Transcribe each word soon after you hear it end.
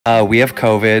We have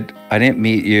COVID. I didn't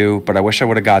meet you, but I wish I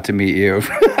would have got to meet you.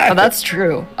 Oh, that's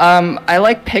true. I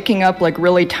like picking up like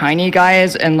really tiny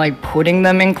guys and like putting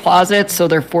them in closets so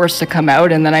they're forced to come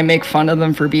out, and then I make fun of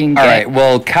them for being gay. All right,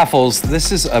 well, Keffals,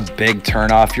 this is a big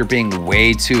turnoff. You're being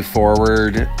way too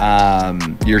forward.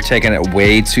 You're taking it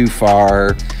way too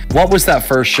far. What was that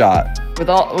first shot? With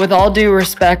all due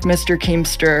respect, Mr.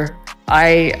 Keemstar,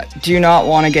 I do not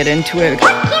want to get into it.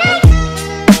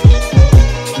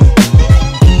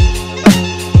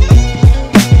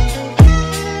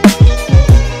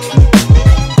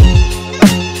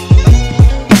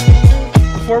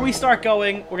 Before we start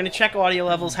going, we're going to check audio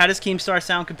levels. How does Keemstar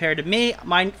sound compared to me?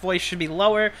 My voice should be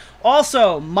lower.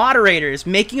 Also, moderators,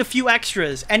 making a few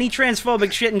extras. Any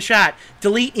transphobic shit in chat,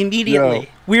 delete immediately.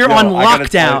 We're on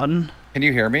lockdown. Can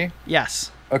you hear me? Yes.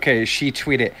 Okay, she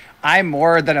tweeted, I'm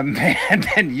more than a man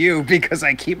than you because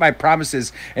I keep my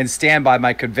promises and stand by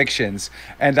my convictions,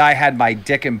 and I had my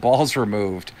dick and balls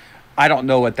removed. I don't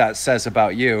know what that says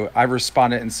about you. I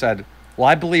responded and said, well,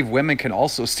 I believe women can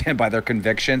also stand by their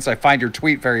convictions. I find your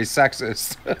tweet very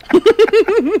sexist.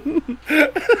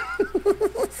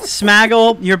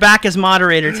 Smaggle, you're back as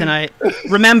moderator tonight.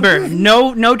 Remember,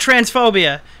 no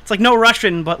transphobia. It's like no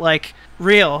Russian, but like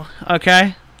real,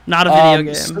 okay? Not a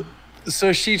video game.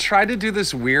 So she tried to do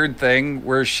this weird thing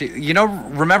where she,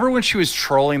 remember when she was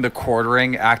trolling the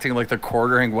quartering, acting like the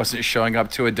quartering wasn't showing up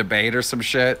to a debate or some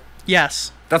shit?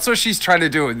 Yes. That's what she's trying to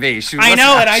do with me. I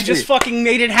know, and I just fucking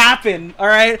made it happen, all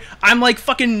right? I'm like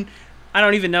fucking, I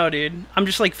don't even know, dude. I'm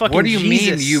just like fucking What do you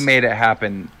Jesus. mean you made it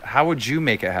happen? How would you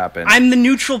make it happen? I'm the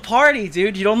neutral party,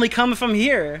 dude. You'd only come if I'm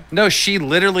here. No, she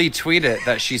literally tweeted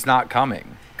that she's not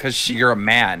coming because you're a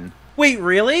man. Wait,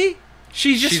 really?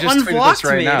 She just tweeted unblocked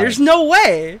this right me. now. There's no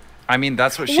way. I mean,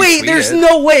 that's what she tweeted. Wait, there's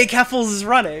no way Keffals is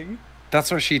running.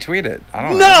 That's what she tweeted. I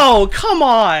don't know. No, come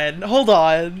on. Hold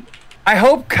on. I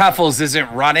hope Keffals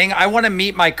isn't running. I want to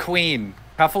meet my queen.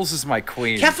 Keffals is my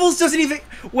queen. Keffals doesn't even...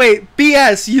 Wait,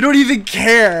 BS, you don't even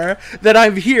care that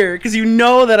I'm here because you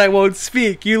know that I won't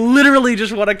speak. You literally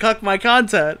just want to cuck my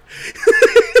content.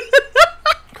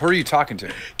 Who are you talking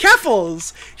to?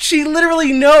 Keffals! She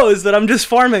literally knows that I'm just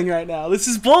farming right now. This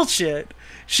is bullshit.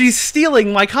 She's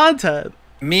stealing my content.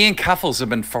 Me and Keffals have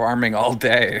been farming all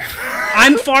day.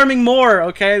 I'm farming more,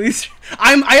 okay?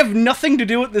 I have nothing to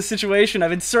do with this situation.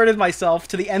 I've inserted myself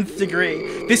to the nth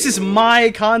degree. This is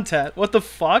my content. What the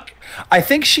fuck? I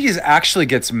think she actually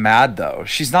gets mad, though.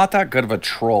 She's not that good of a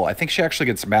troll. I think she actually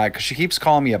gets mad because she keeps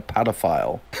calling me a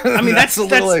pedophile. I mean, that's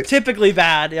typically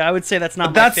bad. Yeah, I would say that's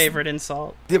not my favorite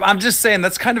insult. I'm just saying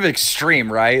that's kind of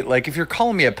extreme, right? Like, if you're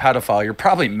calling me a pedophile, you're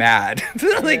probably mad.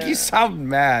 Like, you sound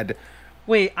mad.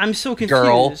 Wait, I'm so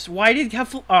confused. Girl. Why did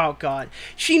Keffals... Oh, God.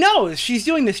 She knows. She's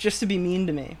doing this just to be mean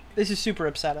to me. This is super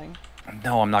upsetting.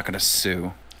 No, I'm not going to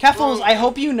sue. Keffals, I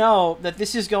hope you know that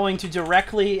this is going to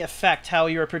directly affect how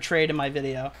you are portrayed in my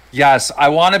video. Yes, I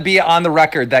want to be on the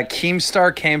record that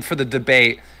Keemstar came for the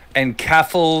debate, and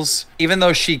Keffals, even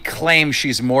though she claims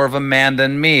she's more of a man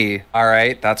than me, all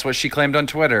right, that's what she claimed on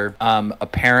Twitter,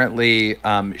 apparently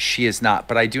she is not.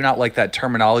 But I do not like that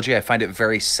terminology. I find it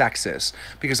very sexist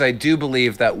because I do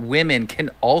believe that women can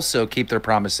also keep their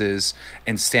promises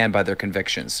and stand by their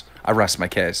convictions. I rest my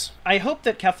case. I hope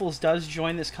that Keffals does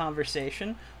join this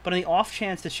conversation, but on the off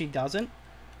chance that she doesn't,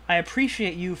 I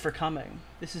appreciate you for coming.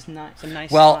 This is nice. A nice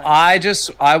Well,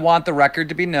 sign. I want the record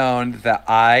to be known that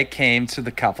I came to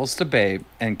the Keffals debate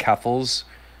and Keffals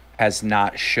has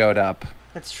not showed up.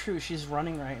 That's true. She's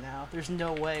running right now. There's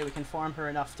no way we can farm her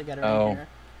enough to get her in here.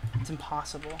 It's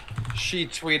impossible. She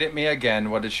tweeted me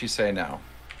again. What did she say now?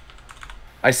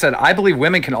 I said, I believe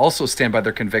women can also stand by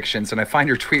their convictions, and I find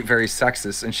your tweet very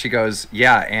sexist. And she goes,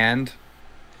 yeah, and?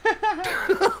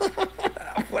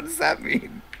 What does that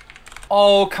mean?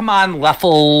 Oh, come on,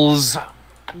 Leffels.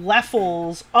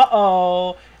 Leffels.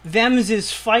 Uh-oh. Them's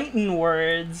is fighting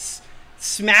words.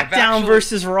 SmackDown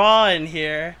versus Raw in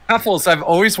here. Keffals, I've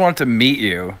always wanted to meet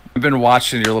you. I've been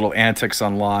watching your little antics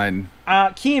online.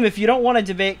 Keem, if you don't want to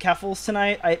debate Keffals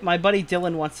tonight, my buddy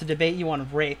Dylan wants to debate you on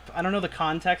rape. I don't know the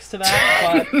context to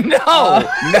that, but... No.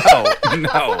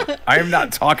 I am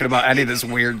not talking about any of this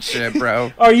weird shit,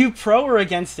 bro. Are you pro or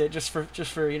against it, just for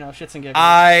shits and giggles?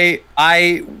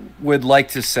 I would like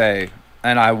to say,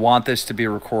 and I want this to be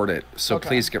recorded, so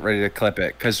please get ready to clip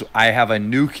it, because I have a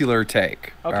nuclear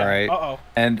take, all right? Uh-oh.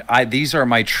 And these are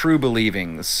my true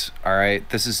believings, all right?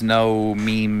 This is no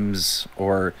memes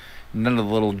or none of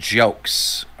the little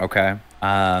jokes, okay?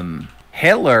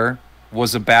 Hitler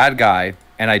was a bad guy,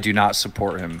 and I do not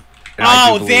support him.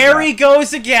 Oh, there he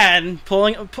goes again,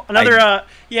 pulling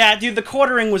yeah, dude, the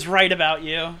quartering was right about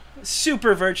you.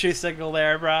 Super virtue signal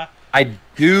there, bruh. I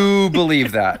do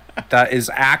believe that. That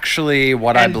is actually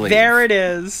what I believe. There it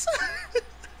is.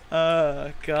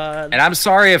 Oh, God. And I'm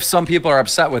sorry if some people are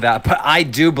upset with that, but I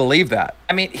do believe that.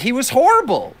 I mean, he was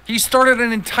horrible. He started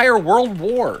an entire world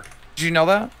war. Did you know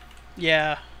that?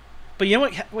 Yeah. But you know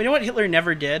what Hitler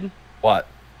never did? What?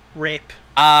 Rape.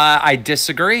 I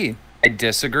disagree. I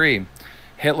disagree.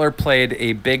 Hitler played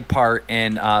a big part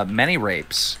in many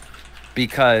rapes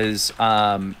because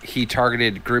he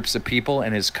targeted groups of people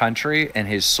in his country, and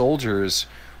his soldiers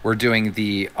were doing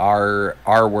the R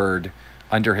word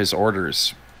under his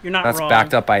orders. You're not That's wrong.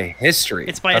 backed up by history.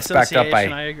 It's by That's association, backed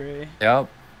up by, I agree. Yep.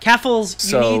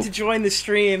 Keffals, you need to join the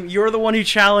stream. You're the one who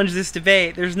challenged this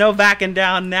debate. There's no backing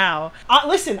down now.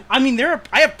 Listen, I mean,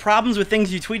 I have problems with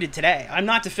things you tweeted today. I'm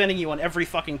not defending you on every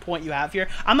fucking point you have here.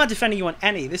 I'm not defending you on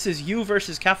any. This is you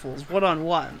versus Keffals,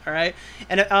 one-on-one, all right?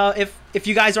 And if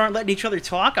you guys aren't letting each other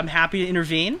talk, I'm happy to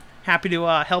intervene, happy to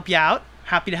help you out,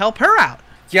 happy to help her out.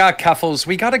 Yeah, Keffals,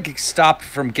 we gotta stop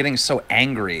from getting so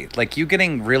angry. Like, you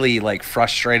getting really, like,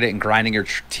 frustrated and grinding your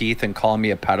teeth and calling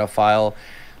me a pedophile.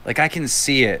 Like, I can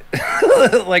see it.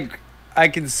 Like, I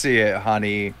can see it,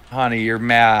 honey. Honey, you're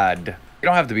mad. You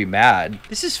don't have to be mad.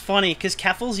 This is funny, because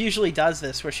Keffals usually does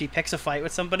this, where she picks a fight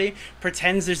with somebody,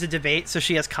 pretends there's a debate so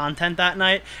she has content that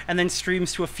night, and then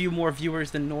streams to a few more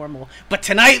viewers than normal. But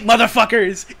tonight,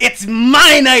 motherfuckers, it's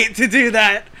my night to do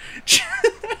that!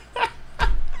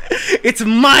 It's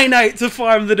my night to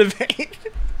farm the debate.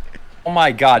 Oh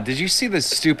my God, did you see this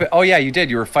stupid... Oh yeah, you did.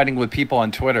 You were fighting with people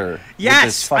on Twitter.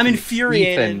 Yes, I'm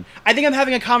infuriated. Ethan. I think I'm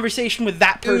having a conversation with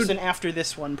that person after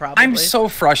this one, probably. I'm so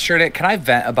frustrated. Can I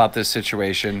vent about this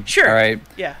situation? Sure. All right.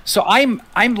 Yeah. So I'm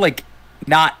like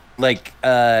not like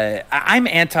I'm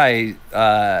anti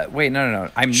wait,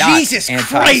 no. I'm not Jesus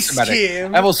Christ,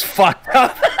 Keem. I almost fucked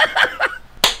up.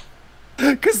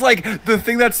 Cuz like the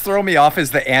thing that's throwing me off is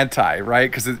the anti,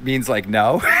 right? Cuz it means like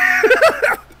no.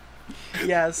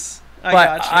 Yes.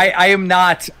 But I am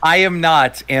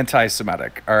not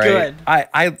anti-Semitic. All right.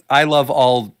 Good. I love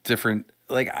all different.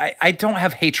 Like I don't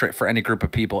have hatred for any group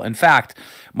of people. In fact,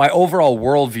 my overall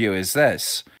worldview is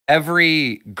this: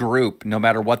 every group, no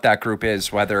matter what that group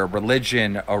is, whether a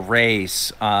religion, a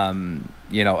race,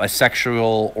 you know, a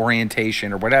sexual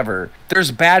orientation or whatever,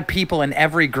 there's bad people in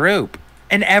every group.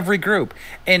 In every group.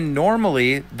 And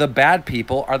normally the bad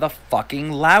people are the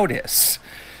fucking loudest.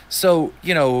 So,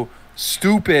 you know,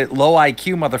 stupid low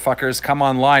IQ motherfuckers come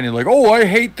online and like, oh, I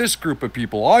hate this group of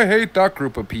people, I hate that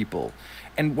group of people,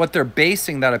 and what they're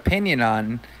basing that opinion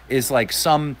on is like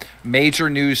some major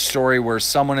news story where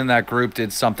someone in that group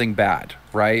did something bad,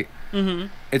 right?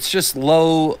 It's just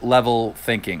low level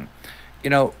thinking. You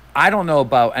know, I don't know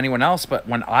about anyone else, but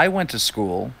when I went to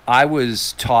school, I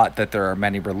was taught that there are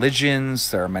many religions,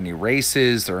 there are many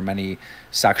races, there are many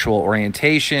sexual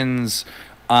orientations,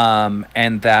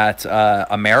 and that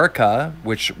America,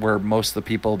 where most of the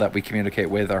people that we communicate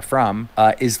with are from,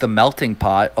 is the melting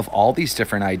pot of all these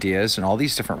different ideas and all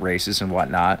these different races and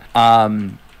whatnot.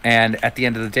 And at the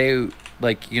end of the day,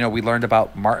 like, you know, we learned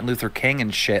about Martin Luther King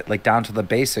and shit, like down to the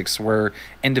basics, where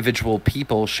individual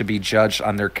people should be judged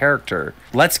on their character.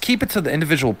 Let's keep it to the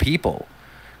individual people,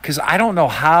 because I don't know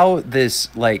how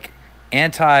this like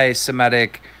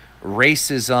anti-Semitic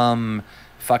racism,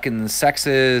 fucking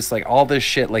sexist, like all this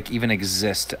shit, like even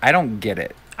exist. I don't get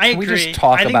it. I agree. We just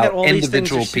talk about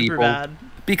individual people, bad.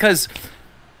 because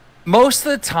most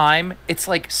of the time it's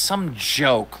like some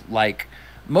joke. Like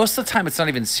most of the time it's not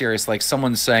even serious. Like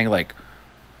someone's saying like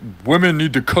women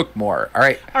need to cook more. All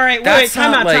right. Wait.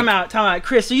 Time out.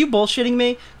 Chris, are you bullshitting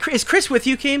me? Is Chris with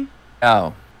you, Keem?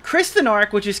 No. Chris the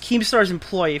Narc, which is Keemstar's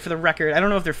employee, for the record, I don't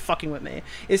know if they're fucking with me,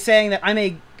 is saying that I'm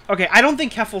a... Okay, I don't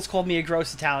think Keffals called me a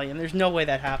gross Italian. There's no way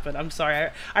that happened. I'm sorry.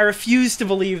 I refuse to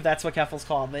believe that's what Keffals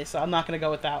called me, so I'm not going to go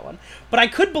with that one. But I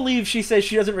could believe she says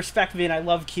she doesn't respect me and I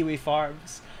love Kiwi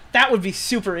Farms. That would be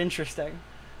super interesting.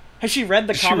 Has she read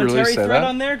the commentary thread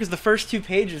on there? Because the first 2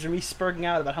 pages are me spurging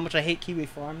out about how much I hate Kiwi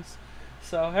Farms.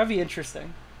 So that'd be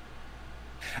interesting.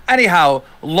 Anyhow,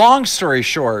 long story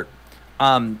short,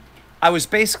 I was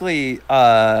basically,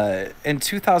 in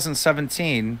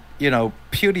 2017, you know,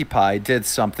 PewDiePie did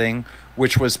something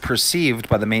which was perceived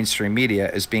by the mainstream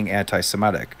media as being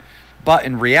anti-Semitic. But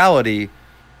in reality,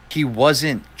 he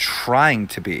wasn't trying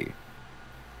to be.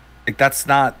 Like, that's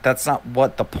not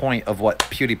what the point of what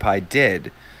PewDiePie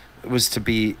did. It was to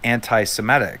be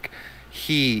anti-Semitic.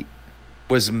 He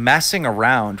was messing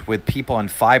around with people on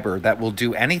Fiverr that will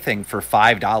do anything for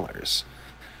 $5.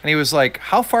 And he was like,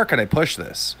 how far can I push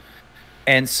this?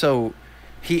 And so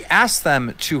he asked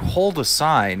them to hold a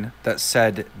sign that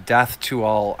said "Death to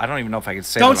all." I don't even know if I could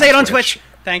say. Don't say it on Twitch.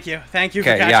 Thank you for Okay,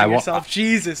 catching yeah, yourself.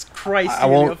 Jesus Christ. I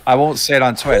won't say it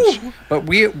on Twitch, but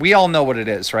we all know what it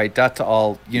is, right? That to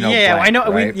all, Yeah, blank, I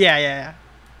know. Right? Yeah.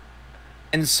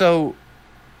 And so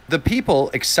the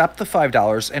people accept the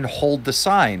 $5 and hold the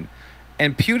sign.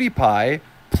 And PewDiePie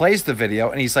plays the video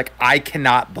and he's like, I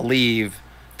cannot believe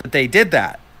that they did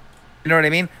that. You know what I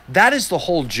mean? That is the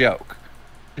whole joke.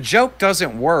 The joke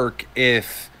doesn't work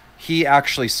if he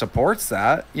actually supports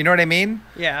that. You know what I mean?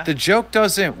 Yeah. The joke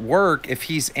doesn't work if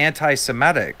he's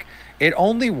anti-Semitic. It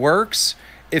only works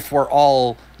if we're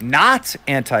all not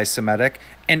anti-Semitic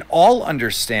and all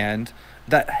understand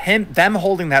that them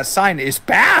holding that sign is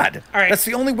bad. All right. That's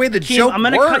the only way the Keem, joke I'm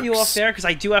going to works. cut you off there because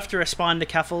I do have to respond to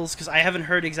Keffals because I haven't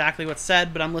heard exactly what's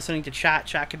said, but I'm listening to chat.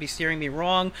 Chat could be steering me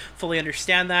wrong. Fully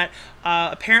understand that.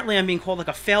 Apparently, I'm being called like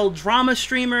a failed drama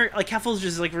streamer. Like Keffals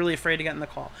just like really afraid to get in the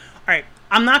call. All right.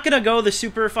 I'm not going to go the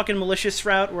super fucking malicious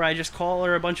route where I just call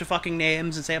her a bunch of fucking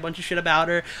names and say a bunch of shit about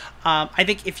her. I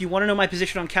think if you want to know my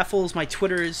position on Keffals, my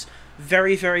Twitter is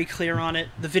very, very clear on it.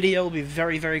 The video will be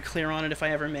very, very clear on it if I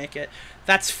ever make it.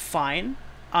 That's fine.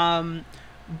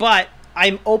 But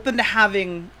I'm open to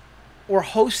having or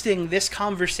hosting this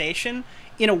conversation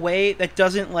in a way that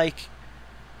doesn't like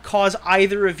cause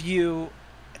either of you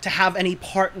to have any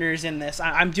partners in this.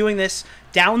 I'm doing this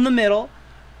down the middle.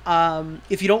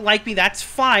 If you don't like me, that's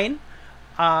fine.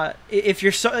 If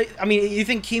you're you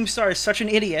think Keemstar is such an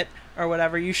idiot or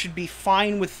whatever, you should be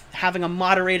fine with having a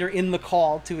moderator in the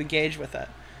call to engage with it.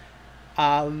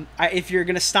 If you're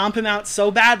going to stomp him out so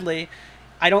badly,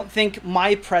 I don't think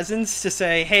my presence to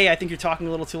say, hey, I think you're talking a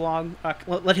little too long,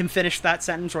 let him finish that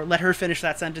sentence or let her finish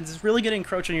that sentence is really going to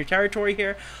encroach on your territory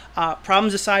here.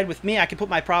 Problems aside with me, I can put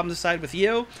my problems aside with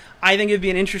you. I think it'd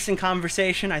be an interesting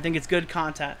conversation. I think it's good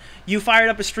content. You fired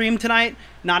up a stream tonight,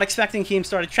 not expecting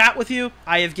Keemstar to chat with you.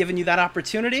 I have given you that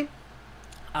opportunity,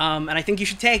 and I think you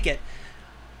should take it.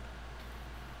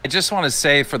 I just want to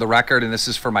say for the record, and this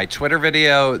is for my Twitter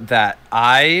video, that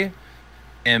I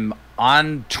am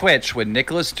on Twitch with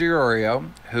Nicholas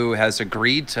DeOrio, who has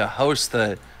agreed to host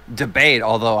the debate,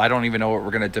 although I don't even know what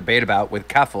we're going to debate about, with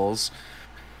Keffals,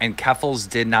 and Keffals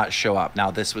did not show up.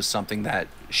 Now, this was something that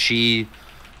she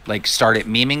started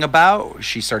memeing about.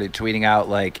 She started tweeting out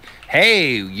like,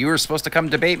 hey, you were supposed to come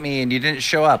debate me and you didn't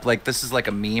show up. Like, this is like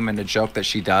a meme and a joke that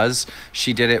she does.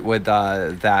 She did it with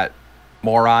that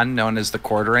moron known as the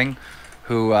Quartering,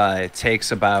 who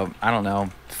takes about, I don't know,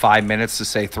 5 minutes to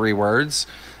say 3 words.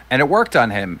 And it worked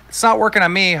on him. It's not working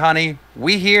on me, honey.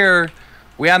 We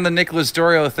on the Nicholas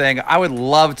DeOrio thing. I would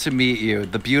love to meet you,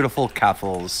 the beautiful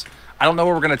Keffals. I don't know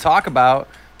what we're going to talk about,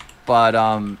 but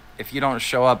if you don't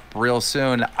show up real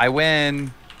soon, I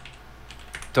win.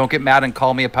 Don't get mad and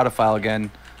call me a pedophile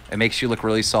again. It makes you look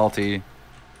really salty.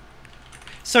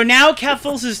 So now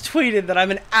Keffals has tweeted that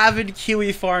I'm an avid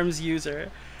Kiwi Farms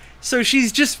user. So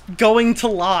she's just going to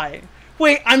lie.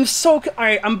 Wait,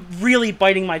 alright, I'm really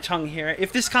biting my tongue here.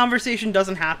 If this conversation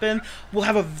doesn't happen, we'll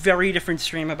have a very different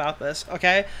stream about this,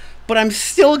 okay? But I'm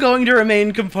still going to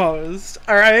remain composed,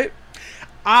 alright?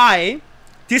 I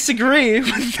disagree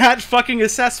with that fucking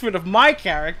assessment of my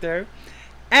character,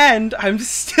 and I'm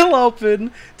still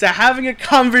open to having a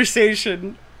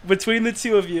conversation between the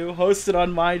two of you hosted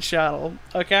on my channel,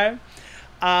 okay?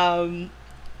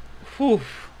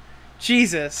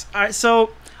 Jesus. Alright,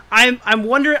 so I'm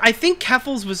wondering, I think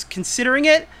Keffals was considering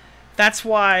it. That's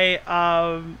why,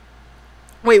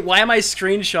 wait, why am I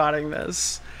screenshotting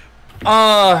this?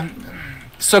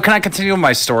 So can I continue with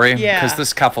my story? Yeah. Because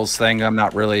this Keffals thing, I'm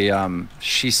not really,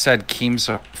 she said Keem's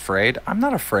afraid. I'm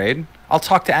not afraid. I'll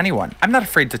talk to anyone. I'm not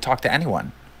afraid to talk to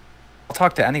anyone. I'll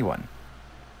talk to anyone.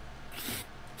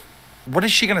 What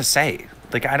is she going to say?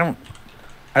 Like, I don't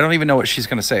even know what she's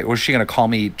going to say. Was she going to call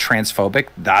me transphobic?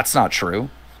 That's not true.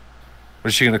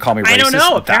 Was she going to call me racist? I don't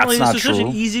know. Apparently That's this not was such true.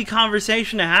 an easy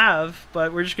conversation to have,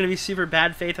 but we're just going to be super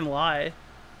bad faith and lie.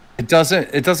 It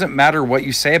doesn't matter what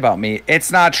you say about me.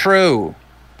 It's not true.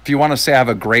 If you want to say I have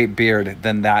a great beard,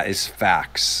 then that is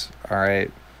facts. All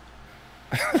right.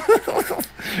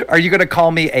 Are you going to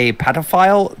call me a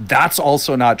pedophile? That's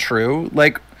also not true.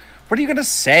 Like, what are you going to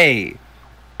say?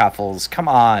 Keffals, come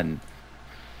on.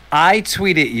 I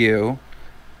tweeted you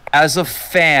as a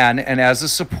fan and as a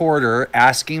supporter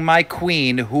asking my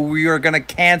queen who we are going to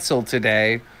cancel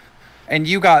today, and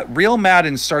you got real mad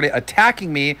and started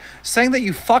attacking me, saying that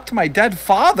you fucked my dead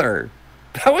father.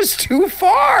 That was too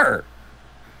far.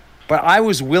 But I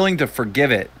was willing to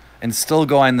forgive it and still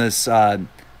go on this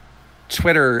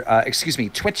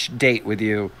Twitch date with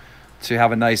you to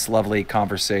have a nice, lovely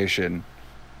conversation.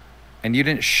 And you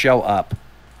didn't show up.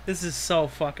 This is so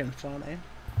fucking funny.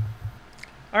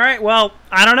 All right. Well,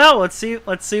 I don't know. Let's see.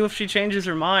 Let's see if she changes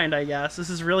her mind. I guess this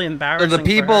is really embarrassing.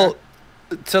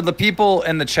 So the people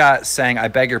in the chat saying, "I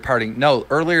beg your pardon." No,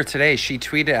 earlier today she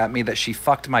tweeted at me that she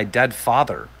fucked my dead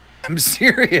father. I'm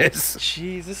serious.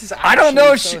 Jeez, this is. I don't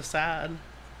know if so sad.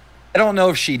 I don't know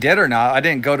if she did or not. I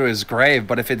didn't go to his grave,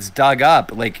 but if it's dug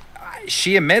up, like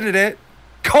she admitted it.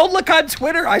 Go look on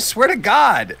Twitter. I swear to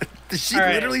God, she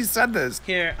literally said this.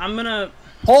 Here, I'm gonna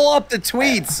pull up the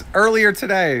tweets earlier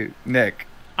today, Nick.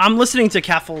 I'm listening to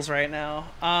Keffals right now.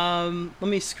 Let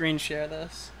me screen share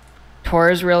this.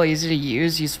 Tor is real easy to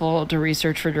use, useful to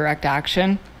research for direct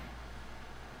action.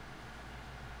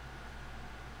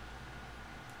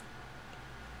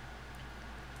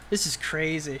 This is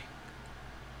crazy.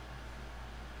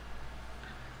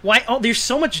 Why? Oh, there's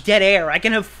so much dead air. I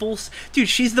can have full... Dude,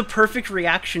 she's the perfect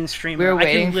reaction streamer. We're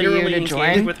waiting for you to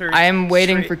join. I am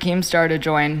waiting for Keemstar to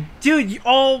join. Dude,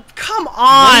 oh, come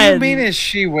on. What do you mean is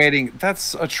she waiting?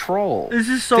 That's a troll. This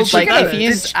is so like, if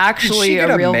he's actually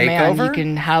a real man, he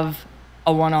can have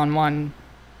a one-on-one.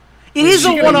 It is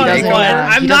a one-on-one.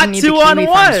 I'm not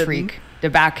 2-on-1. Freak to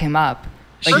back him up.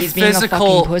 Like, he's being a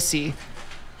fucking pussy.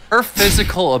 Her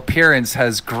physical appearance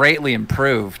has greatly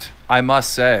improved, I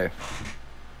must say.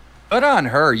 Good on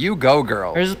her. You go,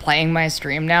 girl. They're just playing my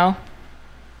stream now.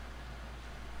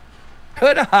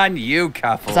 Good on you,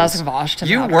 Keffals.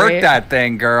 You worked that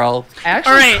thing, girl. I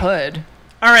actually could.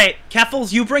 All right,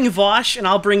 Keffals, you bring Vosh, and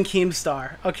I'll bring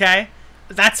Keemstar, okay?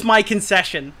 That's my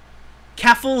concession.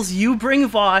 Keffals, you bring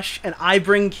Vosh, and I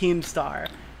bring Keemstar.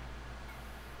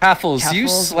 Keffals, you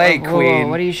slay, queen.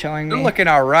 What are you showing me? You're looking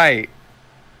all right.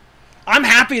 I'm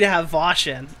happy to have Vosh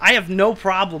in. I have no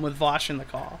problem with Vosh in the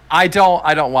call. I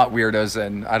don't want weirdos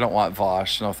in. I don't want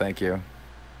Vosh. No, thank you.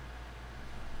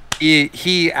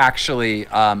 He actually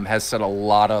has said a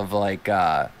lot of like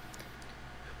but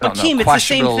Keem, it's the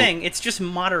same thing. It's just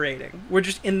moderating. We're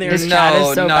just in there. This chat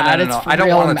is so bad. It's I don't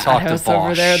want to talk to Vosh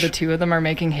over there. The two of them are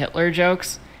making Hitler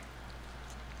jokes.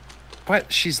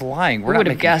 What? She's lying. Who would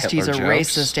have guessed he's a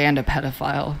racist and a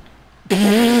pedophile?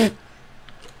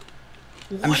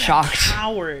 I'm shocked.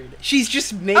 Coward. She's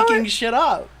just making shit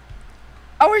up.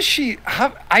 How is she?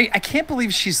 I can't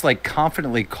believe she's like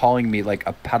confidently calling me like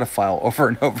a pedophile over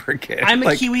and over again. I'm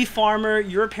like, a Kiwi farmer.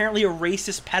 You're apparently a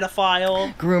racist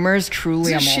pedophile. Groomer's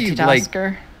truly a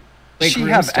multitasker. Does she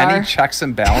have any checks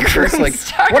and balances? Like,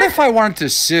 what if I wanted to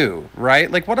sue?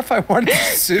 Right? Like, what if I wanted to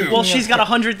sue? Well, she's got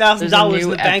 $100,000 in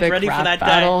the bank ready for that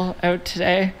battle out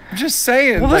today. I'm just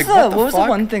saying. What was the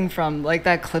one thing from like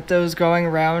that clip that was going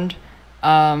around?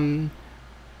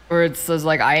 Where it says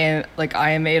like I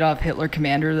am Adolf Hitler,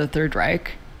 commander of the Third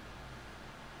Reich.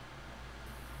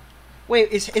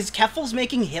 Wait, is Keffals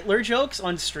making Hitler jokes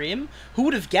on stream? Who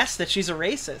would have guessed that she's a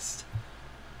racist?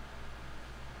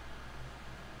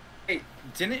 Hey,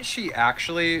 didn't she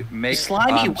actually make some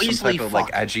Weasley type of like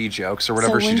edgy jokes or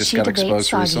whatever? She just got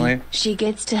exposed recently. She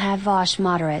gets to have Vosh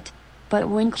moderate, but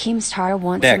when Keemstar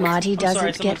wants a mod, he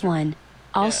doesn't get one.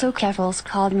 Also, Keffals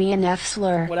called me an F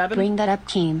slur. What happened? Bring that up,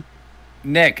 Keem.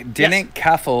 Nick, didn't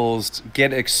Keffals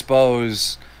get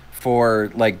exposed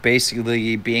for like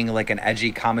basically being like an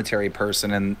edgy commentary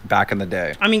person back in the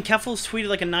day? I mean, Keffals tweeted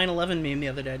like a 9/11 meme the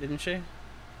other day, didn't she?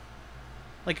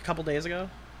 Like a couple days ago.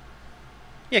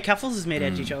 Yeah, Keffals has made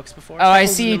edgy jokes before. Oh, I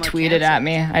see you tweeted at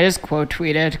me. I just quote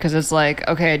tweeted because it's like,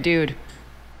 okay, dude.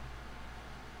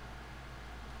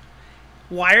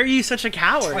 Why are you such a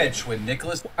coward? Twitch with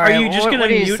Nicholas. Are you just gonna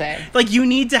mute? Like, you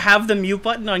need to have the mute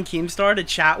button on Keemstar to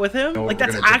chat with him. Like,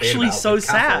 that's actually so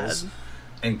sad.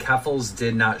 And Keffals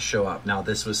did not show up. Now,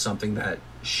 this was something that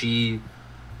she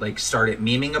like started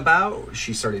memeing about.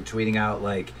 She started tweeting out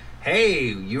like, "Hey,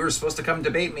 you were supposed to come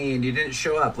debate me and you didn't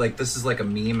show up." Like, this is like a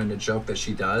meme and a joke that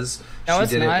she does. No, she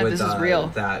it's did not. It with this is real.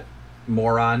 That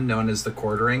moron known as the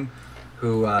Quartering,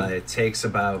 who takes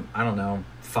about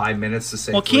 5 minutes to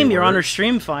say. Well, Keem, you're on her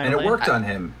stream finally. And it worked on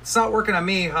him. It's not working on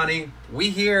me, honey. We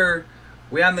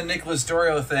on the Nicholas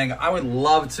DeOrio thing. I would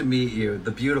love to meet you,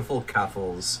 the beautiful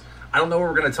Keffals. I don't know what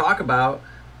we're going to talk about,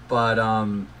 but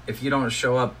if you don't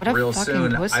show up real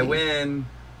soon, pussy. I win.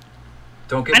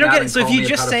 Don't get. I don't get it. So if you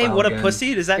just say "what a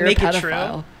pussy," does that make it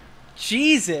true?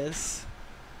 Jesus.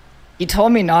 He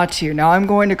told me not to. Now I'm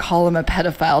going to call him a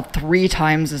pedophile 3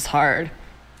 times as hard.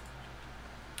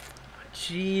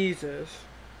 Jesus.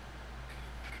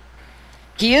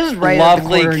 He is right.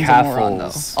 Lovely at the moron,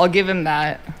 though. I'll give him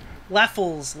that.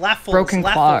 Leffels. Broken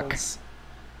clock.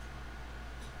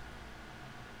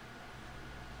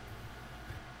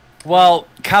 Well,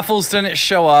 Keffals didn't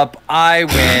show up. I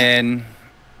win.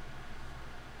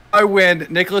 I win.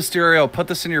 Nicholas DeOrio, put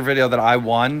this in your video that I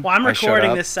won. Well, I'm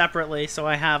recording this separately, so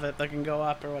I have it that can go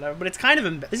up or whatever. But it's kind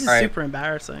of this is super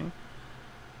embarrassing.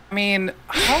 I mean,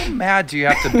 how mad do you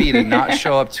have to be to not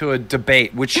show up to a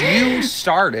debate, which you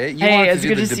started? You hey, it's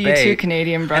good to see you too,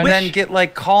 Canadian brunch. And then get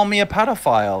like, call me a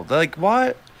pedophile. Like,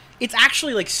 what? It's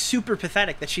actually like super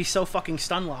pathetic that she's so fucking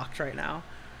stun-locked right now.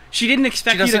 She didn't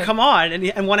expect you to come on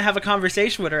and want to have a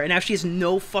conversation with her, and now she has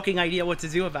no fucking idea what to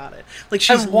do about it. Like,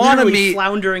 she's literally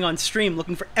floundering on stream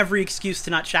looking for every excuse to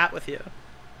not chat with you.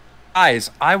 Guys,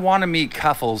 I want to meet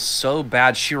Keffals so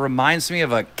bad. She reminds me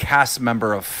of a cast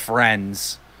member of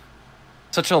Friends.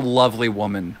 Such a lovely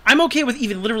woman. I'm okay with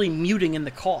even literally muting in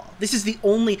the call. This is the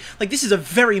only... Like, this is a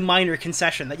very minor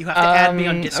concession that you have to add me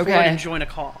on Discord and join a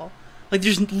call. Like,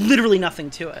 there's literally nothing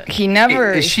to it. He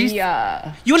never...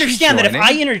 You understand that if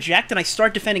I interject and I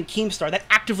start defending Keemstar, that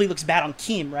actively looks bad on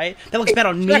Keem, right? That looks bad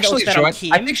on me, that looks bad on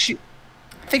Keem. I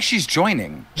think she's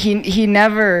joining. He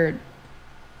never...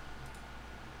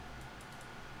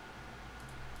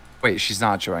 Wait, she's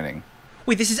not joining.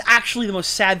 Wait, this is actually the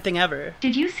most sad thing ever.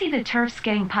 Did you see the turfs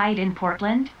getting pied in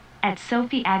Portland? At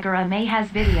Sophie Agara May has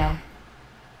video.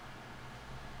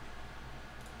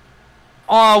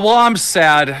 Oh, well, I'm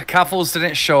sad. Keffals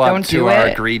didn't show up to our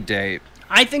agreed date.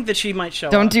 I think that she might show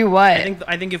up. Don't do what?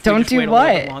 I think if we just wait a little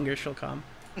bit longer, she'll come.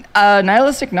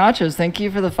 Nihilistic Nachos, thank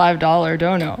you for the $5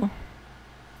 dono.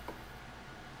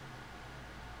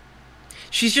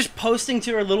 She's just posting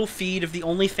to her little feed of the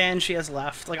only fan she has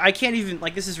left. Like, I can't even...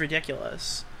 Like, this is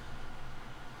ridiculous.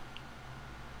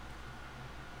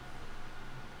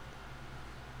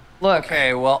 Look.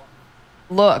 Okay, well...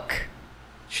 Look.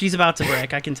 She's about to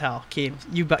break, I can tell. Keem,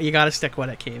 you gotta stick with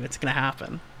it, Keem. It's gonna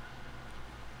happen.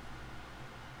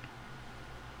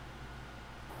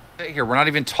 Here, we're not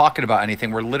even talking about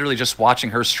anything. We're literally just watching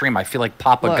her stream. I feel like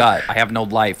Papa Gut. I have no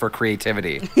life or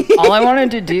creativity. All I wanted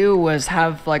to do was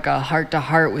have like a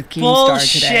heart-to-heart with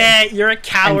Keemstar today. Bullshit! You're a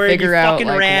coward. And figure you fucking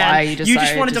out, like, ran. why you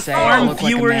just wanted to farm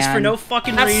viewers for no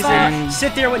fucking reason.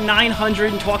 Sit there with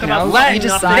 900 and talk about nothing.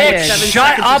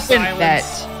 Shut up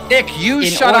and Nick, you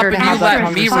shut up and you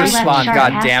let me respond,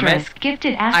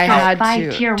 goddammit. I had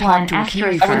to talk to a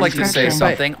Kiwi. I would like to say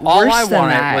something. All I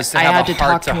wanted was to have a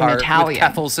heart-to-heart with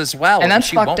Keffals as well, and that's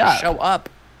she fucked won't up. show up.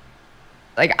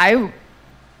 Like, I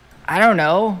don't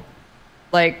know.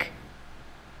 Like,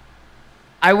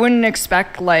 I wouldn't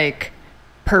expect, like,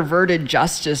 perverted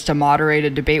justice to moderate a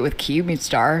debate with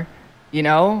Keemstar. You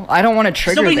know? I don't want to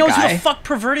trigger the guy. Nobody knows who the fuck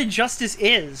perverted justice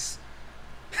is.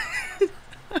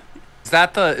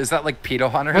 Is that like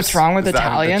pedo hunters? What's wrong with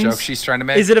Italians? The joke she's trying to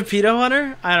make? Is it a pedo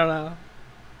hunter? I don't know.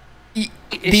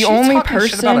 The only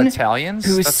person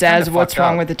who That's says what's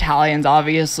wrong with Italians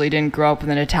obviously didn't grow up with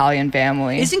an Italian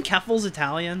family. Isn't Keffals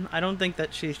Italian? I don't think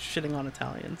that she's shitting on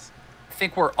Italians. I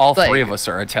think we're all three of us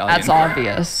are Italian. That's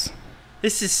obvious.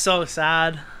 This is so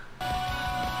sad.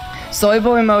 Soy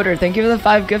Boy Motor, thank you for the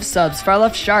 5 gift subs. Far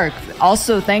Left Shark,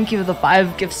 also thank you for the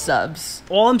 5 gift subs.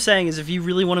 All I'm saying is if you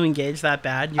really want to engage that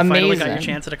bad, you finally got your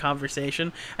chance at a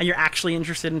conversation, and you're actually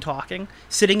interested in talking,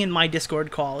 sitting in my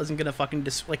Discord call isn't going to fucking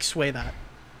sway that.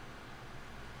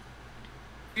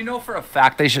 Do you know for a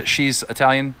fact she's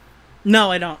Italian? No,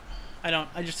 I don't.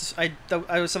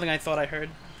 That was something I thought I heard.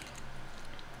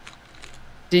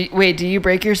 Wait, do you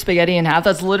break your spaghetti in half?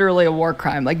 That's literally a war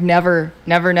crime. Like, never,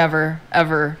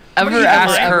 ever.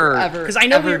 Because I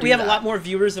know we have a lot more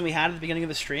viewers than we had at the beginning of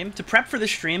the stream. To prep for the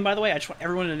stream, by the way, I just want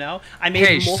everyone to know, I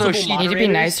made multiple moderators. You need to be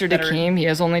nicer to Keem. He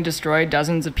has only destroyed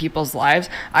dozens of people's lives.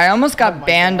 I almost got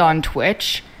banned on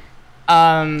Twitch.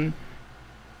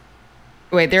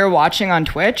 Wait, they're watching on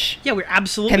Twitch? Yeah, we're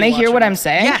absolutely Can they hear what I'm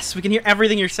saying? Yes, we can hear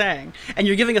everything you're saying. And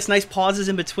you're giving us nice pauses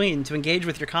in between to engage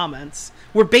with your comments.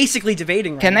 We're basically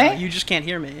debating right now. You just can't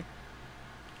hear me.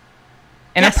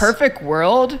 In a perfect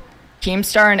world,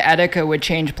 Keemstar and Etika would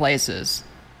change places.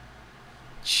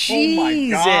 Jesus. Oh my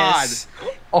god.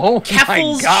 Oh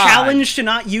Keffals' challenge to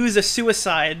not use a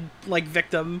suicide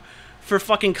victim for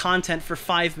fucking content for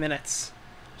 5 minutes.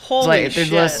 Holy shit.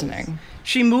 They're listening.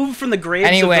 She moved from the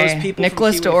graves of those people.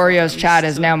 Nicholas DeOrio's chat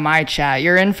is now my chat.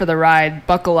 You're in for the ride.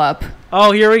 Buckle up.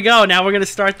 Oh, here we go. Now we're going to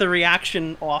start the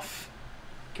reaction off.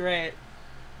 Great.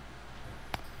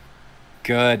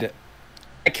 Good.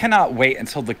 I cannot wait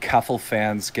until the Keffal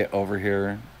fans get over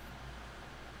here.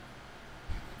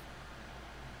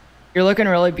 You're looking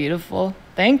really beautiful.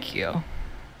 Thank you.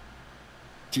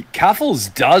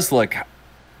 Keffals does look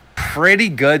pretty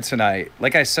good tonight.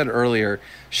 Like I said earlier,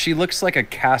 she looks like a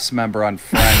cast member on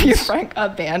Friends. Your friend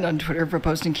got banned on Twitter for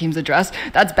posting Keem's address.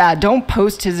 That's bad. Don't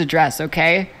post his address,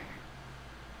 okay?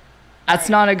 That's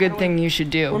not a good thing you should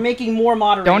do. We're making more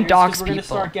moderators. Don't dox we're people. Gonna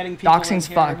start getting people Doxing's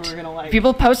fucked.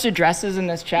 People post addresses in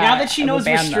this chat. Now that she knows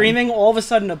we're streaming, all of a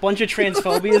sudden a bunch of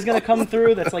transphobia is gonna come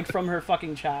through. That's like from her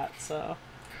fucking chat. So.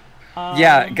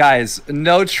 Yeah, guys,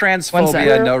 no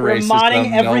transphobia, no racism, we're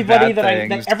modding everybody no bad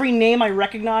things. that every name I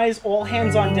recognize. All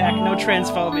hands on deck. No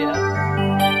transphobia.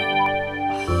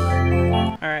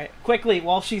 All right, quickly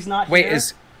while she's not here.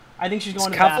 Wait, I think she's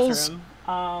going to the Keffals?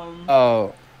 bathroom.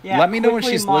 Oh. Yeah, let me know when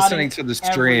she's listening to the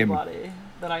stream. Everybody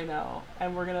that I know,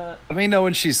 and we're gonna. Let me know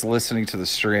when she's listening to the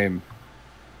stream.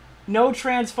 No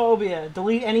transphobia.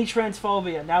 Delete any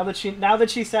transphobia. Now that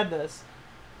she said this.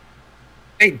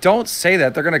 Hey, don't say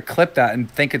that. They're gonna clip that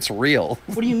and think it's real.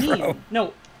 What do you mean?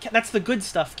 No, that's the good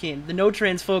stuff, Keem. The no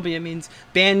transphobia means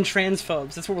ban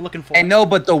transphobes. That's what we're looking for. I know,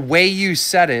 but the way you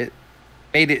said it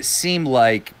made it seem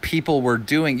like people were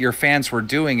doing, your fans were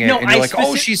doing it, and you're like,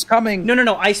 oh, she's coming.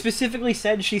 No. I specifically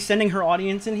said she's sending her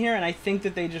audience in here, and I think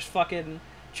that they just fucking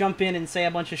jump in and say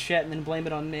a bunch of shit and then blame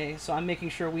it on me. So I'm making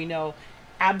sure we know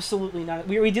absolutely none.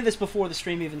 We did this before the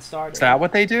stream even started. Is that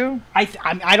what they do?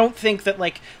 I don't think that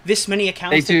like this many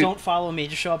accounts that don't follow me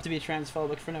just show up to be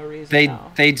transphobic for no reason.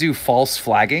 They do false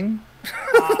flagging.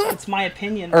 It's my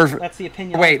opinion. That's the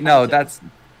opinion. Wait, no, that's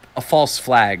a false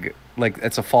flag. Like,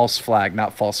 it's a false flag,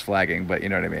 not false flagging, but you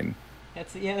know what I mean.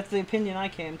 That's the opinion I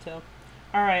came to.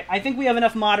 All right, I think we have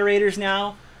enough moderators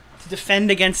now to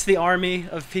defend against the army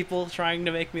of people trying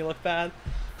to make me look bad.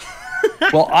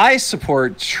 Well, I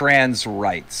support trans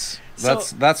rights.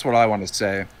 That's what I want to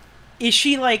say. Is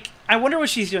she like? I wonder what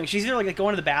she's doing. She's either like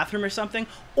going to the bathroom or something,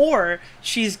 or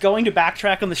she's going to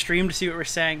backtrack on the stream to see what we're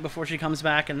saying before she comes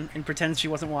back and pretends she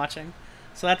wasn't watching.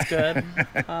 So that's good.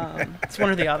 It's one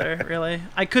or the other, really.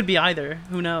 I could be either.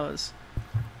 Who knows?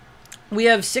 We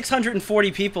have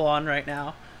 640 people on right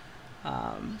now.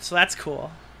 So that's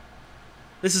cool.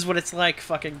 This is what it's like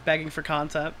fucking begging for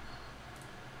content.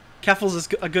 Keffals is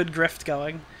a good grift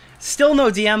going. Still no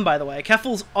DM, by the way.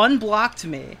 Keffals unblocked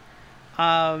me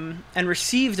and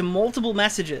received multiple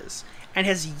messages and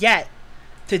has yet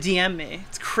to DM me.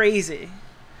 It's crazy.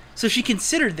 So she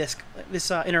considered this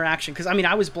interaction, because I mean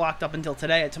I was blocked up until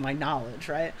today, to my knowledge,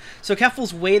 right? So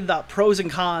Keffals weighed the pros and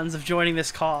cons of joining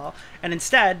this call, and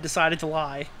instead decided to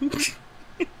lie.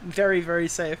 Very, very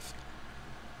safe.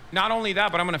 Not only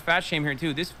that, but I'm gonna fat shame here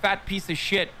too. This fat piece of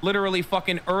shit literally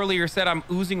fucking earlier said I'm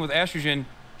oozing with estrogen.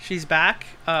 She's back?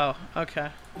 Oh, okay.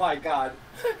 Oh my god.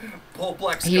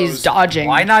 He's dodging.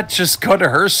 Why not just go to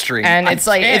her stream? And it's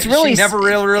like, it's really... She never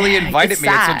really invited me.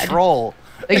 Sad. It's a troll.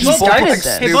 Like, he started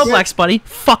this. Hey, Boblex, buddy,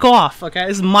 fuck off, okay?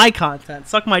 This is my content.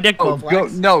 Suck my dick,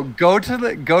 Boblex. Go to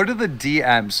the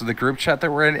DM, so the group chat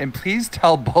that we're in, and please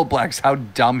tell Boblex how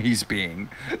dumb he's being.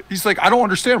 He's like, I don't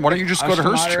understand. Why don't you just go to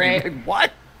her stream? Like,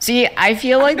 what? See, I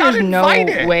feel like there's no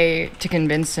way to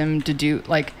convince him to do...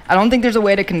 Like, I don't think there's a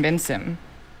way to convince him.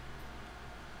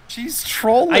 She's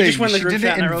trolling. I just went in the group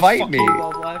chat and I wrote, fuck you,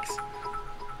 Boblex.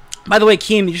 By the way,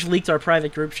 Keem, you just leaked our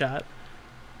private group chat.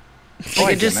 Oh,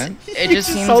 it just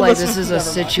seems like this is a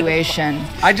situation.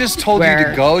 I just told you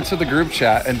to go to the group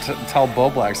chat and tell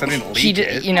Boblex. I didn't leak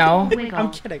it. You know,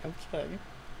 I'm kidding.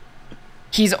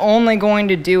 He's only going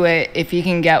to do it if he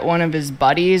can get one of his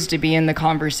buddies to be in the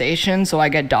conversation, so I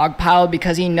get dogpiled,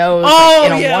 because he knows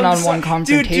in a one-on-one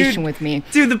confrontation with me.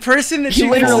 Dude, the person that he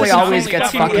literally always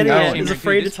gets fucking known. Is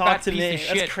afraid to talk to me.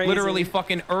 That's crazy. Literally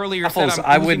fucking earlier said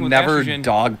I would never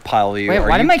dogpile you. Wait,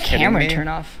 why did my camera turn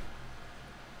off?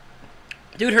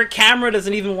 Dude, her camera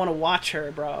doesn't even want to watch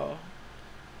her, bro.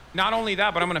 Not only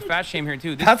that, but I'm gonna fat shame here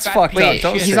too. That's fucked up.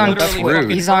 He's on Twitch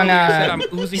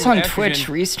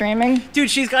restreaming. Dude,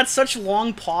 she's got such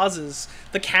long pauses.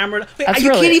 The camera. That's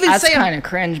kind of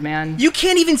cringe, man. You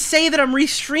can't even say that I'm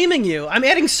restreaming you. I'm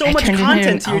adding so much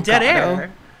content to your dead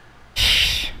air.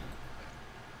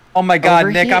 Oh my god,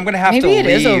 Nick, I'm gonna have to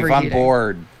leave. I'm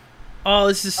bored. Oh,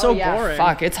 this is so boring.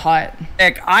 Fuck, it's hot.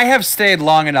 Nick, I have stayed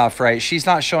long enough, right? She's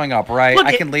not showing up, right? Look,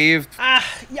 I can leave.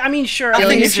 I mean, sure. I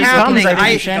think it's just happening.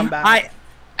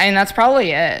 And that's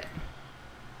probably it.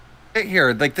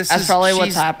 Here, like this. That's probably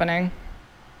what's happening.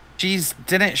 She's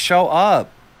didn't show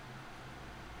up.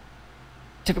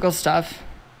 Typical stuff.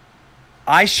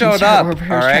 I showed up. All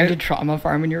trying to trauma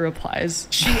farm in your replies.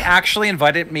 She actually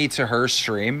invited me to her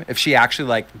stream. If she actually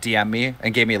like DM'd me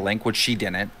and gave me a link, which she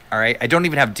didn't. All right, I don't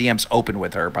even have DMs open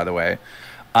with her, by the way.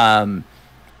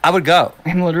 I would go.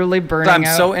 I'm literally burning out. I'm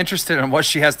so interested in what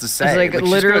she has to say. Like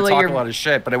literally, she's gonna talk a lot of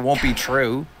shit, but it won't be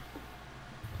true.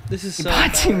 This is so.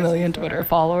 Got 2 million Twitter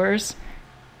followers.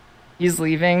 He's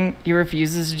leaving. He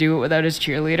refuses to do it without his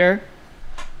cheerleader.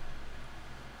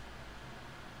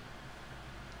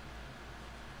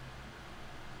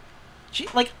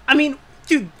 I mean,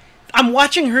 dude, I'm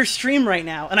watching her stream right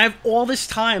now, and I have all this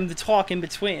time to talk in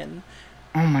between.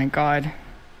 Oh my god.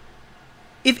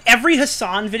 If every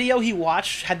Hassan video he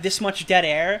watched had this much dead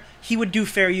air, he would do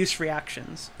fair use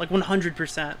reactions. Like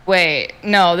 100%. Wait,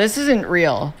 no, this isn't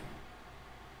real.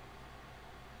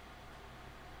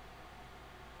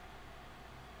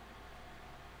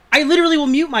 I literally will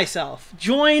mute myself.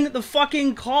 Join the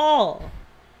fucking call.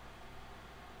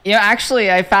 Yeah,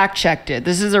 actually, I fact-checked it.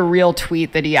 This is a real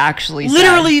tweet that he actually said.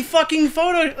 Literally fucking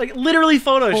photo... Like, literally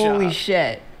Photoshop. Holy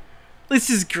shit. This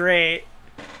is great.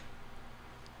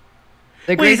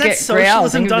 The Wait, is that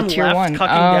socialism done left, cucking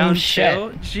down shit.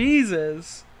 show?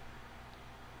 Jesus.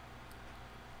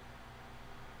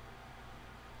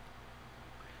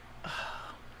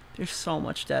 There's so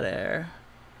much dead air.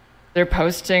 They're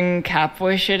posting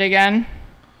Catboy shit again.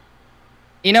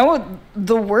 You know what?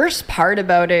 The worst part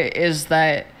about it is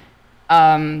that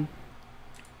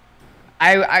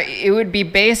it would be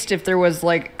based if there was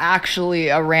like actually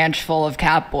a ranch full of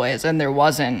Catboys, and there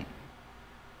wasn't.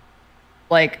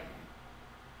 Like,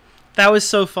 that was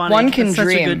so funny. One can That's such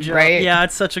dream, a good joke. right? Yeah,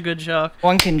 it's such a good joke.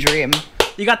 One can dream.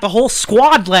 You got the whole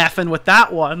squad laughing with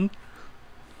that one.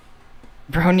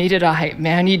 Bro needed a hype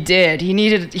man. He did. He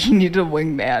needed a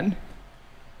wingman.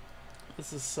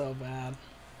 This is so bad.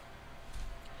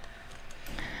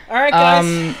 All right,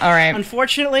 guys. All right.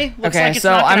 Unfortunately, looks like it's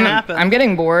not gonna happen. I'm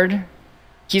getting bored.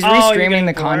 He's restreaming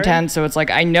the content, so it's like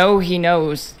I know he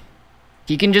knows.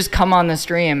 He can just come on the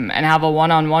stream and have a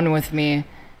one-on-one with me.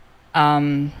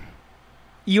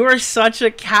 You're such a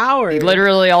coward.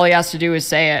 Literally, all he has to do is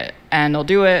say it, and he'll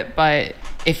do it. But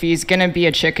if he's gonna be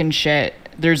a chicken shit,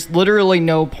 there's literally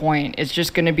no point. It's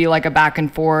just gonna be like a back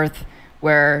and forth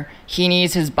where he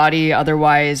needs his buddy,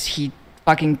 otherwise he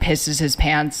fucking pisses his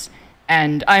pants.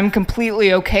 And I'm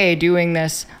completely okay doing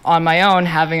this on my own,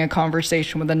 having a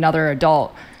conversation with another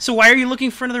adult. So why are you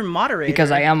looking for another moderator?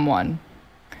 Because I am one.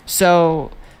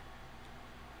 So,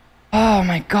 oh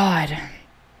my god.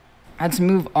 Let's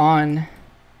move on.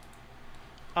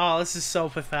 Oh, this is so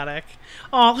pathetic.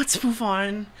 Oh, let's move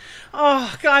on.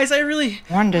 Oh, guys, I really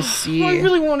wanted to see. I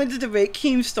really wanted to debate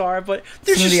Keemstar, but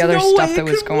there's some of just the other no stuff way that it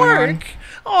was could going work. on.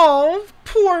 Oh,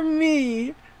 poor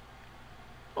me.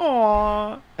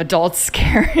 Aw. Adults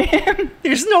scare him.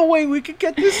 There's no way we could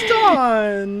get this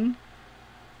done.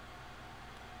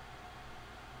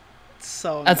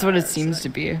 So that's what it seems to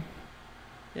be.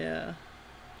 Yeah.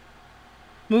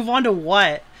 Move on to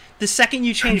what? The second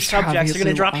you change subjects, you're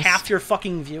gonna drop half your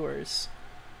fucking viewers.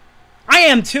 I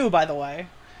am too, by the way.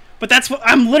 But that's what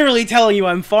I'm literally telling you.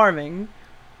 I'm farming.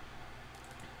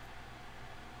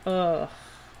 Ugh.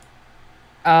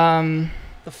 The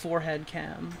forehead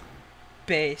cam.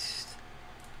 Based.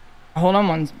 Hold on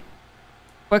one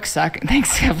quick second.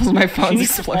 Thanks, Keffals. My phone's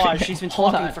exploding. She's been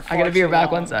Hold talking on. for far I gotta be too right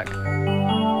back. long. 1 sec.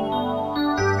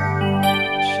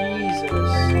 Jesus.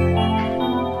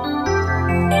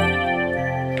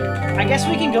 I guess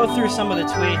we can go through some of the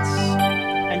tweets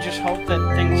and just hope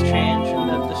that things change and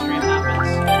that the stream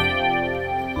happens.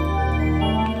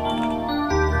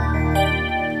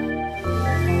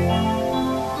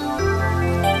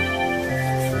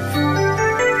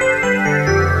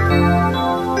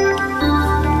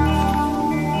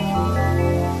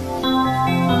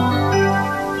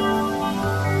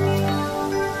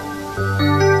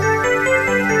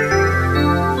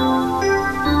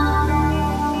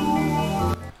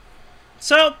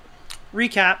 So,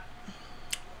 recap.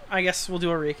 I guess we'll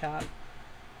do a recap.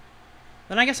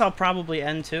 Then I guess I'll probably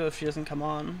end too if she doesn't come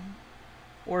on.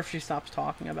 Or if she stops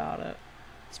talking about it.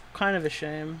 It's kind of a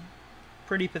shame.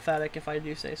 Pretty pathetic if I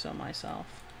do say so myself.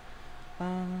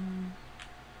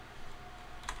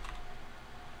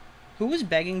 Who was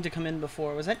begging to come in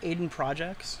before? Was that Aiden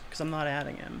Projects? Because I'm not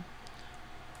adding him.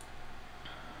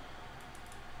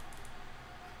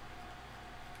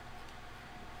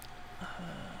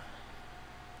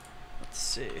 Let's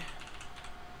see.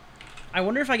 I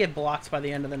wonder if I get blocked by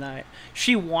the end of the night.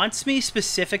 She wants me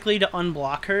specifically to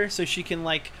unblock her so she can,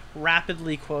 like,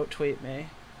 rapidly quote tweet me.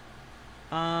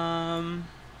 And,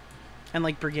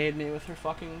 like, brigade me with her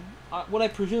fucking... what I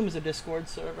presume is a Discord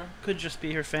server. Could just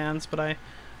be her fans, but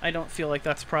I don't feel like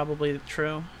that's probably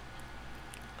true.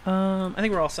 I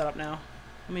think we're all set up now.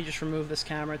 Let me just remove this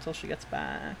camera until she gets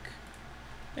back.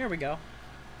 There we go.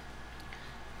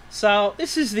 So,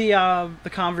 this is the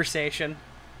conversation.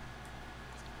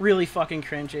 Really fucking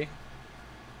cringy.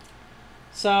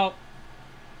 So,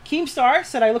 Keemstar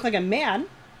said I look like a man.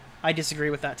 I disagree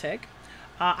with that take.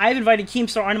 I've invited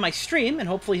Keemstar onto my stream, and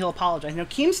hopefully he'll apologize. Now,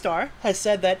 Keemstar has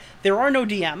said that there are no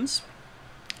DMs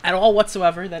at all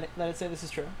whatsoever that say this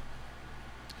is true.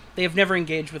 They have never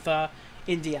engaged with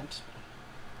in DMs.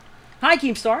 Hi,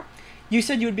 Keemstar. You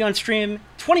said you would be on stream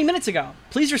 20 minutes ago.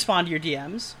 Please respond to your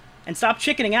DMs and stop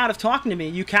chickening out of talking to me,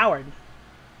 you coward.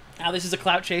 Now, this is a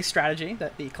clout chase strategy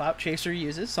that the clout chaser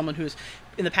uses. Someone who's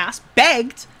in the past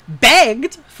begged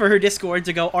for her Discord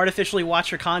to go artificially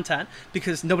watch her content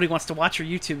because nobody wants to watch her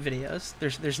YouTube videos.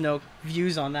 There's no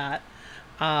views on that.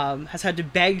 Has had to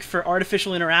beg for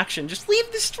artificial interaction. Just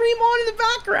leave the stream on in the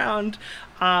background.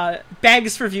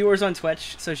 Begs for viewers on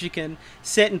Twitch so she can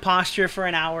sit and posture for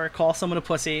an hour, call someone a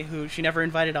pussy who she never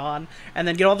invited on, and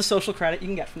then get all the social credit you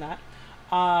can get from that.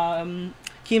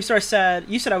 Keemstar said,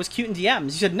 you said I was cute in DMs.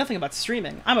 You said nothing about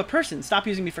streaming. I'm a person. Stop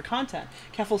using me for content.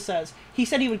 Keffals says, he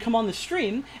said he would come on the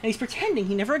stream, and he's pretending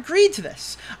he never agreed to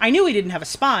this. I knew he didn't have a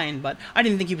spine, but I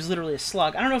didn't think he was literally a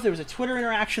slug. I don't know if there was a Twitter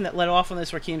interaction that led off on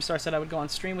this where Keemstar said I would go on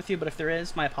stream with you, but if there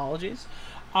is, my apologies.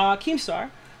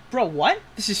 Keemstar, bro, what?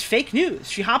 This is fake news.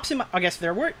 She hops in my, I guess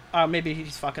there were, maybe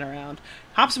he's fucking around.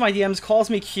 Hops in my DMs, calls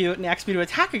me cute, and asks me to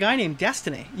attack a guy named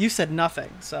Destiny. You said nothing,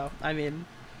 so, I mean,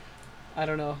 I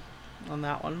don't know on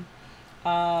that one.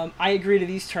 I agree to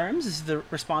these terms. This is the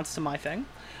response to my thing.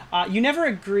 You never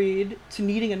agreed to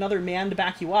needing another man to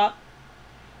back you up.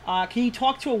 Can you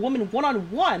talk to a woman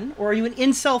one-on-one, or are you an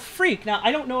incel freak? Now,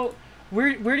 I don't know,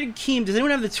 where did Keem, does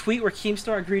anyone have the tweet where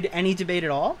Keemstar agreed to any debate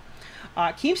at all?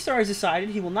 Keemstar has decided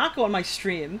he will not go on my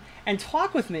stream and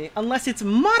talk with me unless it's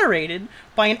moderated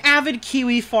by an avid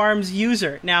Kiwi Farms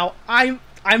user. Now, I'm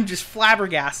just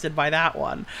flabbergasted by that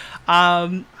one.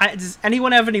 Does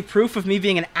anyone have any proof of me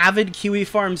being an avid Kiwi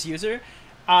Farms user?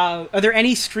 Are there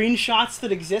any screenshots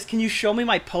that exist? Can you show me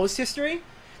my post history?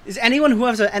 Is anyone who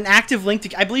has an active link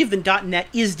to... I believe the .net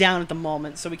is down at the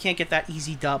moment, so we can't get that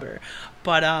easy dubber.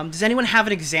 But does anyone have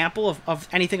an example of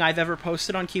anything I've ever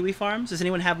posted on Kiwi Farms? Does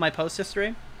anyone have my post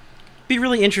history? Be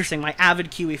really interesting, my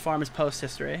avid Kiwi Farms post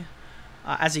history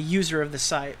as a user of the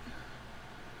site.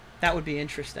 That would be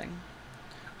interesting.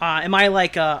 Am I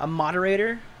like a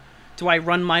moderator? Do I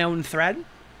run my own thread?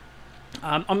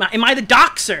 Am I the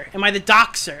doxer? Am I the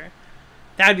doxer?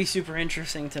 That would be super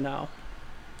interesting to know.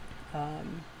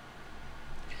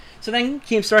 So then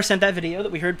Keemstar sent that video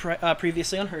that we heard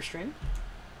previously on her stream.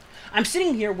 I'm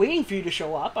sitting here waiting for you to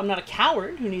show up. I'm not a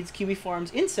coward who needs Kiwi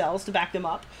Farms incels to back them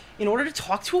up in order to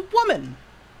talk to a woman.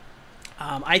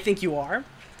 I think you are.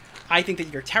 I think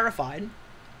that you're terrified.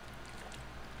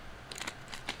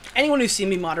 Anyone who's seen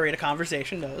me moderate a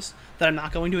conversation knows that I'm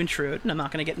not going to intrude and I'm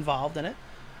not going to get involved in it.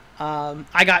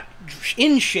 I got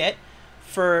in shit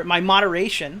for my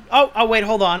moderation. Oh, wait,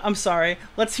 hold on. I'm sorry.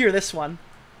 Let's hear this one.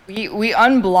 We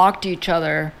unblocked each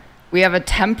other. We have a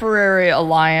temporary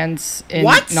alliance in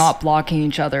not blocking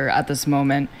each other at this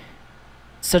moment.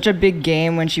 Such a big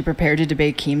game when she prepared to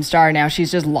debate Keemstar. Now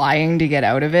she's just lying to get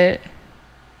out of it.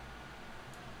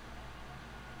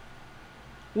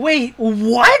 Wait,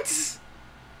 what?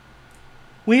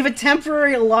 We have a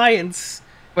temporary alliance.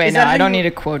 Wait, no, I don't need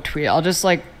a quote tweet. I'll just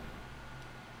like...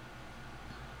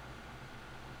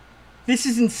 This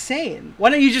is insane. Why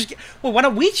don't you just... Well, why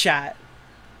don't we chat?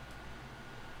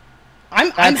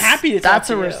 I'm happy to talk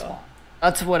to you.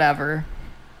 That's whatever.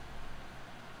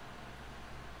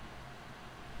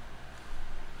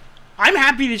 I'm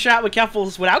happy to chat with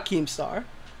Keffals without Keemstar.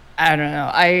 I don't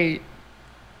know. I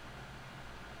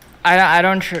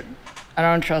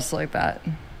don't trust like that.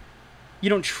 You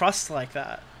don't trust like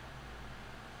that.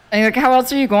 And like, how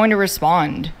else are you going to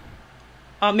respond?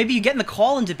 Maybe you get in the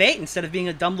call and debate instead of being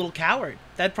a dumb little coward.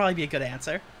 That'd probably be a good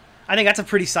answer. I think that's a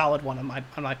pretty solid one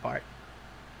on my part.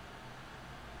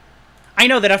 I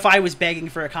know that if I was begging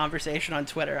for a conversation on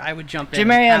Twitter, I would jump in. Jim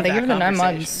Marianne, thank you for the 9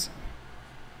 months.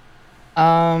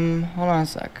 Hold on a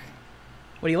sec.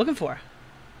 What are you looking for?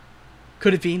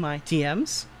 Could it be my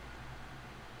DMs?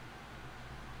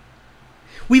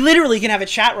 We literally can have a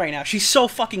chat right now. She's so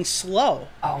fucking slow.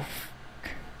 Oh,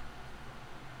 fuck.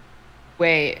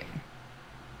 Wait.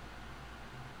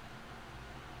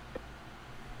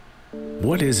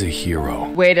 What is a hero?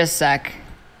 Wait a sec.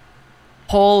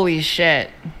 Holy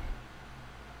shit.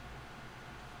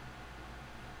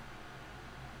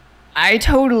 I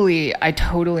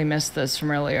totally missed this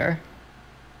from earlier.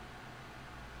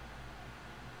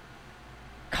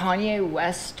 Kanye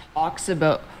West talks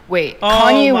about... Wait,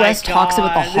 Kanye West talks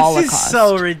about the Holocaust. This is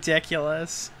so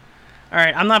ridiculous.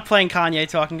 Alright, I'm not playing Kanye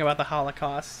talking about the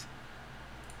Holocaust.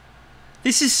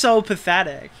 This is so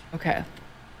pathetic. Okay.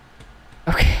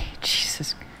 Okay,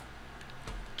 Jesus.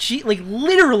 Like,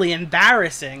 literally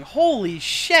embarrassing. Holy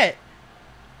shit.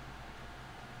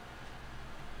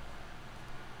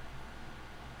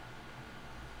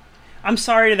 I'm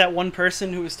sorry to that one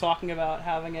person who was talking about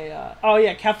having a... oh,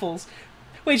 yeah, Keffals.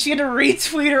 Wait, she had to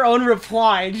retweet her own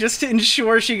reply just to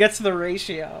ensure she gets the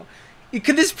ratio.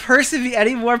 Could this person be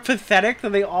any more pathetic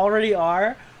than they already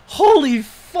are? Holy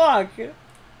fuck!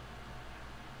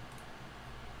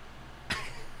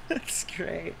 That's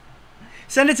great.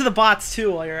 Send it to the bots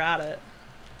too while you're at it.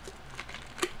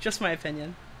 Just my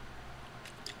opinion.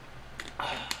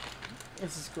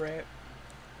 This is great.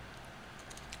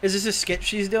 Is this a skit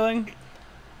she's doing?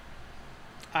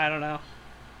 I don't know.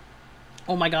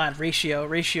 Oh my god,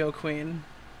 ratio queen.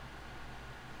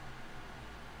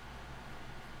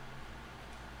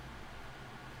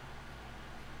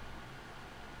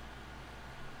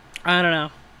 I don't know.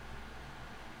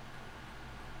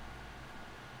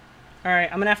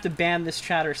 Alright, I'm gonna have to ban this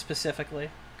chatter specifically,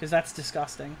 because that's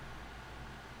disgusting.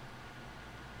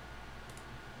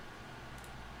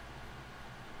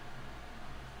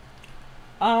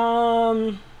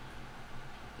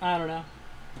 I don't know.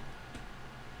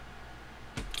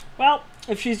 Well,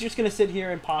 if she's just gonna sit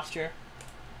here and posture,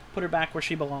 put her back where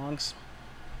she belongs.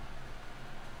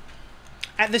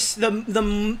 At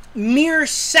the mere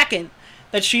second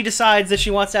that she decides that she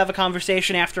wants to have a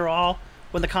conversation after all,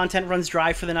 when the content runs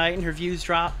dry for the night and her views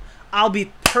drop, I'll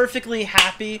be perfectly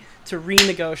happy to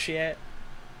renegotiate.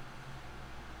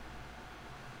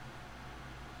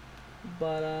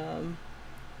 But,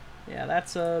 yeah,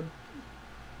 that's a...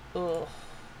 Ugh.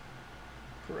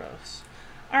 Gross.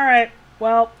 Alright,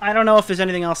 well, I don't know if there's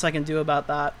anything else I can do about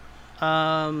that.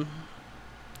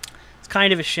 It's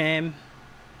kind of a shame.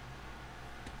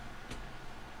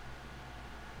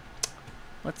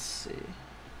 Let's see.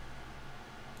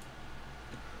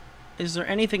 Is there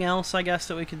anything else, I guess,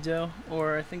 that we could do?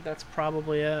 Or I think that's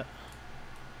probably it.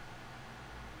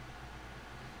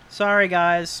 Sorry,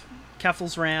 guys.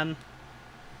 Keffals ran.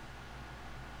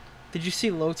 Did you see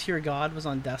Low Tier God was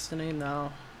on Destiny?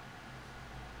 No.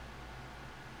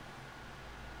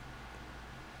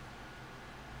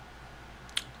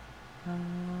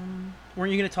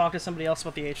 Weren't you going to talk to somebody else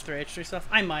about the H3 stuff?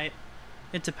 I might.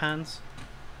 It depends.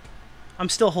 I'm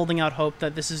still holding out hope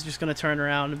that this is just going to turn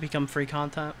around and become free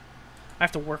content. I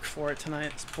have to work for it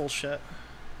tonight. It's bullshit.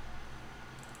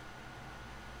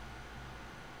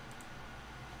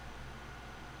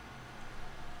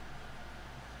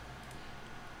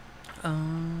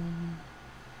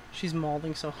 She's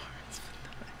mauling so hard. It's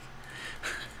pathetic.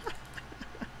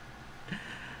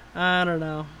 I don't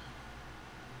know.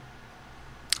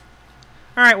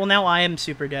 Alright, well now I am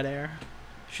super dead air.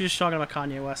 She's just talking about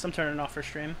Kanye West. I'm turning off her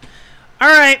stream.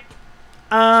 Alright.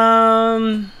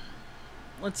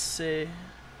 Let's see.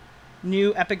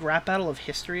 New epic rap battle of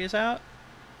history is out.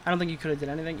 I don't think you could have did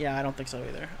anything. Yeah, I don't think so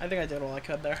either. I think I did all I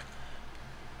could there.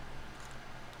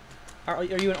 Are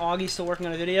you and Augie still working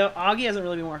on a video? Augie hasn't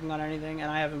really been working on anything, and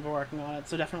I haven't been working on it,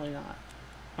 so definitely not.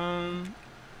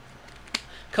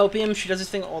 Copium, she does this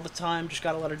thing all the time, just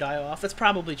gotta let her die off. That's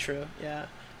probably true, yeah.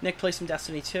 Nick plays some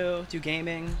Destiny 2, do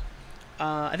gaming.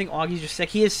 I think Augie's just sick.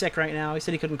 He is sick right now. He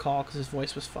said he couldn't call because his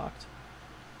voice was fucked.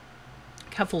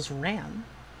 Keffals ran.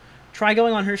 Try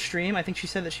going on her stream. I think she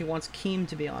said that she wants Keem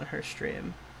to be on her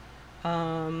stream.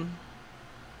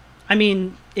 I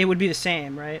mean, it would be the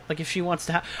same, right? Like, if she wants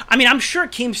to have... I mean, I'm sure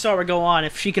Keemstar would go on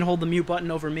if she can hold the mute button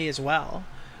over me as well.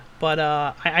 But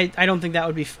I don't think that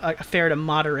would be fair to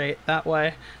moderate that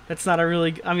way. That's not a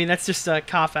really... I mean, that's just a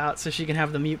cop-out so she can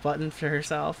have the mute button for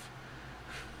herself.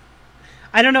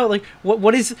 I don't know, like,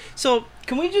 what is... So,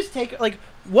 can we just take... Like,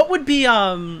 what would be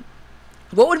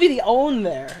the own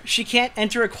there? She can't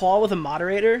enter a call with a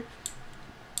moderator?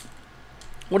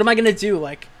 What am I gonna do,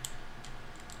 like...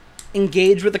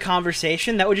 engage with the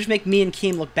conversation? That would just make me and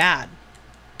Keem look bad.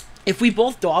 If we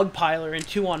both dogpile her in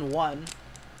 2-on-1,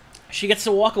 she gets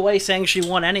to walk away saying she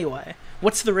won anyway.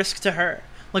 What's the risk to her?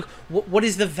 Like, what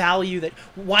is the value that...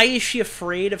 Why is she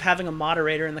afraid of having a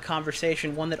moderator in the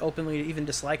conversation, one that openly even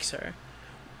dislikes her?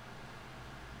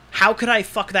 How could I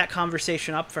fuck that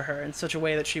conversation up for her in such a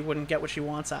way that she wouldn't get what she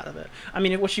wants out of it? I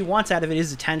mean, what she wants out of it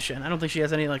is attention. I don't think she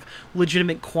has any, like,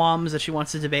 legitimate qualms that she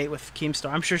wants to debate with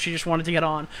Keemstar. I'm sure she just wanted to get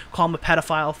on, call him a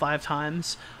pedophile 5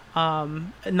 times,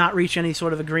 and not reach any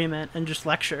sort of agreement and just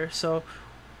lecture. So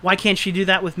why can't she do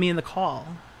that with me in the call?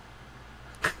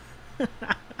 It's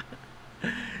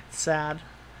sad.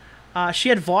 She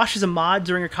had Vosh as a mod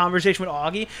during her conversation with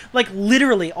Augie. Like,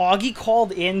 literally, Augie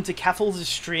called in to Keffals'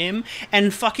 stream,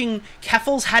 and fucking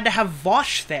Keffals had to have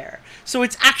Vosh there. So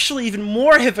it's actually even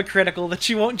more hypocritical that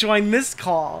she won't join this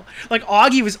call. Like,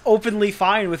 Augie was openly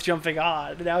fine with jumping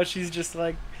on. Now she's just,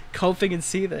 like, coping and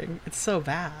seething. It's so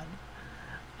bad.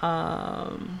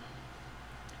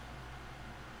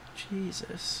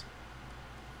 Jesus.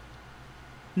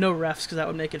 No refs, because that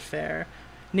would make it fair.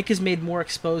 Nick has made more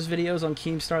exposed videos on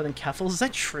Keemstar than Keffals. Is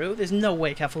that true? There's no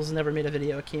way Keffals has never made a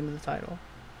video of Keem in the title.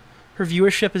 Her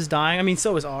viewership is dying. I mean,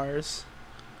 so is ours.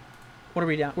 What are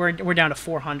we down? We're down to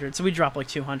 400, so we drop like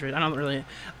 200. I don't really...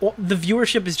 Well, the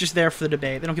viewership is just there for the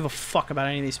debate. They don't give a fuck about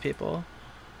any of these people.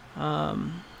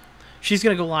 She's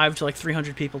going to go live to like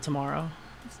 300 people tomorrow.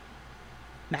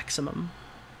 Maximum.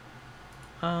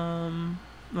 No,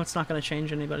 it's not going to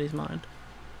change anybody's mind.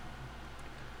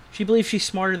 She believes she's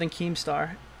smarter than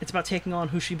Keemstar. It's about taking on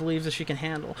who she believes that she can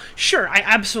handle. Sure, I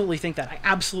absolutely think that. I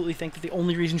absolutely think that the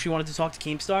only reason she wanted to talk to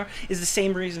Keemstar is the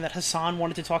same reason that Hassan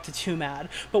wanted to talk to Too Mad.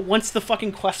 But once the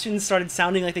fucking questions started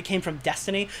sounding like they came from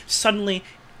Destiny, suddenly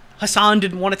Hassan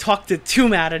didn't want to talk to Too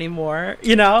Mad anymore,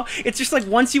 you know? It's just like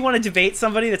once you want to debate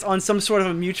somebody that's on some sort of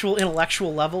a mutual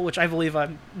intellectual level, which I believe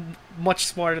I'm much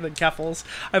smarter than Keffals.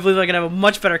 I believe I can have a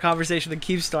much better conversation than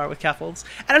Keemstar with Keffals.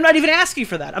 And I'm not even asking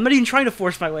for that. I'm not even trying to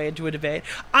force my way into a debate.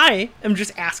 I am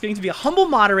just asking to be a humble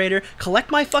moderator,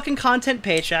 collect my fucking content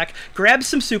paycheck, grab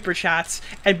some super chats,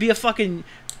 and be a fucking...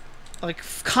 like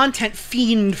content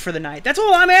fiend for the night. That's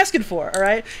all I'm asking for, all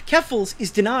right? Keffals is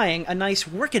denying a nice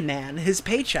working man his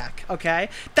paycheck, okay?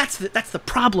 That's the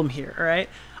problem here, all right?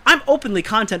 I'm openly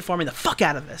content farming the fuck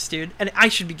out of this, dude, and I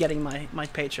should be getting my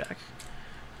paycheck.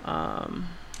 Keffals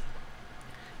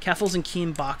and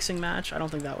Keem boxing match? I don't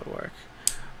think that would work.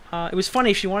 It was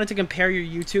funny, she wanted to compare your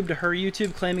YouTube to her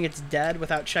YouTube, claiming it's dead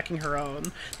without checking her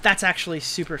own. That's actually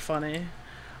super funny.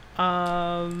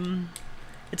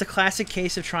 It's a classic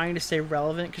case of trying to stay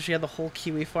relevant because she had the whole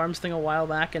Kiwi Farms thing a while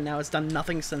back and now it's done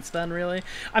nothing since then, really.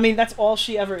 I mean, that's all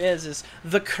she ever is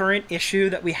the current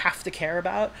issue that we have to care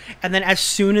about. And then as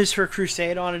soon as her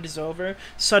crusade on it is over,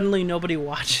 suddenly nobody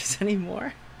watches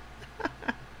anymore.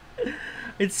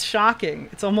 It's shocking.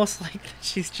 It's almost like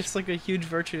she's just like a huge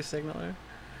virtue signaler.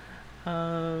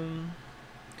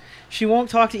 She won't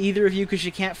talk to either of you because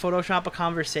she can't Photoshop a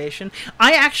conversation.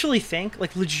 I actually think,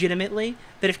 like, legitimately,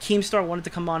 that if Keemstar wanted to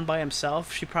come on by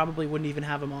himself, she probably wouldn't even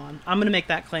have him on. I'm going to make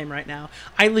that claim right now.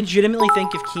 I legitimately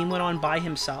think if Keem went on by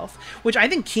himself, which I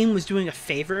think Keem was doing a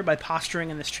favor by posturing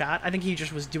in this chat. I think he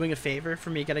just was doing a favor for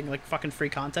me getting, like, fucking free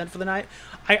content for the night.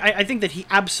 I think that he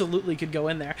absolutely could go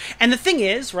in there. And the thing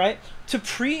is, right, to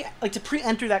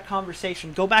pre-enter that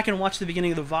conversation, go back and watch the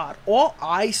beginning of the VOD. All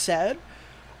I said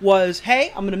was, hey,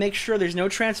 I'm going to make sure there's no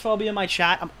transphobia in my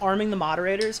chat. I'm arming the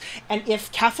moderators. And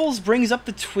if Keffals brings up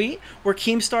the tweet where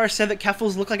Keemstar said that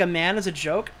Keffals looked like a man as a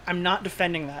joke, I'm not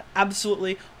defending that.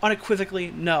 Absolutely, unequivocally,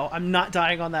 no. I'm not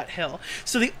dying on that hill.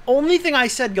 So the only thing I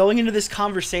said going into this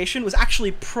conversation was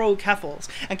actually pro-Keffals.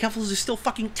 And Keffals is still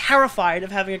fucking terrified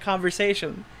of having a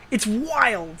conversation. It's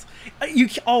wild.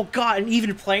 Oh god, an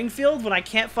even playing field when I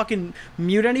can't fucking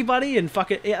mute anybody and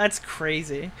fucking, yeah, that's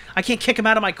crazy. I can't kick him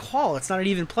out of my call. It's not an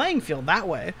even playing field that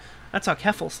way. That's how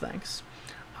Keffals thinks.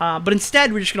 But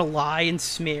instead, we're just gonna lie and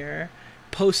smear,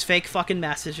 post fake fucking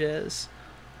messages,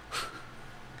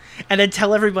 and then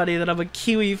tell everybody that I'm a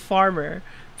Kiwi farmer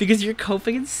because you're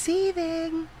coping and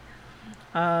seething.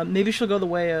 Maybe she'll go the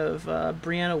way of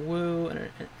Brianna Wu and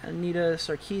Anita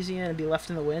Sarkeesian and be left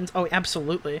in the winds. Oh,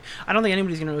 absolutely. I don't think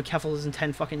anybody's going to know who Keffals is in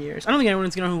 10 fucking years. I don't think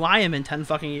anyone's going to know who I am in 10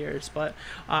 fucking years, but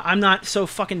I'm not so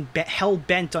fucking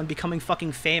hell-bent on becoming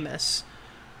fucking famous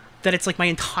that it's like my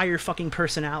entire fucking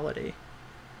personality.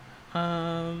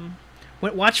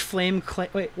 Watch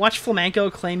Flamenco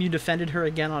claim you defended her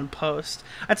again on post.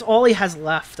 That's all he has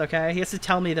left, okay? He has to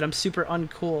tell me that I'm super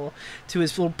uncool to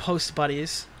his little post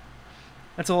buddies.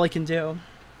 That's all I can do.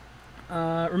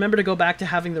 Remember to go back to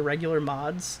having the regular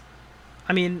mods.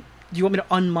 I mean, do you want me to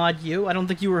unmod you? I don't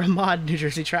think you were a mod, New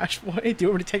Jersey Trash Boy. Do you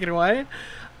want me to take it away?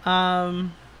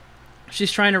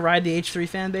 She's trying to ride the H3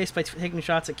 fan base by taking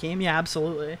shots at Keem. Yeah,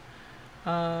 absolutely.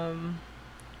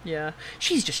 Yeah.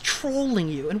 She's just trolling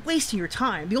you and wasting your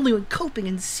time. The only one coping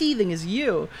and seething is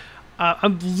you.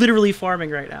 I'm literally farming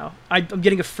right now. I'm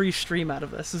getting a free stream out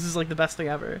of this. This is like the best thing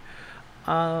ever.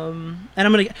 And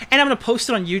I'm gonna post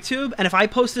it on YouTube, and if I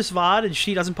post this VOD and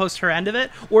she doesn't post her end of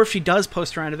it, or if she does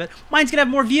post her end of it, mine's gonna have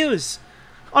more views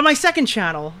on my second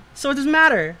channel, so it doesn't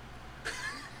matter.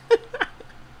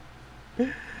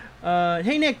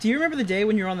 Hey Nick, do you remember the day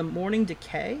when you were on the Morning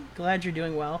Decay? Glad you're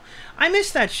doing well. I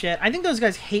miss that shit. I think those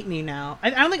guys hate me now. I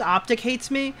don't think Optic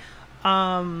hates me,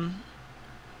 but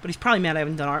he's probably mad I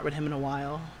haven't done art with him in a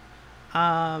while.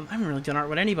 I haven't really done art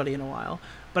with anybody in a while.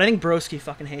 But I think Broski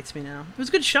fucking hates me now. It was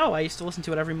a good show. I used to listen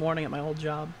to it every morning at my old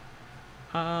job.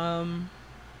 Have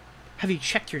you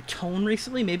checked your tone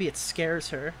recently? Maybe it scares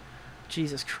her.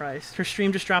 Jesus Christ. Her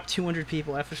stream just dropped 200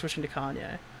 people after switching to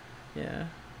Kanye. Yeah.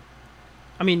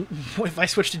 I mean, if I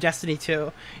switch to Destiny 2,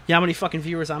 you know how many fucking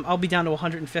viewers I'll be down to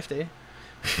 150.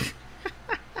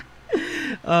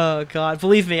 Oh God,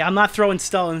 believe me, I'm not throwing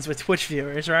stones with Twitch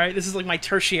viewers, right? This is like my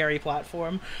tertiary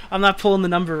platform. I'm not pulling the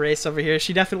number race over here.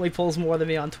 She definitely pulls more than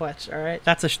me on Twitch, all right?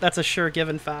 That's a sure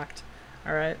given fact,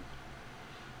 all right?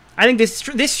 I think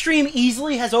this stream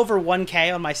easily has over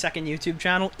 1K on my second YouTube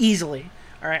channel, easily.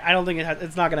 All right, I don't think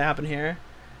it's not gonna happen here.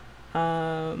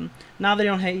 Now they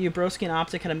don't hate you. Broski and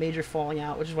Optic had a major falling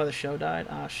out, which is why the show died.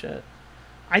 Ah, shit.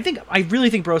 I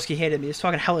really think Broski hated me. He's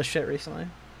talking hella shit recently.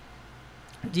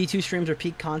 D2 streams are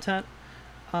peak content.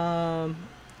 Yeah,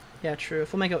 true.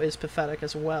 Flamenco is pathetic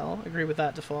as well. Agree with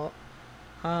that default.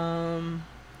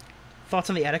 Thoughts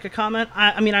on the Etika comment?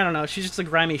 I mean, I don't know. She's just a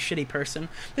grimy, shitty person.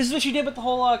 This is what she did with the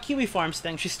whole Kiwi Farms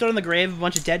thing. She stood on the grave of a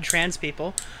bunch of dead trans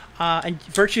people and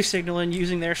virtue signaling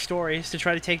using their stories to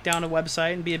try to take down a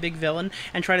website and be a big villain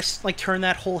and try to like turn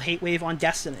that whole hate wave on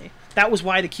Destiny. That was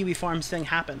why the Kiwi Farms thing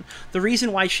happened. The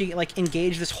reason why she like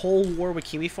engaged this whole war with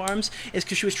Kiwi Farms is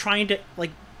because she was trying to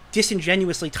like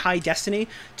disingenuously tie Destiny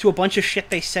to a bunch of shit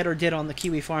they said or did on the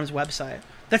Kiwi Farms website.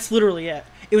 That's literally it.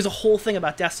 It was a whole thing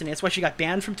about Destiny. That's why she got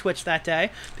banned from Twitch that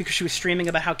day, because she was streaming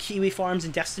about how Kiwi Farms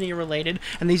and Destiny are related,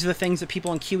 and these are the things that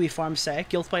people on Kiwi Farms say.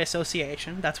 Guilt by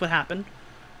association. That's what happened.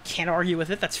 Can't argue with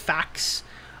it. That's facts.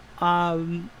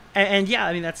 And yeah,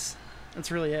 I mean, that's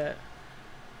really it.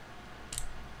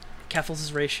 Keffals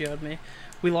has ratioed me.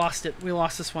 We lost it. We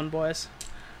lost this one, boys.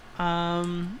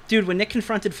 Dude, when Nick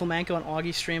confronted Flamenco on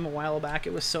Augie's stream a while back,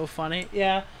 it was so funny.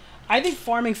 Yeah, I think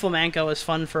farming Flamenco was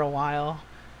fun for a while.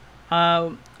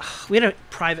 We had a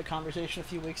private conversation a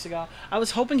few weeks ago. I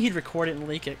was hoping he'd record it and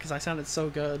leak it because I sounded so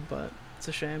good, but it's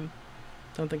a shame.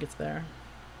 Don't think it's there.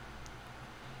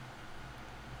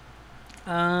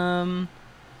 I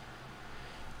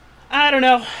don't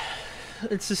know.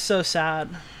 It's just so sad.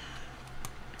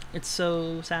 It's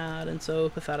so sad and so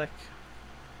pathetic.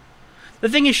 The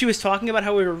thing is, she was talking about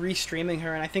how we were restreaming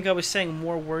her, and I think I was saying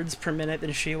more words per minute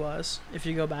than she was, if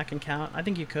you go back and count. I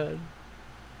think you could.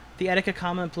 The Etika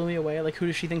comment blew me away. Like, who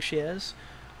does she think she is?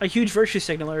 A huge virtue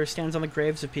signaler who stands on the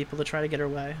graves of people to try to get her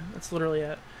way. That's literally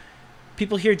it.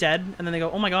 People hear dead, and then they go,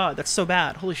 oh my god, that's so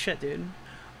bad. Holy shit, dude.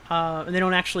 And they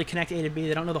don't actually connect A to B.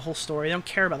 They don't know the whole story. They don't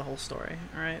care about the whole story,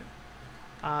 alright?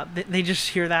 They just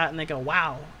hear that, and they go,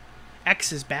 wow,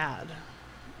 X is bad.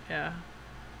 Yeah.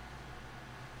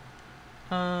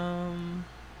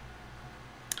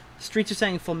 Streets are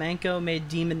saying Flamenco made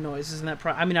demon noises, isn't that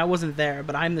I mean, I wasn't there,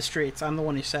 but I'm the Streets. I'm the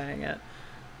one who's saying it.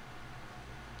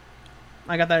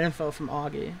 I got that info from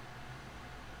Augie.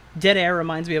 Dead Air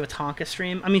reminds me of a Tonka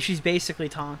stream. I mean, she's basically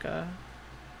Tonka.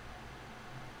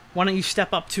 Why don't you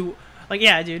step up to... Like,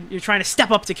 yeah, dude, you're trying to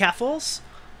step up to Keffals?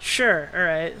 Sure,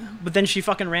 alright. But then she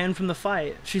fucking ran from the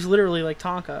fight. She's literally like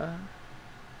Tonka.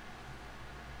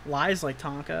 Lies like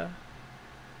Tonka.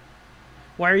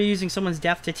 Why are you using someone's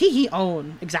death to tee-hee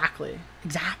own? Exactly.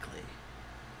 Exactly.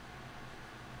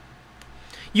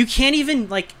 You can't even,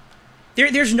 like...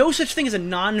 There's no such thing as a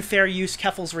non-fair use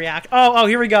Keffals react. Oh,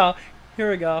 here we go. Here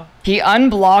we go. He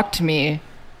unblocked me.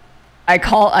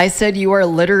 I said you are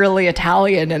literally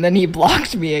Italian, and then he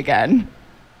blocked me again.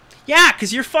 Yeah,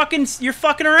 because you're fucking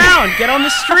around. Get on the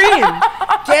stream.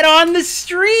 Get on the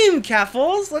stream,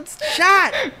 Keffals. Let's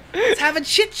chat. Let's have a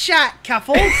chit chat,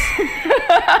 Keffals.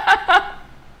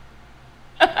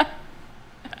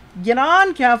 Get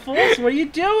on, Keffals. What are you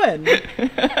doing?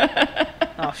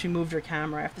 Oh, she moved her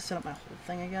camera. I have to set up my whole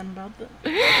thing again about this.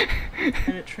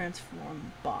 And it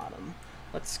transform bottom.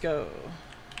 Let's go.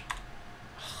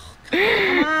 Oh,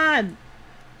 come on.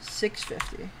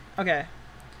 650. Okay.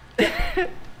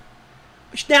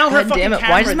 Now her fucking damn it. camera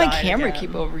Why does my died camera again.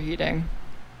 keep overheating?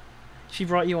 She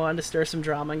brought you on to stir some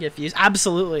drama and get views.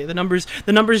 Absolutely. The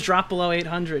numbers drop below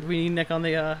 800. We need Nick on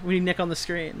the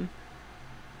screen.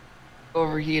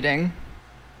 Overheating.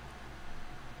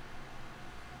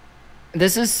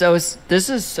 This is so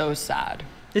sad.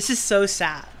 This is so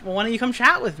sad. Well, why don't you come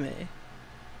chat with me?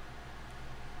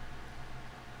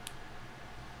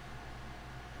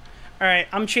 Alright,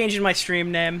 I'm changing my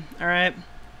stream name, alright?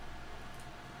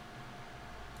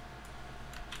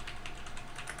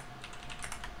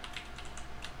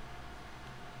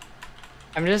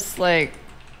 I'm just like...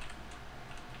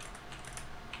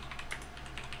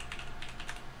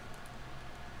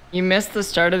 You missed the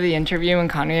start of the interview when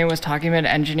Kanye was talking about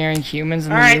engineering humans in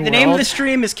the new world. Alright, the name of the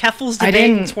stream is Keffals Debate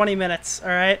in 20 minutes,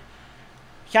 alright?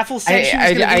 Keffals said she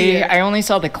was gonna be here. I only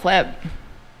saw the clip,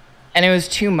 and it was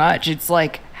too much. It's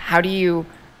like, how do you...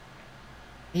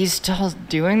 He's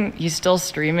still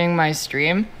streaming my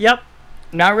stream? Yep.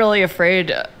 Not really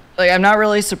afraid... Like, I'm not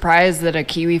really surprised that a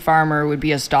Kiwi farmer would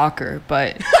be a stalker,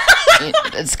 but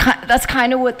that's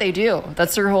kind of what they do.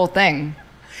 That's their whole thing.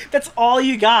 That's all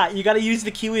you got. You got to use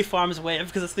the Kiwi Farms wave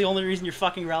because it's the only reason you're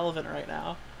fucking relevant right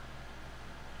now.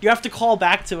 You have to call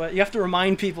back to it. You have to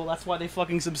remind people that's why they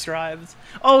fucking subscribed.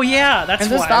 Oh yeah, that's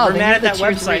why. We're mad at that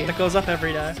website that goes up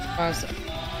every day.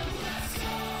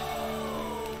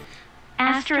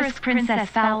 Asterisk Princess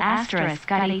Foul Asterisk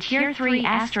got a tier 3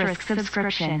 asterisk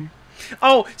subscription.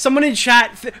 Oh, someone in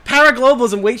chat,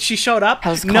 Paraglobalism. Wait, she showed up?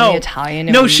 No, Italian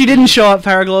no, she didn't show up.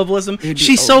 Paraglobalism.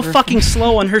 She's so fucking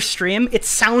slow on her stream. It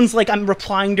sounds like I'm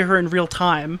replying to her in real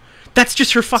time. That's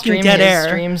just her fucking dead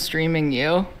air. Streaming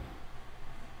you.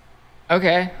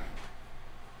 Okay.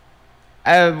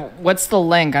 What's the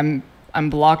link? I'm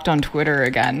blocked on Twitter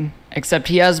again. Except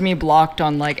he has me blocked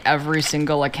on like every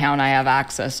single account I have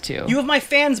access to. You have my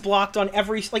fans blocked on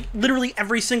literally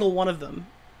every single one of them.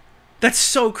 That's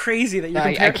so crazy that you're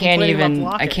I can't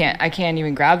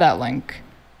even grab that link.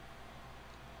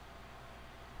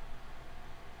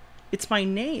 It's my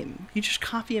name. You just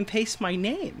copy and paste my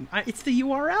name. It's the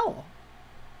URL.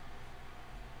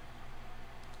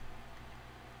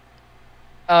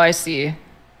 Oh, I see.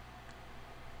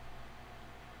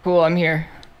 Cool, I'm here.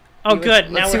 Oh, good.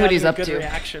 Let's see what he's up to.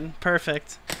 Reaction.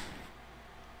 Perfect.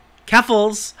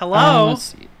 Keffals, hello. Let's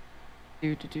see.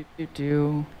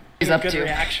 He's up good to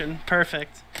reaction.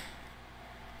 Perfect.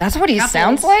 That's what he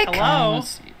sounds like. Hello.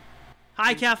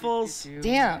 Hi, Keffals.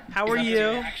 Damn. How are you?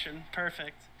 Reaction.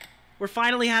 Perfect. We're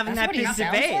finally having that big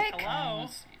debate. Like? Hello.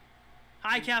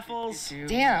 Hi, Keffals.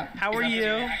 Damn. How are you?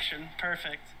 Reaction.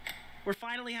 Perfect. We're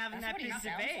finally having that big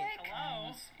debate. Like?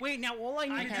 Hello. Wait, now all I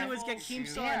need to do is get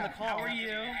Keemstar in the call. How are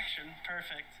you?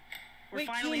 Perfect. Wait,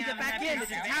 Keem, get back in.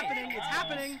 It's happening. It's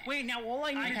happening. Wait, now all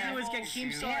I need to do is get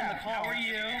Keemstar in the call. How are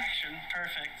you?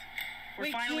 Perfect.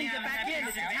 Wait, Keem, get back in.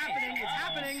 It's happening. It's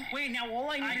happening. Wait, now all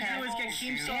I need to do is get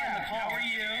Keemstar in the call. How are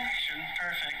you?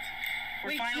 Perfect.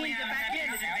 Wait, Keem, get back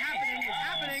in. It's happening. It's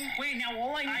happening. Wait, now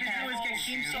all I need to do is get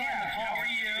Keemstar in the call. How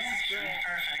are you?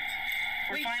 Perfect.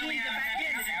 Wait, Keem, get back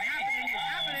in. It's happening. It's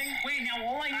happening. Wait, now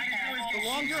all I need to do is get. The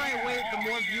longer I wait, the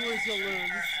more viewers you'll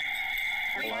lose.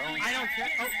 Hello? I don't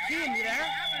care. Oh, Keem, you there?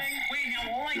 Wait, now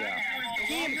all I need to do is get.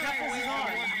 Keem, Keffals is on.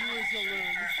 The more viewers you'll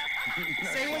lose.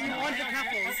 Say what you want to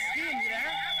Keffals. Keem, you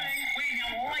there? Wait,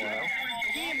 now all I need to do is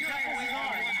get. Keem, Keffals is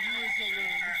on. The more viewers you'll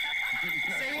lose.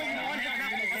 Say what you want to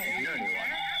Keffals.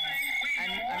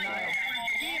 I'm not.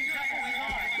 Keem, Keffals is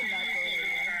on.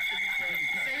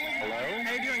 Hello?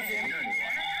 How you doing, Keem?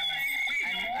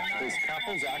 Is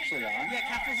Keffals actually on? Yeah,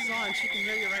 Keffals is on. She can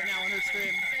hear you right now on her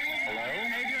stream. Hello?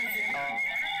 How you doing, Keem?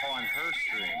 Oh, on her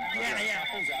stream. Yeah, yeah.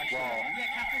 Keffals actually. Yeah,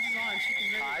 Keffals is on. She can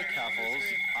hear you. Hi, Keffals.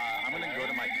 I'm gonna go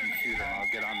to my computer and I'll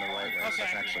get on the right way so I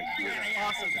can actually hear. Yeah,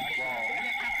 awesome. Well,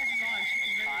 Yeah, Keffals is on. She can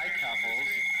hear you. hi, Keffals.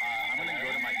 I'm gonna go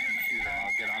to my computer and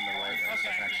I'll get on the right way so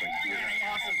I can actually hear.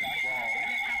 Yeah, awesome. Well,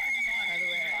 Yeah, Keffals is on. By the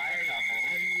way, hi, Keffals.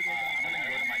 I'm gonna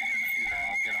go to my computer and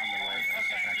I'll get on the right way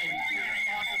so I can actually hear.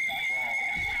 Awesome.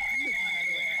 Well,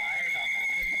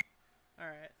 All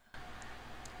right.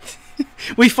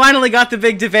 We finally got the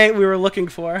big debate we were looking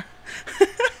for.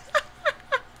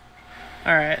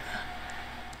 All right.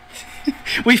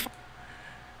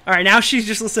 All right, now she's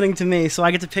just listening to me, so I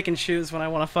get to pick and choose when I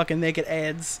want to fucking make it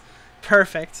ads.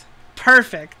 Perfect.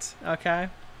 Perfect. Okay.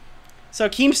 So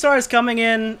Keemstar is coming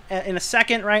in a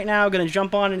second right now. Gonna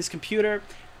jump on in his computer.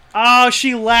 Oh,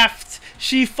 she left.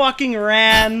 She fucking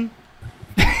ran.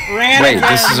 Wait,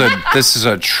 again. this is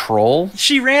a troll?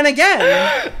 She ran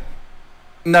again.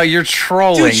 No, you're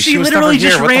trolling. Dude, she literally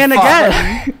just ran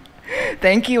again.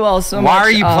 Thank you all so much. Why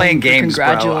are you playing games,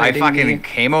 bro? I fucking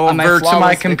came over to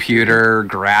my computer,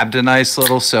 grabbed a nice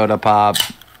little soda pop.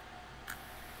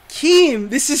 Keem,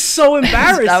 this is so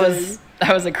embarrassing.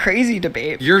 That was a crazy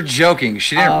debate. You're joking.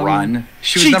 She didn't run.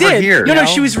 She was never here. No,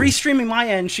 she was restreaming my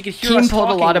end. She could hear us Keem pulled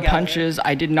a lot of together. punches.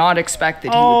 I did not expect that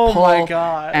he would pull. Oh my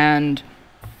god. And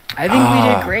I think we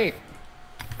did great.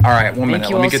 All right, 1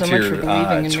 minute. Let me get so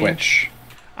to your Twitch.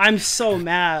 I'm so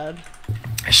mad.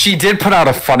 She did put out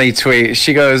a funny tweet.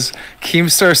 She goes,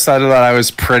 Keemstar said that I was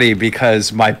pretty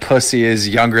because my pussy is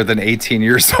younger than 18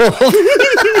 years old.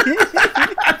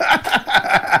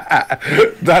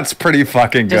 That's pretty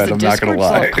fucking good. I'm not going to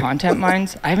lie. Content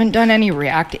mines? I haven't done any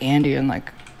React Andy in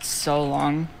like so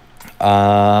long.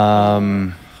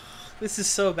 This is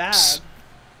so bad.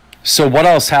 So what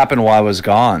else happened while I was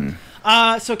gone?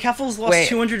 So Keffals lost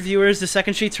 200 viewers the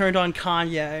second she turned on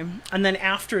Kanye, and then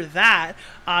after that,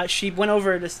 she went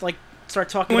over to like start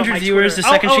talking about my viewers Twitter.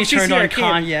 The second she turned on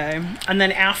Kanye, and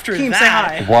then after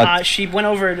that, she went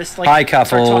over to like. Hi,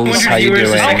 Keffals. How you doing?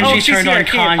 The second she turned on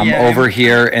Kanye. I'm over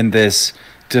here in this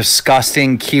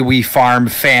disgusting Kiwi Farm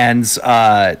fans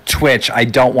Twitch. I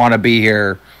don't want to be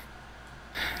here.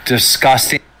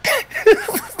 Disgusting.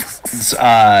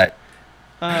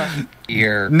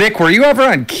 Here, Nick, were you ever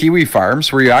on Kiwi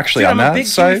Farms? Were you actually on I'm that a big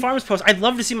site? Kiwi Farms post. I'd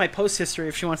love to see my post history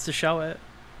if she wants to show it.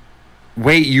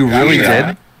 Wait, you really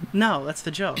did? No, that's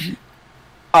the joke.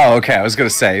 Oh, okay. I was gonna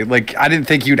say, like, I didn't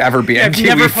think you'd ever be on I've Kiwi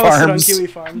never posted Farms. on Kiwi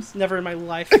Farms. Never in my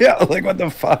life. Yeah, like what the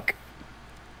fuck?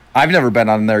 I've never been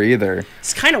on there either.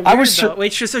 It's kind of weird, though.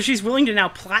 Wait, so she's willing to now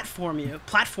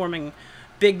platforming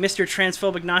big Mr.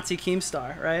 Transphobic Nazi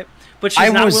Keemstar, right? But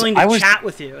she's not willing to chat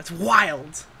with you. It's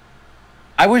wild.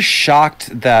 I was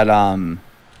shocked that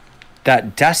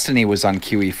that Destiny was on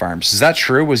Kiwi Farms. Is that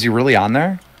true? Was he really on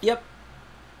there? Yep.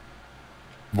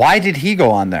 Why did he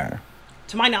go on there?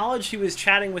 To my knowledge, he was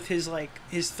chatting with his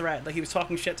thread. Like, he was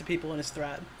talking shit to people in his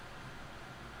thread.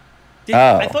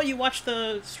 I thought you watched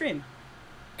the stream.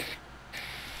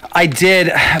 I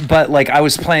did, but like I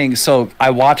was playing, so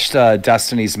I watched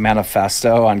Destiny's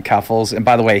Manifesto on Keffals, and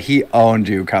by the way, he owned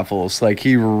you, Keffals. Like,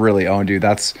 he really owned you.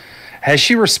 Has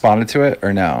she responded to it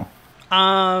or no?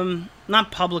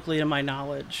 Not publicly to my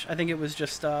knowledge. I think it was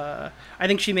just, I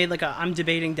think she made like I'm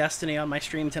debating Destiny on my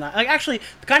stream tonight. Like, actually,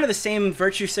 kind of the same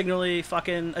virtue signally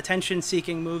fucking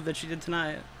attention-seeking move that she did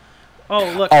tonight.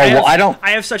 Oh, look,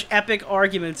 I have such epic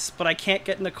arguments, but I can't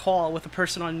get in a call with a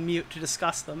person on mute to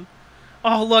discuss them.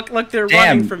 Oh, look, they're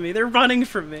running from me. They're running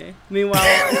from me. Meanwhile,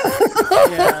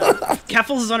 yeah.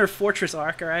 Keffals is on her Fortress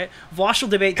arc, all right? Vosh will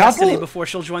debate Destiny before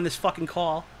she'll join this fucking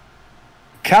call.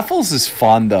 Keffals is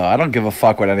fun, though. I don't give a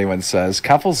fuck what anyone says.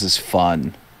 Keffals is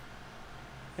fun.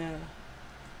 Yeah.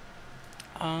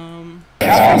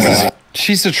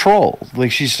 She's a troll.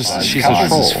 Like, she's a troll.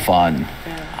 Keffals is fun.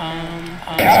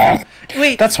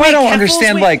 Wait, that's why I don't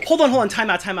understand. Like, hold on, time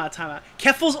out.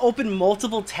 Keffals opened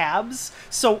multiple tabs,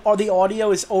 so the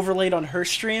audio is overlaid on her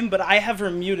stream, but I have her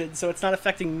muted, so it's not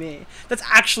affecting me. That's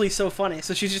actually so funny.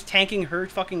 So she's just tanking her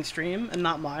fucking stream and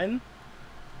not mine.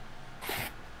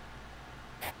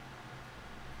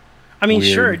 I mean,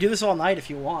 weird. Sure, do this all night if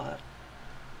you want.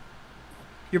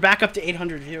 You're back up to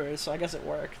 800 viewers, so I guess it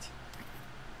worked.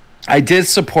 I did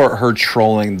support her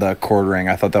trolling the quartering.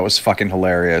 I thought that was fucking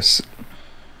hilarious.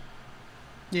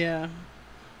 Yeah.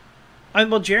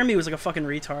 Well, Jeremy was like a fucking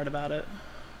retard about it.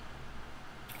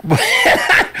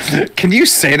 Can you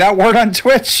say that word on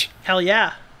Twitch? Hell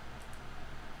yeah.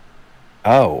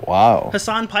 Oh, wow.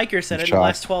 Hassan Piker said it in the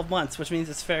last 12 months, which means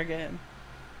it's fair game.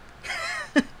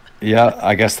 Yeah,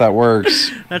 I guess that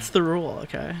works. That's the rule,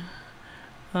 okay.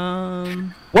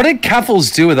 What did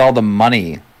Keffals do with all the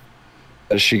money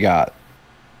that she got?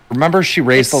 Remember, she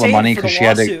raised all the money because she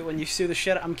had to. When you sue the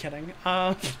shit, I'm kidding.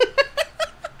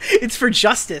 It's for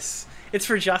justice. It's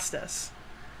for justice.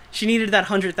 She needed that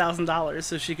 $100,000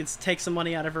 so she could take some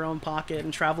money out of her own pocket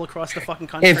and travel across the fucking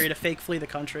country to fake flee the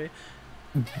country.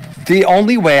 The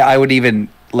only way I would even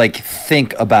like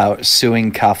think about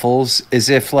suing Keffals is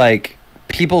if like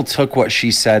people took what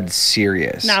she said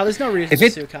serious. No, there's no reason to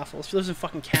sue Keffals. She lives in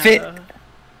fucking Canada.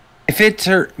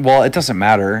 Well, it doesn't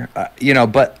matter, you know,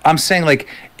 but I'm saying, like,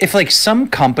 if, like, some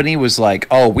company was like,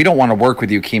 oh, we don't want to work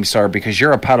with you, Keemstar, because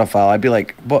you're a pedophile, I'd be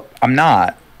like, well, I'm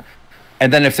not.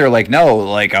 And then if they're like, no,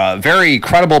 like, a very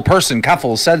credible person,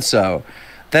 Keffals said so,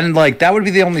 then, like, that would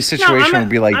be the only situation would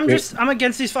be like... I'm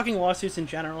against these fucking lawsuits in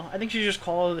general. I think you should just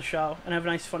call the show and have a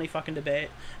nice, funny fucking debate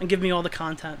and give me all the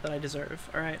content that I deserve,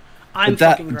 all right? I'm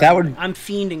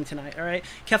fiending tonight, all right?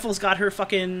 Keffals got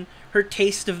her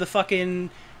taste of the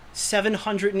fucking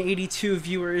 782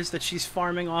 viewers that she's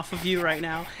farming off of you right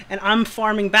now, and I'm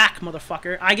farming back,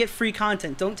 motherfucker. I get free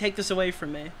content. Don't take this away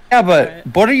from me. Yeah, but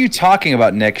what are you talking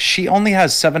about, Nick? She only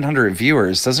has 700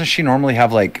 viewers. Doesn't she normally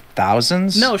have like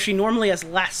thousands? No, she normally has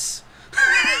less.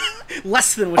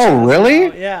 Less than what she has really?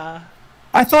 Now. Yeah.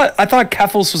 I thought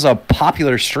Keffals was a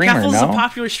popular streamer. Keffals is a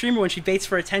popular streamer when she baits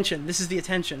for attention. This is the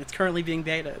attention. It's currently being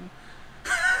baited.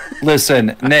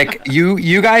 Listen, Nick,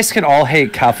 you guys can all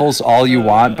hate Keffals all you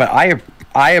want, but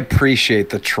I appreciate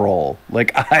the troll.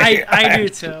 Like I do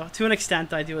too. To an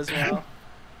extent, I do as well.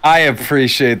 I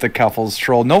appreciate the Keffals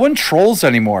troll. No one trolls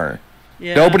anymore.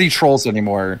 Yeah. Nobody trolls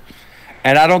anymore.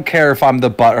 And I don't care if I'm the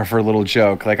butt of her little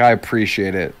joke. Like, I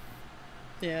appreciate it.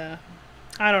 Yeah.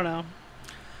 I don't know.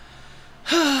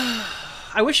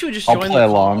 I wish you would just join the call. I'll play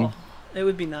along. It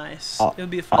would be nice. It would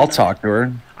be a fun I'll night. talk to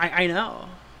her. I know.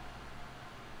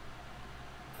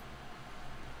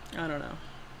 I don't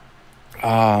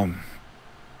know.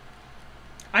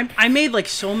 I made like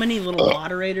so many little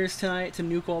moderators tonight to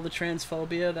nuke all the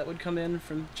transphobia that would come in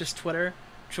from just Twitter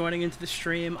joining into the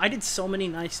stream. I did so many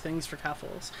nice things for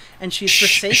Keffals, and she's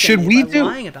forsaken me by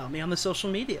lying about me on the social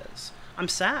medias. I'm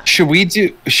sad. Should we do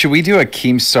a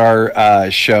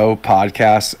Keemstar show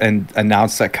podcast and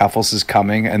announce that Keffals is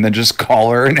coming, and then just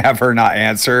call her and have her not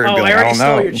answer? And Oh, be like, I already don't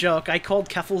stole know. your joke. I called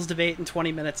Keffals debate in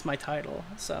 20 minutes my title,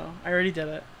 so I already did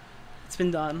it. It's been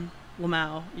done.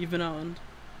 Lamau, you've been owned.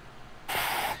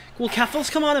 Will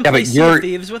Keffals come on and play Sea of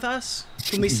Thieves with us?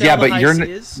 Can we sail the high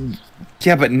seas?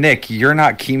 Yeah, but Nick, you're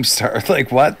not Keemstar.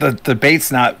 Like, what? The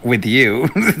debate's not with you.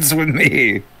 It's with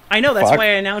me. I know, that's Fuck. why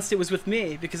I announced it was with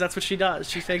me, because that's what she does.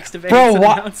 She fakes debates Bro, and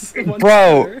announces it once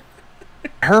bro, later.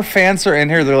 her fans are in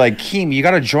here. They're like, Keem, you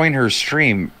got to join her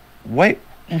stream. Wait,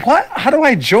 what? How do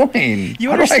I join? You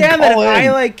How do understand that if call I,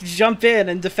 in? like, jump in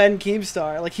and defend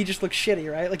Keemstar, like, he just looks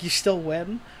shitty, right? Like, you still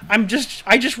win? I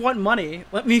just want money.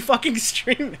 Let me fucking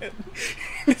stream it.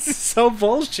 This is so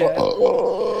bullshit.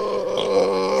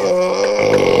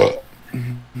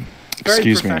 Very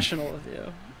Excuse me. professional of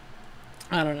you.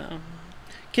 I don't know.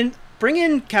 Can bring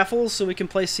in Keffals so we can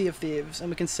play Sea of Thieves and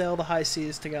we can sail the high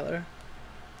seas together.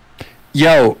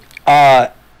 Yo,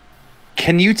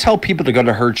 can you tell people to go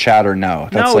to her chat or no?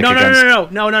 No.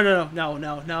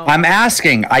 I'm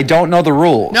asking. I don't know the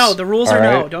rules. No, the rules All are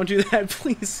no. right? Don't do that,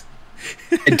 please.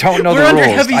 I don't know We're the under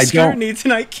rules. heavy I don't. scrutiny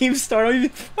tonight, Keemstar. Don't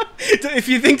even- If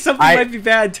you think something might be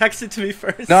bad, text it to me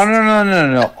first.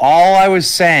 No. All I was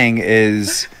saying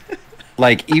is,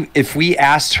 like, if we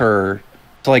asked her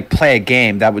to like play a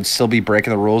game, that would still be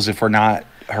breaking the rules if we're not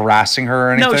harassing her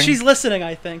or anything. No, she's listening,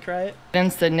 I think, right?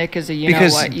 Since that Nick is a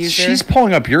because what user. she's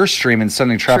pulling up your stream and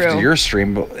sending traffic True. to your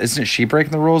stream, but isn't she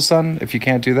breaking the rules then? If you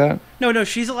can't do that, No,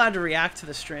 she's allowed to react to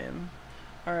the stream.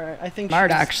 All right, I think. Smart,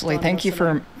 she's actually. done Thank you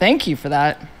listening. for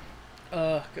that.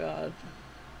 Oh God.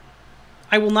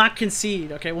 I will not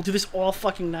concede. Okay, we'll do this all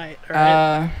fucking night. All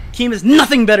right. Keem is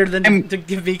nothing better than to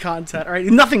give me content. All right,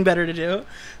 nothing better to do.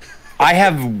 I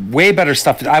have way better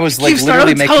stuff. I was like Keemstar,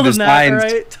 literally don't tell making them that, designs. all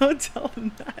right? Don't tell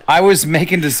them that. I was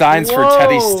making designs for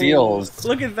Teddy Whoa, Steele's.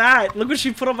 Look at that. Look what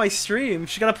she put on my stream.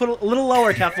 She gotta put a little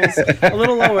lower, Keffals. A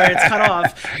little lower. It's cut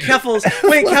off. Keffals.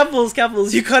 Wait,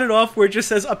 Keffals. You cut it off where it just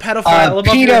says a pedophile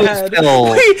above your head.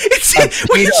 Pedophile. Wait,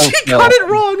 she cut it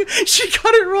wrong. She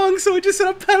cut it wrong, so it just said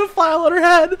a pedophile on her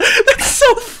head. That's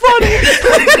so funny.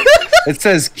 It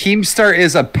says Keemstar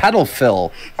is a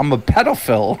pedophile. I'm a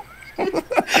pedophile.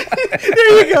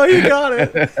 There you go. You got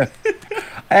it.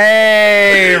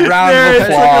 Hey, round There, of it's like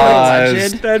a applause.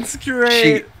 legend. That's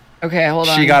great. Okay, hold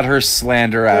on. She got her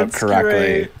slander out That's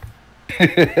correctly.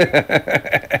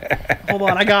 Hold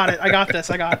on, I got it. I got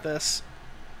this.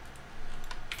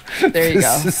 There you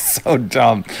go. This is so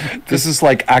dumb. This is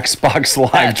like Xbox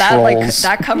Live Like, trolls.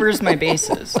 that covers my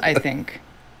bases, I think.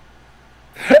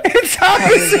 It's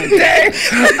opposite day.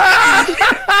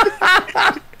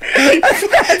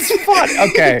 That's fun.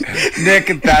 Okay,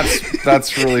 Nick,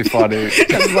 that's really funny.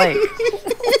 'Cause, like,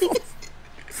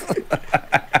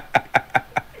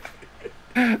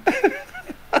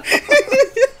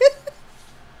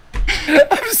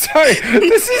 I'm sorry.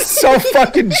 This is so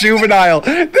fucking juvenile.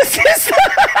 This is.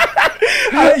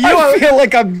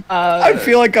 I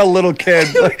feel like a little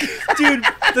kid. Like, Dude,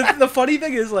 the funny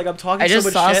thing is, like, I'm talking I so just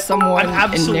much saw shit. someone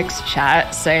I'm in Nick's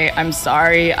chat say, "I'm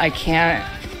sorry, I can't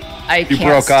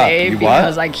broke up. stay You what?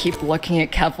 because I keep looking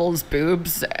at Keffals'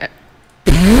 boobs."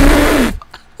 Wait,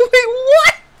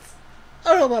 what?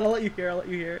 Oh, hold on, I'll let you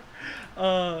hear.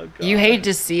 Oh God. You hate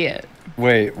to see it.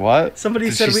 wait, what? Somebody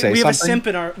Did said she say we have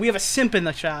something? we have a simp in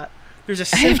the chat. There's a I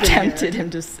simp have in tempted here. him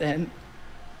to sin.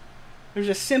 There's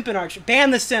a simp in our chat. Ban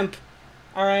the simp.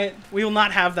 All right, we will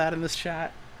not have that in this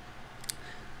chat.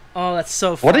 Oh, that's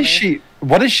so funny.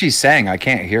 What is she saying? I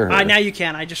can't hear her. Now you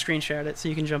can. I just screen shared it, so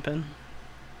you can jump in.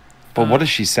 But what is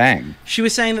she saying? She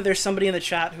was saying that there's somebody in the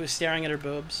chat who is staring at her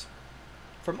boobs.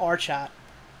 From our chat.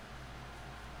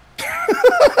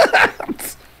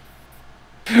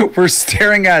 We're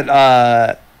staring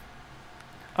at.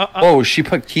 Oh, she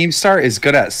put Keemstar is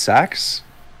good at sex.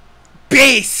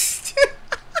 Beast.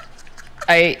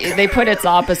 They put its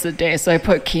opposite day, so I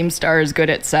put Keemstar is good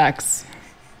at sex.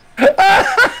 No.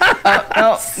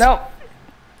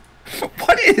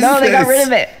 What is No, they this? got rid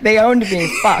of it. They owned me.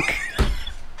 Fuck.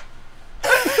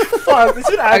 Fuck, this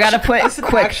would I gotta put this would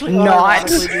quick actually not.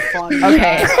 unironically be funny.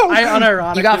 Okay. I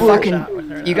unironically You got will chat with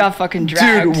her. fucking. You got fucking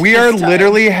dragged. Dude, we are this time.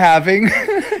 literally having.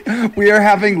 We are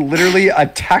having literally a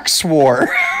text war.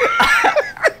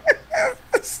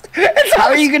 How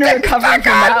are you gonna recover from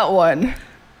that one?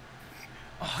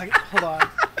 Oh, hold on.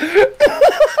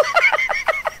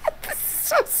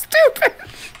 So stupid.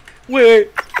 Wait.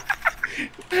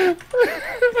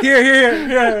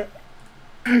 Here.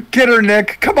 Get her,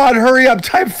 Nick. Come on, hurry up.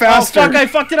 Type faster. Oh, fuck, I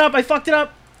fucked it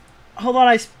up. Hold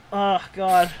on, oh,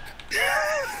 God.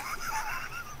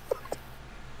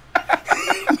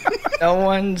 No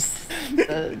one's.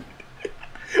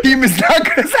 Keem is not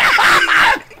gonna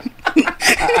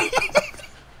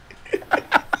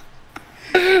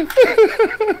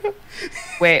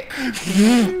Wait.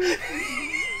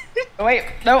 Wait.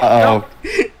 No. Uh-oh.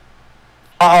 No.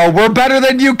 Oh, we're better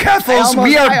than you, Keffals.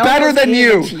 We are better than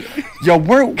you. Yo,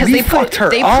 we fucked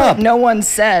her up. No one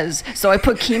says, so I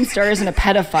put Keemstar as a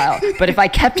pedophile. But if I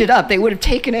kept it up, they would have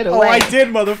taken it away. Oh, I did,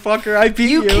 motherfucker. I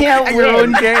beat you. You can't at win. your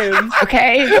own game.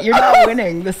 Okay, you're not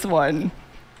winning this one.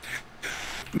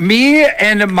 Me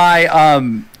and my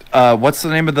what's the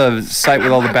name of the site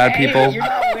with all the bad people? You're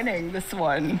not winning this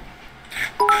one.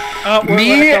 Oh,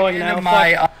 we're going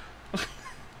now.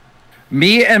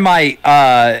 Me and my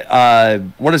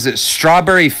what is it?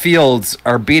 Strawberry Fields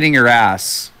are beating your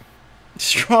ass.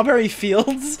 Strawberry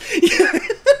Fields?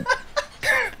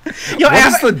 Yo, what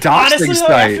is the doxing honestly,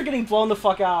 site? After getting blown the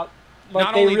fuck out, like,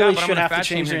 Not they only really that, but should I'm have gonna to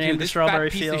fat change shame their her name too. to This Strawberry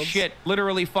fat piece Fields. of shit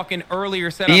literally fucking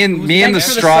earlier said Me and the Thanks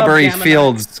for the Strawberry sub, Gamma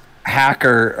Fields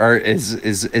hacker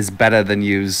is better than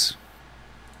yous.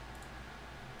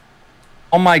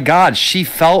 Oh my God, she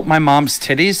felt my mom's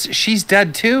titties. She's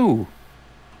dead too.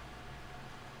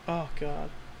 Oh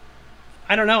God.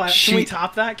 I don't know. Can we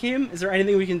top that, Keem? Is there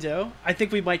anything we can do? I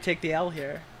think we might take the L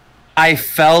here. I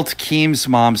felt Keem's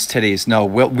mom's titties. No,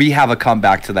 we have a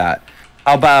comeback to that.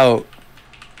 How about?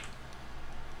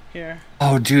 Here.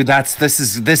 Oh, dude, this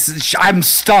is. I'm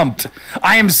stumped.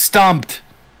 I am stumped.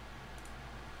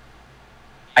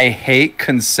 I hate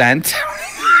consent.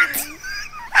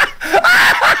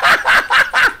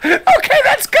 Okay,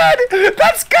 that's good.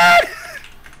 That's good.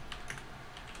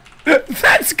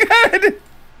 That's good.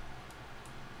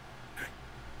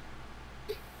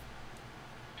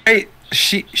 Hey,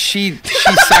 she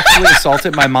sexually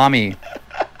assaulted my mommy.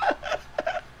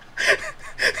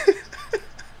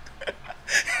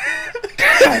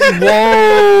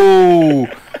 Whoa.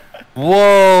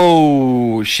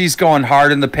 Whoa. She's going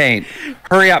hard in the paint.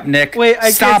 Hurry up, Nick. Wait, I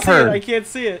Stop can't her. see it. I can't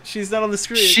see it. She's not on the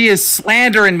screen. She is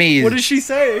slandering me. What is she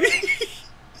saying?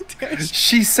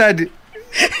 She said...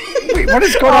 Wait, what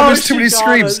is going on? There's too many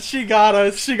screams. She got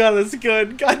us. She got us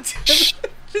good. God damn it.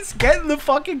 Just get in the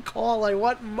fucking call. I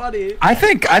want money. I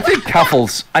think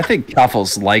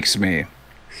Keffals likes me.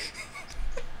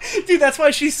 Dude, that's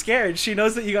why she's scared. She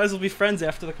knows that you guys will be friends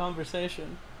after the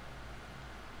conversation.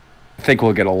 I think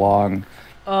we'll get along.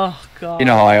 Oh God. You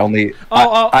know, I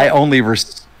only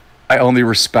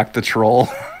respect the troll.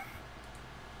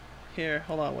 Here,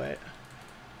 hold on, wait.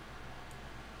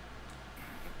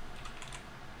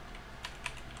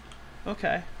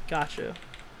 Okay, got you.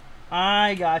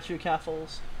 I got you,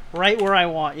 Keffals. Right where I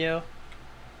want you.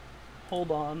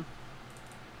 Hold on.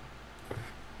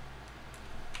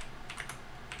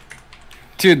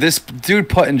 Dude, this dude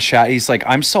put in chat, he's like,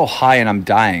 I'm so high and I'm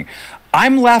dying.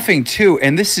 I'm laughing too,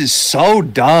 and this is so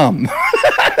dumb.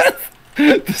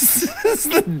 This is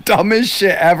the dumbest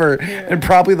shit ever, and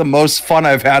probably the most fun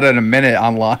I've had in a minute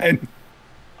online.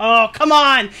 Oh, come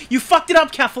on! You fucked it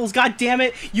up, Keffals. God damn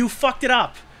it! You fucked it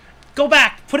up. Go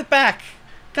back. Put it back.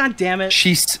 God damn it.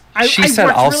 She said, I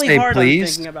 "I'll really say hard please." on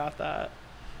thinking about that.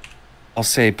 I'll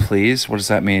say please. What does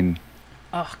that mean?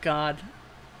 Oh God.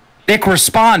 Nick,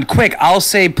 respond quick. I'll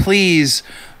say please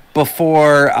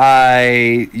before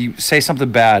you say something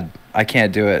bad. I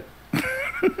can't do it.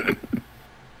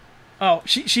 Oh,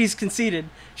 she's conceded.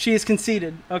 She is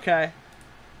conceded. Okay.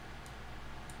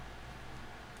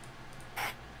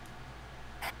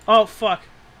 Oh fuck.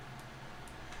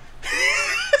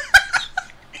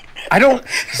 I don't,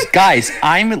 guys,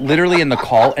 I'm literally in the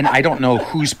call and I don't know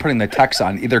who's putting the text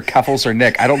on, either Keffals or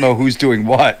Nick. I don't know who's doing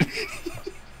what.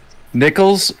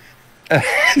 Nicholas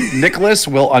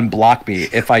will unblock me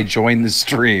if I join the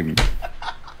stream.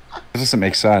 This doesn't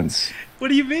make sense. What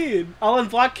do you mean? I'll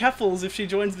unblock Keffals if she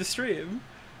joins the stream.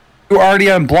 You already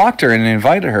unblocked her and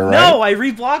invited her, right? No, I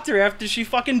reblocked her after she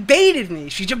fucking baited me.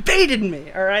 She just baited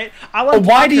me, alright? I'll unblock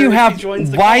Why do her you if have, she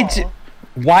joins the call.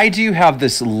 Why do you have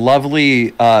this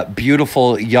lovely,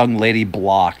 beautiful young lady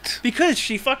blocked? Because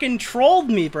she fucking trolled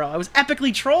me, bro. I was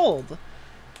epically trolled.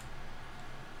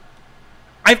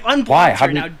 I've unblocked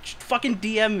her now. Fucking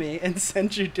DM me and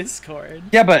send you Discord.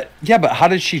 Yeah, but how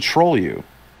did she troll you?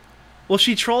 Well,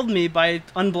 she trolled me by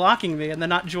unblocking me and then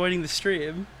not joining the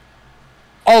stream.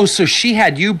 Oh, so she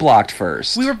had you blocked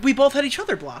first. We both had each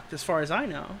other blocked, as far as I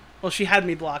know. Well, she had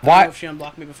me blocked. Why? I don't know if she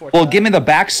unblocked me before. Well, give me the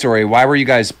backstory. Why were you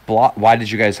guys blocked? Why did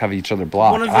you guys have each other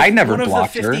blocked? I never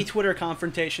blocked her. One of the 50 Twitter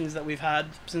confrontations that we've had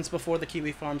since before the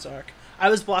Kiwi Farms arc. I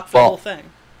was blocked for the whole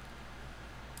thing.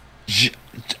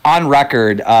 On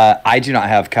record, I do not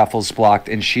have Keffals blocked,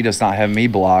 and she does not have me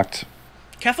blocked.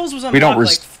 Keffals was unblocked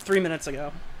like 3 minutes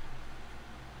ago.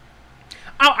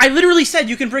 Oh, I literally said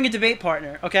you can bring a debate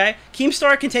partner. Okay,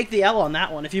 Keemstar can take the L on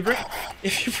that one if you bring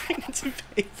a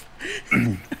debate.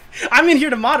 I'm in here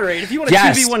to moderate. If you want to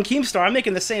 2v1 Keemstar, I'm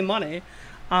making the same money.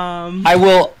 I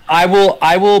will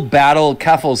battle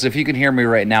Keffals. If you can hear me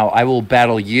right now, I will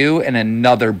battle you and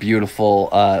another beautiful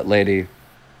lady.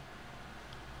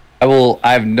 I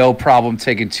have no problem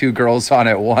taking 2 girls on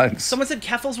at once. Someone said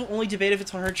Keffals will only debate if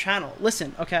it's on her channel.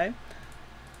 Listen, okay?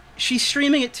 She's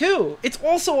streaming it too. It's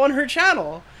also on her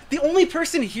channel. The only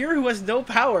person here who has no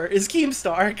power is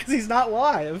Keemstar because he's not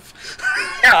live.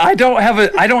 Yeah, I don't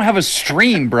have a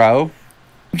stream, bro.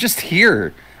 I'm just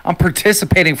here. I'm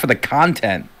participating for the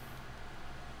content.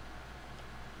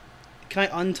 Can I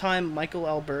untime Michael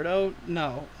Alberto?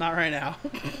 No, not right now.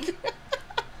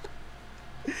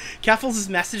 Keffals is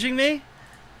messaging me?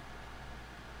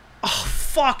 Oh,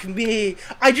 fuck me.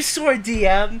 I just saw a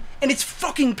DM, and it's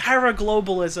fucking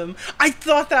paraglobalism. I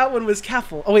thought that one was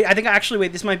Keffals. Oh, wait, I think actually,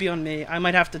 wait, this might be on me. I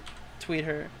might have to tweet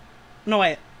her. No,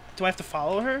 wait. Do I have to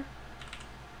follow her?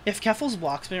 If Keffals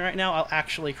blocks me right now, I'll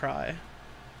actually cry.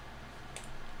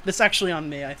 This is actually on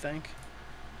me, I think.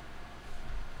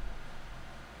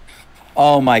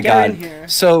 Oh my Get in god. here.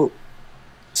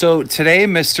 So today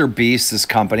Mr. Beast's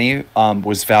company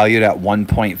was valued at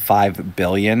 1.5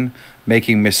 billion,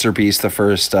 making Mr. Beast the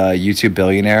first YouTube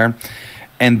billionaire.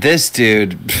 And this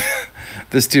dude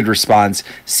this dude responds,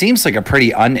 seems like a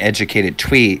pretty uneducated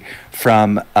tweet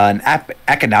from an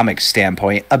economic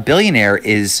standpoint. A billionaire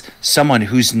is someone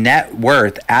whose net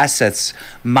worth, assets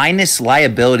minus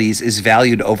liabilities, is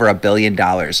valued over $1 billion.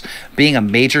 Being a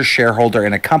major shareholder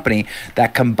in a company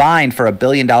that combined for $1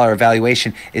 billion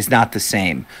valuation is not the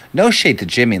same. No shade to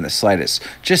Jimmy in the slightest.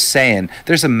 Just saying,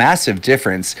 there's a massive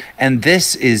difference, and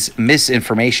this is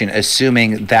misinformation,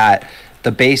 assuming that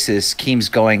the basis Keem's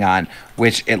going on,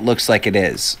 which it looks like it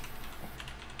is.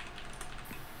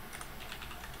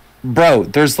 Bro,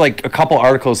 there's like a couple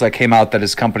articles that came out that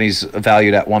his company's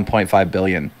valued at 1.5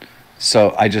 billion.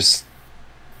 So I just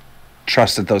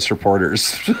trusted those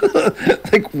reporters.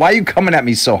 Like, why are you coming at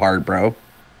me so hard, bro?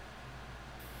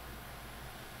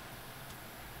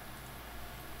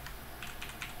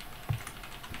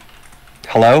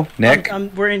 Hello, Nick?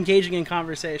 We're engaging in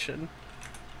conversation.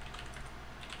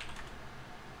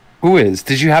 Who is?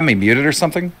 Did you have me muted or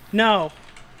something? No.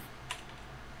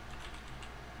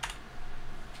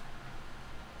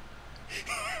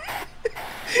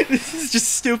 This is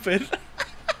just stupid.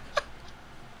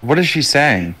 What is she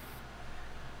saying?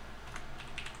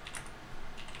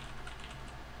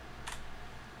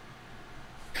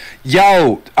 Yo,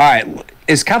 all right.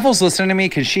 Is Keffals listening to me?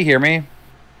 Can she hear me?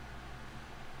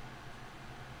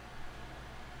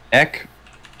 Nick?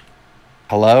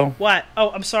 Hello? What? Oh,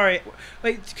 I'm sorry.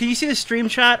 Wait, can you see the stream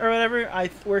chat or whatever?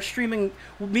 We're streaming.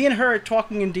 Me and her are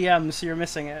talking in DMs, so you're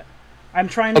missing it. I'm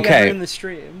trying to get her in the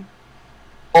stream.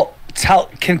 Well,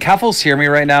 can Keffals hear me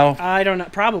right now? I don't know.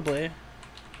 Probably.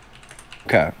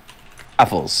 Okay.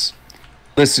 Keffals,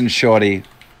 listen, shorty.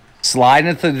 Slide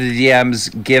into the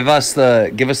DMs. Give us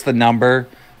the number.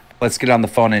 Let's get on the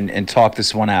phone and talk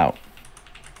this one out.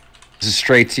 This is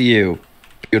straight to you,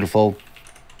 beautiful.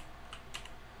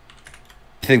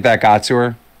 You think that got to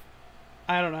her?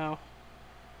 I don't know.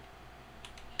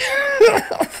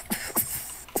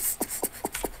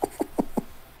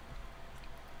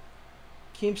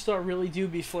 Keemstar really do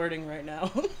be flirting right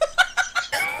now.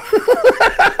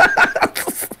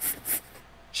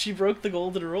 She broke the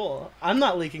golden rule. I'm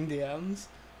not leaking DMs,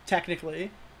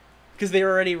 technically, because they were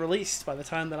already released by the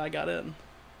time that I got in.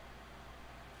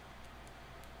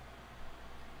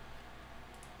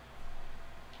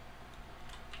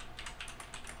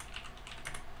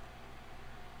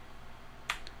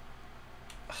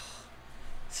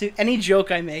 See, any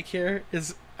joke I make here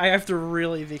is I have to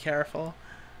really be careful.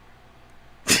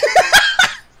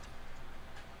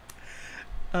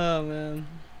 Oh man.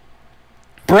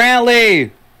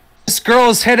 Brantley! This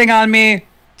girl's hitting on me!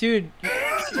 Dude,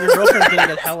 your girlfriend's gonna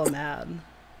get hella mad.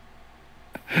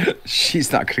 She's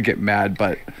not gonna get mad,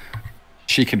 but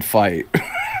she can fight.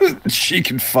 She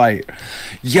can fight.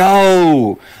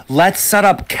 Yo! Let's set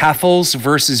up Keffals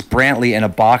versus Brantley in a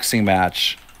boxing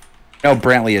match. No,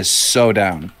 Brantley is so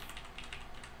down.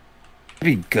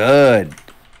 That'd be good.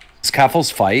 Does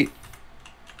Keffals fight?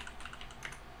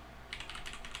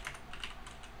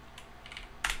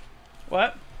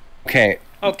 What? Okay.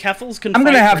 Oh, Keffals can I'm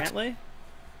fight gonna have Brantley?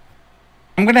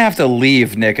 I'm gonna have to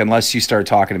leave, Nick, unless you start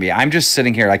talking to me. I'm just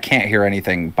sitting here. I can't hear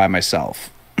anything by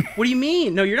myself. What do you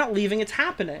mean? No, you're not leaving. It's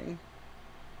happening.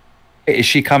 Is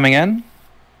she coming in?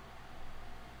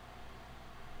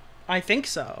 I think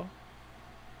so.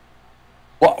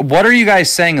 What are you guys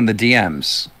saying in the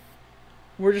DMs?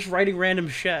 We're just writing random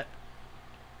shit.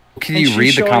 Can you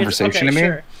read the conversation to me?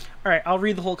 Sure. All right, I'll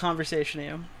read the whole conversation to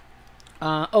you.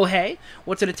 Oh, hey,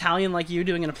 what's an Italian like you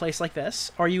doing in a place like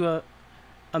this? Are you a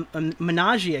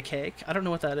menaggia cake? I don't know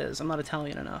what that is. I'm not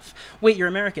Italian enough. Wait, you're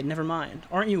American. Never mind.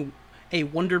 Aren't you a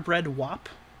Wonder Bread wop?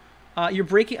 You're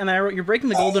breaking, and I wrote, you're breaking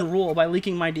the golden rule by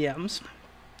leaking my DMs.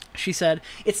 She said,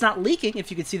 it's not leaking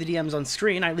if you could see the DMs on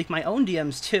screen. I leak my own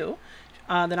DMs too.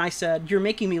 Then I said, you're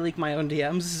making me leak my own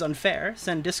DMs. This is unfair.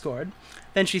 Send Discord.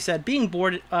 Then she said, being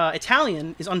bored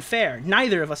Italian is unfair.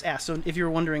 Neither of us asked. So if you were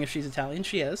wondering if she's Italian,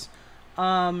 she is.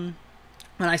 And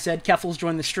I said, Keffals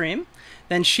joined the stream.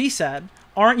 Then she said,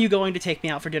 aren't you going to take me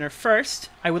out for dinner first?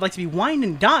 I would like to be wined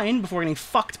and dined before getting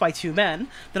fucked by 2 men.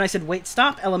 Then I said, wait,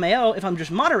 stop, LMAO. If I'm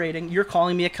just moderating, you're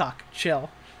calling me a cuck. Chill.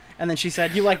 And then she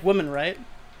said, you like women, right?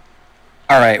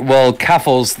 All right. Well,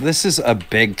 Keffals, this is a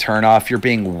big turnoff. You're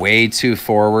being way too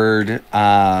forward.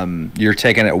 You're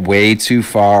taking it way too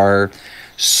far.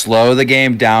 Slow the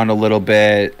game down a little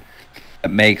bit. It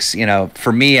makes, you know,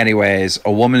 for me anyways,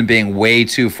 a woman being way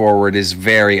too forward is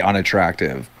very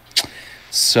unattractive.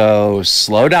 So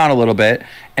slow down a little bit.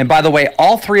 And by the way,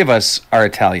 all 3 of us are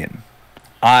Italian.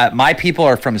 My people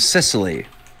are from Sicily.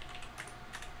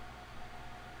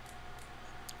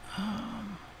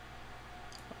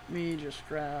 Let me just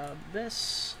grab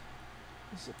this.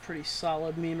 This is a pretty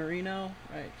solid memerino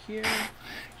right here.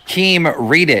 Keem,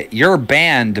 read it. You're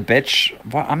banned, bitch.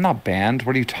 What? I'm not banned.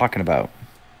 What are you talking about?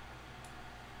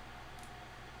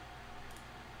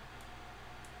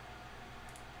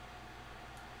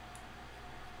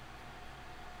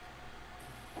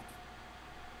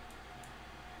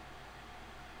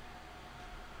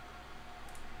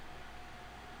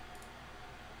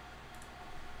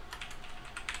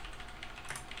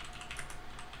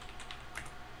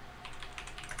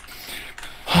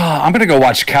 I'm gonna go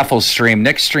watch Keffals stream.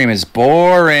 Nick's stream is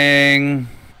boring.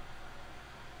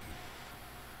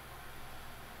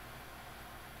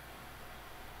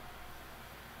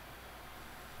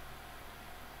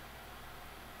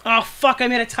 Oh fuck! I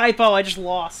made a typo. I just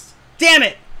lost. Damn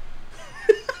it!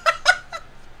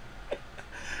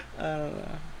 I don't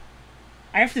know.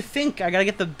 I have to think. I gotta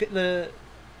get the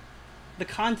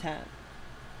content.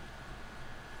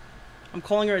 I'm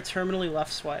calling her a terminally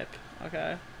left swipe.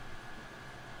 Okay.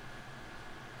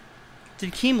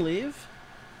 Did Keem leave?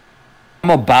 I'm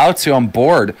about to. I'm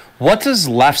bored. What does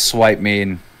left swipe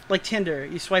mean? Like Tinder.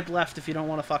 You swipe left if you don't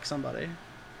want to fuck somebody.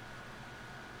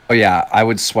 Oh, yeah. I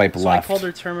would swipe So left. I called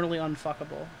her terminally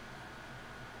unfuckable.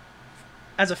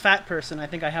 As a fat person, I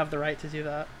think I have the right to do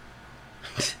that.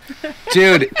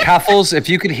 Dude, Keffals, if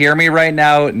you could hear me right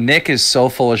now, Nick is so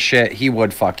full of shit, he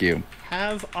would fuck you.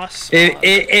 Have us.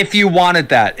 If you wanted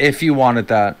that. If you wanted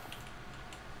that.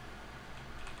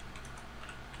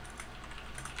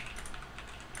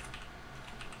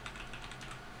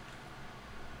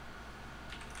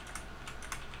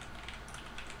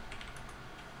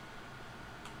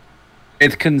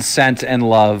 With consent and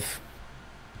love.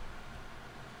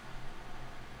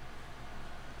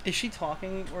 Is she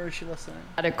talking or is she listening?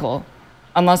 Radical.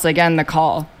 Unless, again, the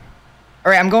call.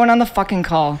 Alright, I'm going on the fucking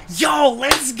call. Yo,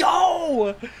 let's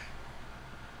go!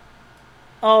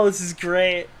 Oh, this is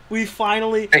great. We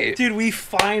finally... Hey. Dude, we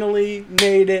finally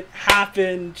made it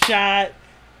happen, chat.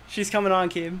 She's coming on,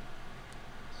 Keem.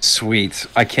 Sweet.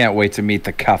 I can't wait to meet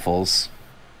the Keffals.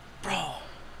 Bro.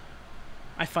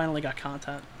 I finally got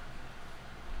content.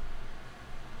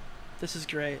 This is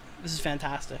great. This is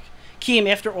fantastic. Keem,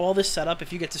 after all this setup,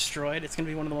 if you get destroyed, it's going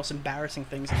to be one of the most embarrassing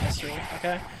things in history,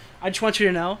 okay? I just want you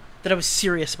to know that I was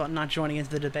serious about not joining into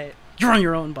the debate. You're on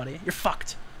your own, buddy. You're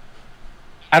fucked.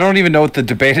 I don't even know what the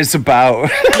debate is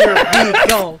about. Here we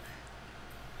go.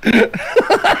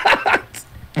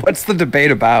 What's the debate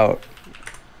about?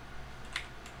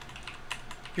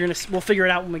 We'll figure it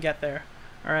out when we get there,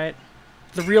 all right?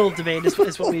 The real debate is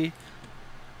what we...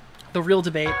 The real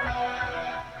debate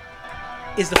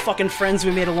is the fucking friends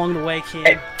we made along the way,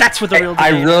 Keem. That's what the real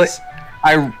debate is.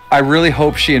 I really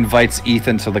hope she invites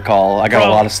Ethan to the call. I got a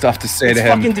lot of stuff to say to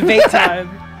him. It's fucking debate time.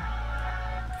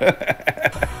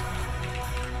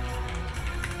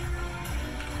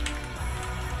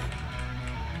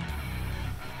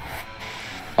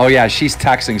 Oh yeah, she's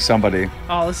texting somebody.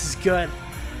 Oh, this is good.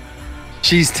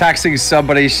 She's texting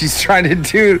somebody. She's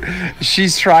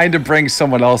trying to bring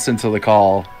someone else into the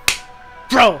call.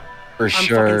 Bro, For I'm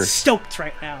sure. fucking stoked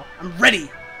right now. I'm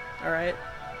ready. All right.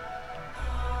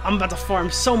 I'm about to farm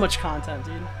so much content,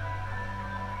 dude.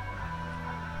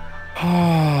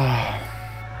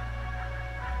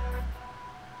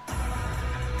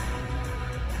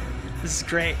 This is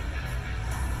great.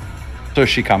 So is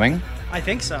she coming? I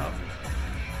think so.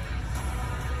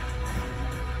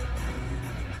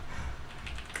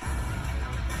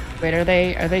 Wait, are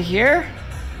they here?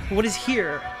 What is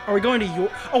here? Are we going to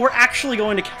your? Oh, we're actually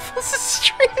going to Keffals'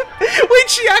 stream. Wait,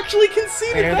 she actually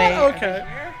conceded Wait, that. Okay.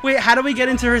 Wait, how do we get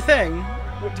into her thing?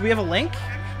 Do we have a link?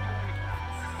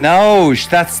 No,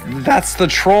 that's the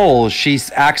troll. She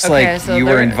acts like so you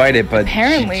were invited, but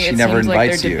apparently she never seems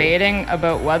invites like they're you. debating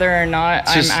about whether or not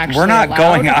Just, I'm actually we're not allowed.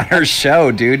 going on her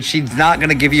show, dude. She's not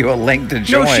gonna give you a link to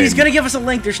join. No, she's gonna give us a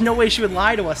link. There's no way she would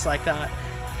lie to us like that.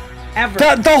 Ever.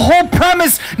 The whole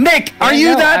premise, Nick, are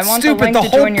you that stupid? The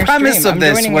whole premise of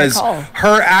this was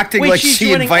her acting like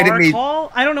she invited me.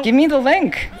 Call? I don't know. Give me the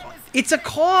link. It's a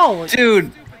call,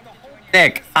 dude.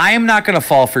 Nick, I am not gonna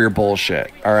fall for your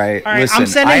bullshit. All right. All right, listen, I'm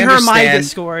sending her my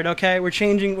Discord. Okay, we're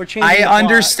changing. I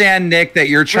understand, Nick, that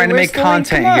you're trying to make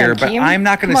content here, but I'm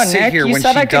not gonna sit here when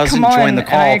she doesn't join the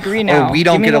call, or we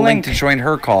don't get a link to join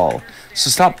her call. So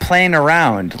stop playing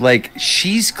around. Like,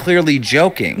 she's clearly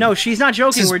joking. No, she's not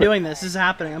joking. We're doing this. This is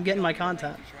happening. I'm getting my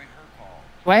content.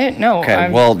 What? No. Okay.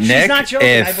 Well, Nick, she's not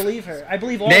joking. I believe her. I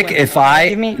believe all Nick.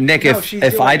 women.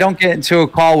 If I don't get into a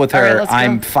call with her,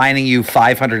 I'm fining you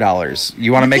 $500.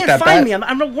 You want to make that bet? Fine me. I'm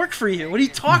gonna work for you. What are you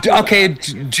talking about? Okay.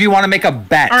 Do you want to make a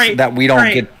bet that we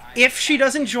don't get? If she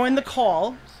doesn't join the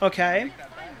call, okay,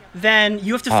 then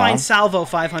you have to fine Salvo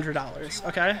 $500.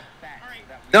 Okay.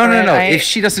 No. If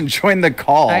she doesn't join the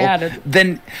call,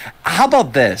 then how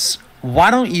about this?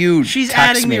 Why don't you She's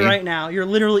text adding me me right now. You're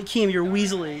literally, Keem, you're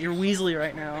Weasley. You're Weasley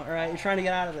right now, alright? You're trying to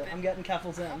get out of it. I'm getting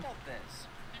Keffals in.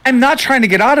 I'm not trying to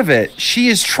get out of it. She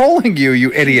is trolling you,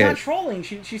 you idiot. She's not trolling.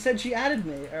 She said she added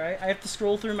me, alright? I have to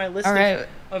scroll through my list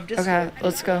of Discord. Okay,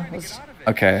 let's go.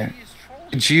 Okay.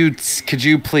 Could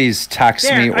you please text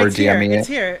me or DM me? It's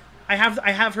here. I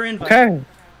have her invite. Okay.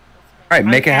 All right,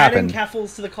 make it happen. I'm adding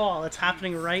Keffals to the call. It's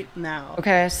happening right now.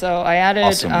 Okay, so I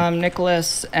added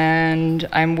Nicholas, and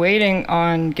I'm waiting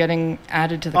on getting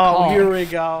added to the call. Oh, here we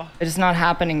go. It is not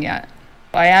happening yet.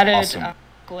 I added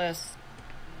Nicholas.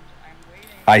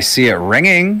 I see it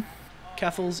ringing.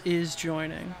 Keffals is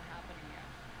joining.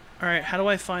 All right, how do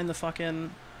I find the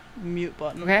fucking mute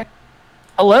button? Okay.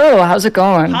 Hello, how's it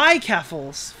going? Hi,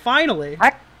 Keffals. Finally.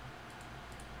 Hi.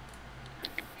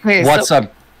 Wait,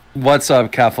 What's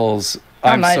up, Keffals?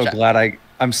 I'm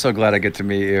so glad I get to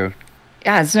meet you.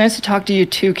 Yeah, it's nice to talk to you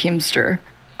too, Keemstar.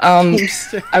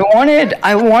 I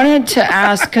wanted to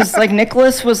ask because like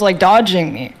Nicholas was like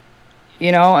dodging me,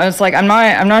 you know, and it's like I'm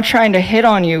not trying to hit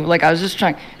on you. Like I was just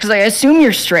trying because I assume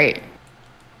you're straight.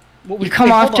 You come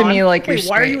off to me like you're straight.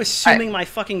 Why are you assuming my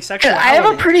fucking sexuality? I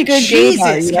have a pretty good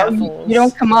gaydar, you know? You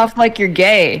don't come off like you're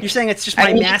gay. You're saying it's just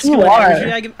my masculine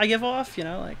energy I give off, you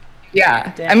know, like.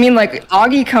 Yeah, damn. I mean, like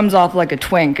Augie comes off like a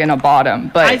twink and a bottom,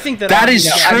 but I think that is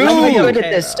true. I'm good at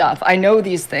this stuff. I know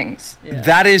these things. Yeah.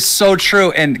 That is so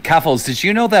true. And Keffals, did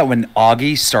you know that when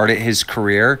Augie started his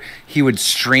career, he would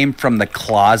stream from the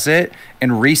closet,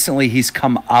 and recently he's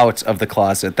come out of the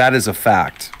closet? That is a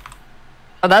fact.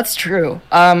 Oh, that's true.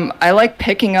 I like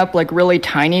picking up like really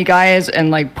tiny guys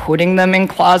and like putting them in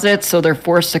closets so they're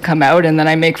forced to come out, and then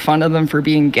I make fun of them for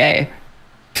being gay.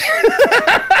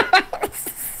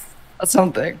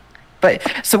 Something. But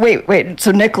so wait,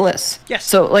 so Nicholas. Yes.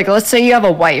 So like let's say you have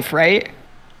a wife, right?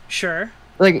 Sure.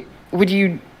 Like would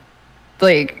you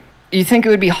you think it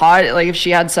would be hot like if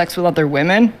she had sex with other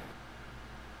women?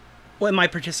 What, am I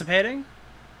participating?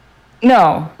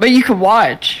 No, but you could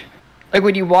watch. Like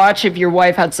would you watch if your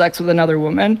wife had sex with another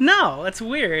woman? No, that's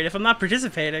weird if I'm not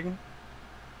participating.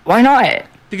 Why not?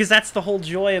 Because that's the whole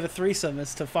joy of a threesome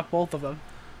is to fuck both of them.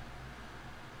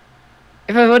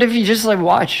 What if you just like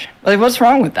watch? Like, what's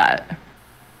wrong with that?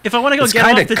 If I want to go get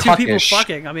off the two people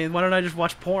fucking, I mean, why don't I just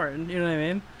watch porn? You know what I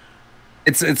mean?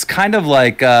 It's kind of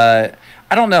like I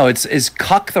don't know. Is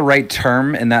cuck the right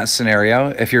term in that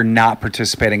scenario? If you're not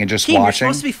participating and just watching, you're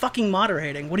supposed to be fucking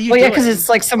moderating. What are you doing? Well, yeah, because it's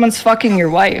like someone's fucking your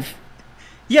wife.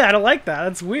 Yeah, I don't like that.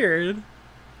 That's weird.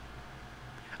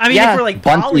 I mean, if we're like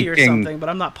poly or something, but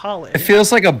I'm not poly. It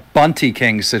feels like a Bunty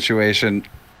King situation.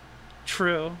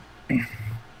 True.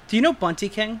 Do you know Bunty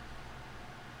King?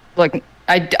 Like,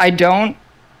 I don't.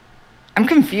 I'm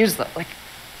confused though. Like,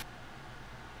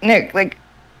 Nick, like,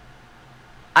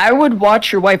 I would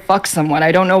watch your wife fuck someone.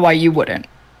 I don't know why you wouldn't.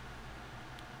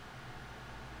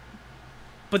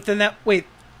 But then wait,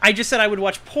 I just said I would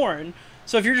watch porn.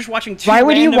 So if you're just watching two why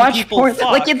would you watch porn?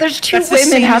 Fuck, like, if there's two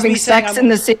women having sex in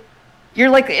the same. You're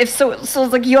like, so it's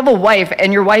like you have a wife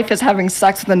and your wife is having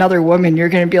sex with another woman. You're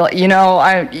going to be like, you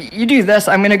know, you do this,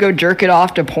 I'm going to go jerk it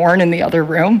off to porn in the other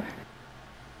room.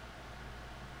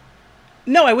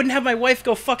 No, I wouldn't have my wife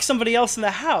go fuck somebody else in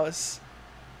the house.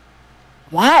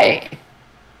 Why?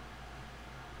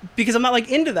 Because I'm not like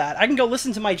into that. I can go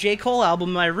listen to my J. Cole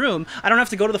album in my room. I don't have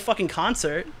to go to the fucking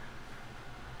concert.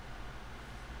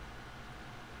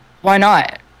 Why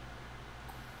not?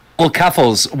 Well,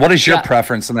 Keffals, what is your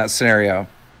preference in that scenario?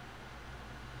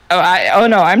 Oh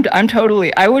no, I'm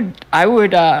totally. I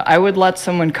would let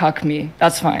someone cuck me.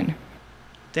 That's fine.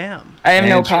 Damn. I have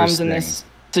no problems in this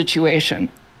situation.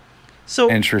 So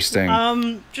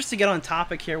interesting. Just to get on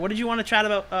topic here, what did you want to chat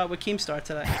about with Keemstar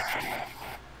today?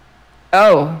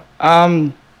 Oh,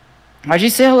 why'd you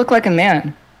say I look like a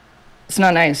man? It's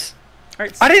not nice. All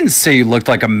right, I didn't say you looked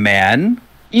like a man.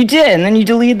 You did, and then you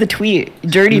deleted the tweet.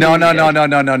 Dirty.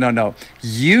 No.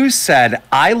 You said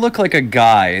I look like a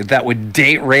guy that would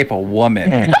date rape a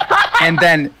woman, and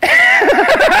then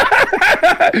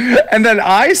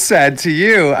I said to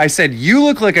you, I said you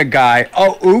look like a guy.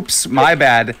 Oh, oops, my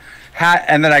bad.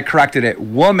 And then I corrected it,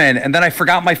 woman, and then I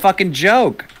forgot my fucking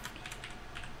joke.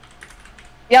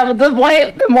 Yeah, but then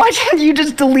why didn't you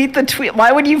just delete the tweet?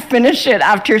 Why would you finish it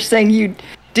after saying you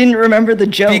didn't remember the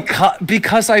joke?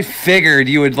 Because I figured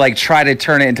you would like try to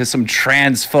turn it into some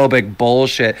transphobic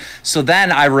bullshit. So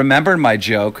then I remembered my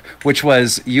joke, which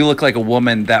was you look like a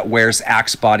woman that wears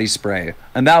Axe body spray,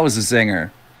 and that was a zinger.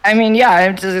 I mean, yeah,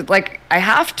 I'm just, like I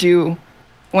have to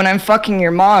when I'm fucking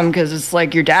your mom because it's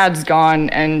like your dad's gone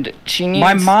and she needs.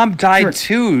 My mom died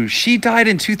too. She died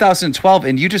in 2012,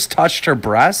 and you just touched her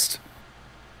breast.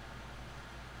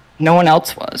 No one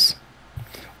else was.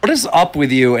 What is up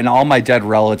with you and all my dead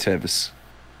relatives?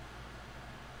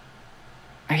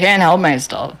 I can't help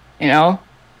myself, you know?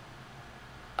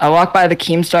 I walk by the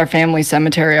Keemstar family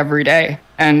cemetery every day,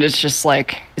 and it's just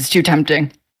like, it's too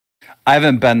tempting. I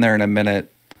haven't been there in a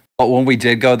minute. But when we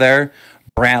did go there,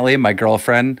 Brantley, my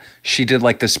girlfriend, she did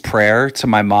like this prayer to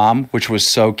my mom, which was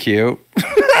so cute.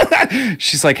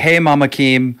 She's like, hey, Mama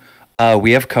Keem,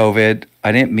 we have COVID.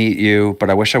 I didn't meet you,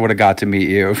 but I wish I would have got to meet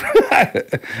you.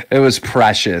 It was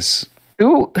precious.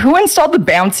 Who installed the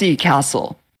bouncy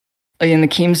castle in the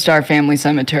Keemstar family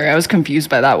cemetery? I was confused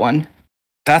by that one.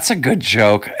 That's a good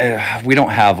joke. We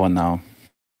don't have one, though.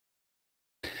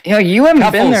 You know, you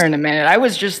haven't been there in a minute. I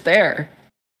was just there.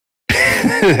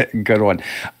 Good one.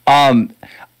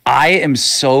 I am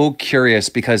so curious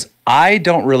because I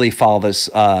don't really follow this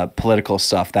political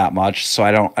stuff that much, so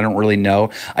I don't really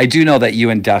know. I do know that you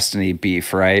and Destiny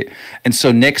beef, right? And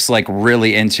so Nick's like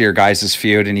really into your guys'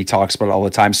 feud, and he talks about it all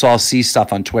the time. So I'll see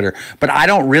stuff on Twitter, but I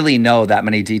don't really know that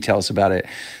many details about it.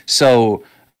 So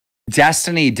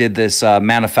Destiny did this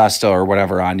manifesto or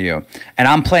whatever on you, and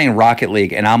I'm playing Rocket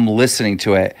League, and I'm listening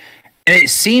to it, and it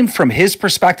seemed from his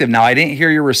perspective. Now I didn't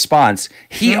hear your response.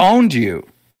 He owned you.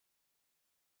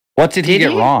 What did he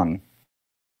get wrong?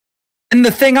 And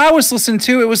the thing I was listening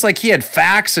to, it was like he had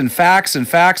facts and facts and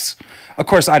facts. Of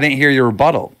course, I didn't hear your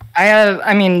rebuttal. I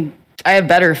have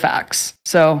better facts.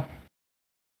 So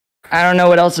I don't know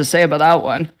what else to say about that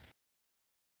one.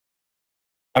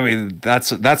 I mean,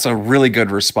 that's a really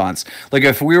good response. Like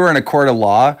if we were in a court of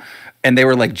law and they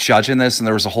were like judging this and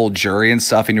there was a whole jury and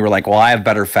stuff and you were like, well, I have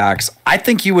better facts, I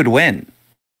think you would win.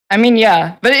 I mean,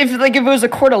 yeah. But if it was a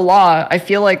court of law, I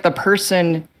feel like the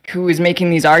person who is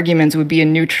making these arguments would be a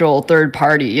neutral third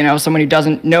party, you know, someone who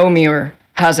doesn't know me or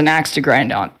has an axe to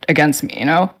grind on against me, you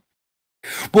know?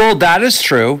 Well, that is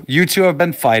true. You two have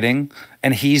been fighting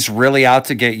and he's really out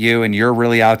to get you and you're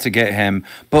really out to get him.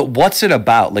 But what's it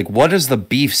about? Like, what does the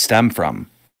beef stem from?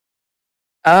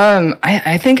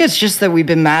 I think it's just that we've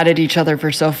been mad at each other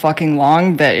for so fucking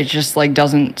long that it just like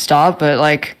doesn't stop. But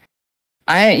like,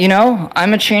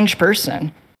 I'm a changed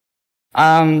person.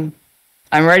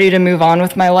 I'm ready to move on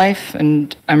with my life,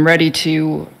 and I'm ready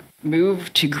to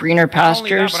move to greener pastures.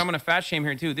 Not only that, but I'm gonna fat shame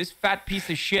here too. This fat piece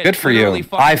of shit. Good for you.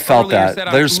 I felt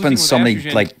that. There's been so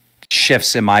many like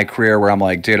shifts in my career where I'm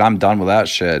like, dude, I'm done with that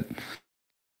shit.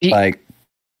 Like,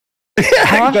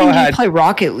 how often do you play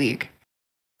Rocket League?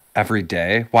 Every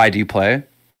day. Why do you play?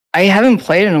 I haven't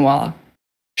played in a while.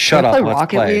 Shut up. Let's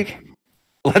play.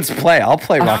 Let's play. I'll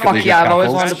play Rocket League. Yeah, I've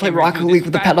always wanted to play Rocket League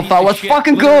with the pedophile. Let's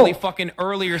fucking go!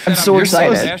 I'm so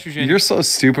excited. You're so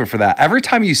stupid for that. Every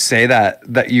time you say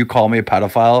that you call me a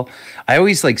pedophile, I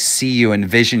always like see you,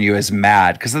 envision you as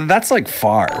mad because that's like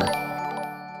far.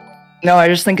 No, I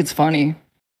just think it's funny.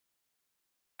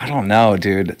 I don't know,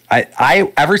 dude.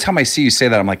 I every time I see you say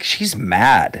that, I'm like, she's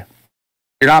mad.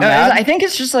 You're not mad? I think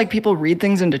it's just like people read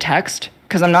things into text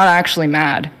because I'm not actually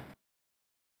mad.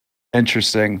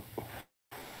 Interesting.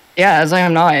 Yeah, as I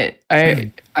am not.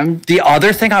 I'm. The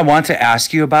other thing I want to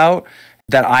ask you about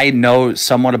that I know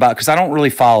somewhat about, because I don't really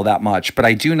follow that much, but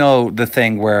I do know the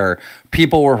thing where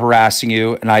people were harassing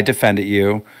you and I defended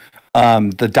you,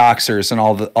 the doxers and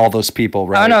all those people,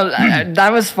 right? Oh no,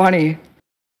 that was funny.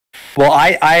 Well,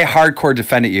 I hardcore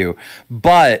defended you,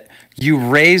 but you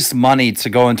raised money to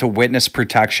go into witness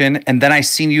protection, and then I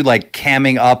seen you like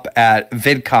camming up at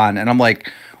VidCon, and I'm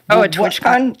like, oh, at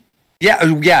TwitchCon? Yeah.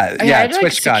 I had like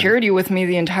TwitchCon. security with me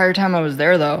the entire time I was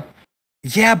there, though.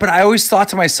 Yeah, but I always thought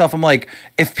to myself, I'm like,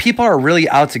 if people are really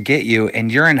out to get you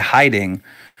and you're in hiding,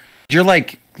 you're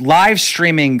like live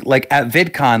streaming like at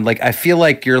VidCon. Like I feel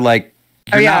like you're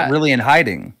not really in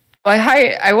hiding. Well,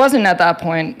 I wasn't at that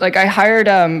point. Like I hired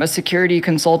a security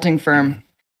consulting firm,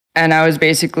 and I was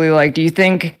basically like, "Do you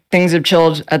think things have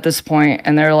chilled at this point?"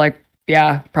 And they're like,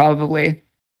 "Yeah, probably."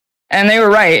 And they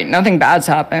were right. Nothing bad's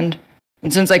happened.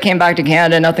 And since I came back to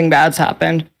Canada, nothing bad's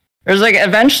happened. There's like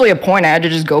eventually a point I had to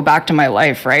just go back to my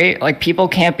life, right? Like people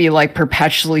can't be like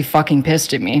perpetually fucking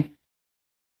pissed at me.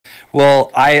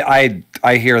 Well, I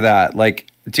hear that.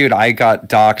 Like, dude, I got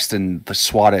doxxed and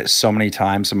swatted so many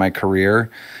times in my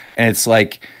career. And it's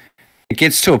like, it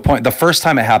gets to a point, the first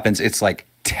time it happens, it's like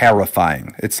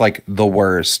terrifying. It's like the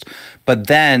worst. But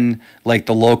then, like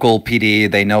the local PD,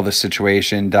 they know the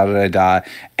situation, da da da da.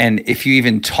 And if you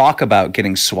even talk about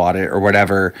getting swatted or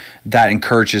whatever, that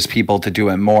encourages people to do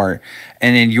it more.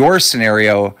 And in your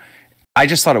scenario, I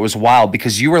just thought it was wild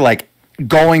because you were like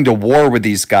going to war with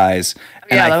these guys.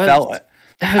 And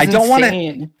I don't want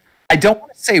to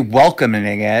say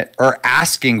welcoming it or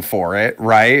asking for it,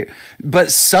 right?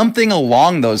 But something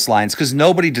along those lines, because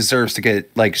nobody deserves to get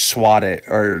like swatted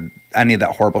or any of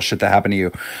that horrible shit that happened to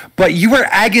you. But you were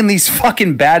egging these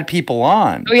fucking bad people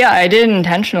on. Oh yeah, I did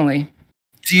intentionally.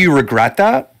 Do you regret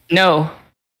that? No,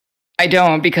 I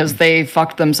don't, because they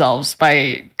fucked themselves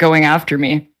by going after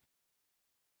me.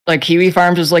 Like Kiwi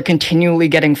Farms is like continually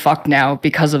getting fucked now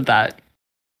because of that.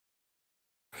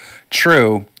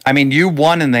 True. I mean, you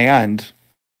won in the end.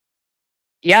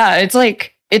 Yeah, it's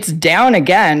like, it's down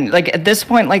again. Like at this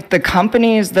point, like the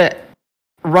companies that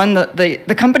run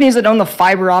the companies that own the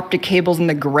fiber optic cables in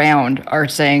the ground are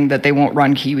saying that they won't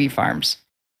run Kiwi Farms.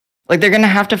 Like they're going to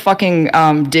have to fucking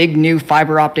dig new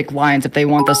fiber optic lines if they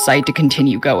want the site to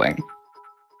continue going.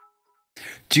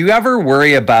 Do you ever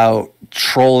worry about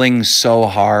trolling so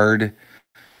hard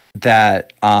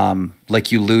that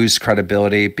like you lose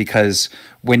credibility? Because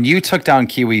when you took down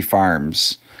Kiwi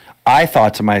Farms, I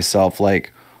thought to myself,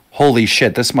 like, holy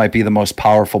shit, this might be the most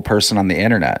powerful person on the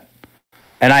internet.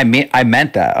 And I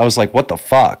meant that. I was like, what the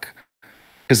fuck?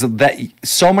 Because that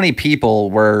so many people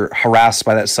were harassed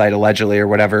by that site allegedly or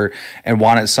whatever and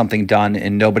wanted something done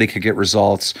and nobody could get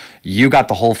results. You got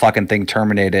the whole fucking thing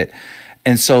terminated.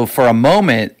 And so for a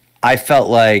moment, I felt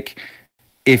like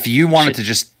if you wanted to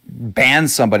just ban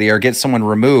somebody or get someone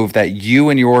removed, that you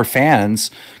and your fans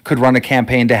could run a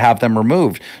campaign to have them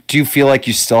removed. Do you feel like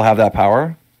you still have that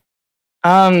power?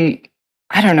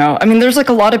 I don't know. I mean, there's like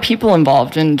a lot of people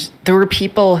involved, and there were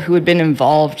people who had been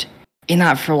involved in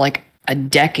that for like a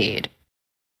decade.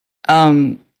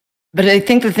 But I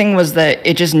think the thing was that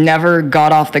it just never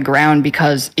got off the ground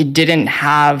because it didn't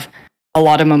have a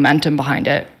lot of momentum behind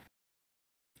it.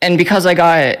 And because I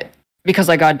got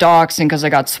doxxed and because I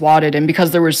got swatted and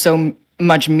because there was so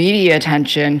much media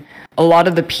attention, a lot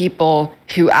of the people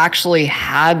who actually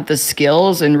had the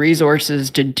skills and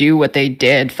resources to do what they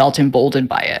did felt emboldened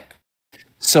by it.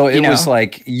 So it was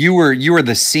like you were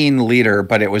the scene leader,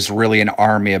 but it was really an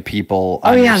army of people.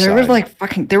 Oh yeah, there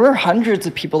were hundreds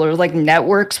of people. There were like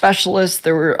network specialists.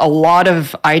 There were a lot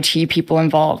of IT people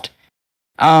involved.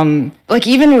 Like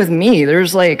even with me,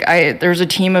 there's a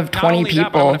team of 20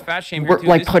 people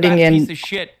like putting in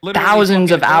thousands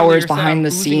of hours behind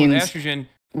the scenes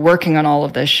working on all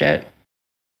of this shit.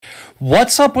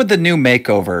 What's up with the new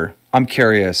makeover? I'm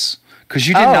curious. Because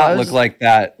you did not look like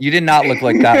that. You did not look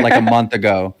like that like a month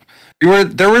ago.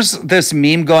 There was this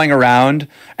meme going around,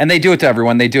 and they do it to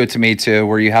everyone. They do it to me too,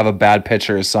 where you have a bad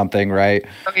picture or something, right?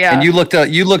 Oh, yeah. And you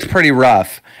looked pretty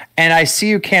rough. And I see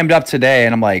you cammed up today,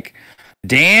 and I'm like,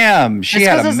 damn, she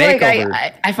had a makeover.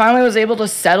 Like, I finally was able to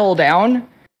settle down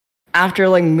after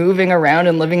like moving around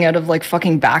and living out of like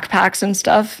fucking backpacks and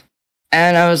stuff.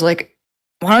 And I was like,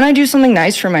 why don't I do something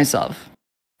nice for myself?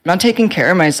 I'm not taking care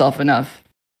of myself enough.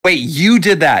 Wait, you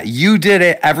did that? You did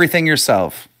everything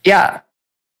yourself? Yeah.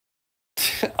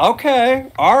 Okay.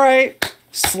 All right.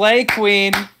 Slay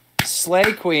queen.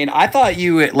 Slay queen. I thought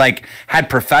you like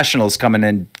had professionals coming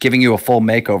in giving you a full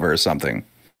makeover or something.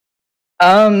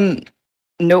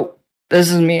 Nope.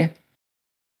 This is me.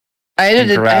 I had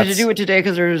to do it today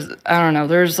because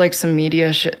there's like some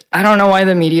media shit. I don't know why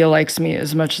the media likes me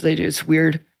as much as they do. It's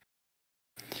weird.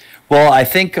 Well, I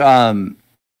think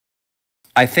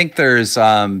there's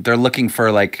they're looking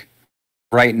for like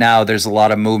right now there's a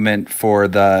lot of movement for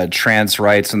the trans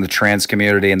rights and the trans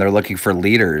community, and they're looking for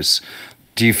leaders.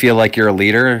 Do you feel like you're a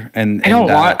leader? And I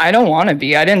don't want to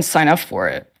be. I didn't sign up for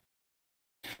it.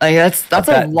 Like that's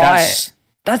a lot.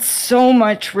 That's so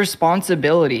much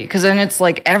responsibility. Because then it's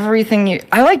like everything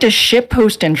I like to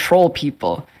shitpost and troll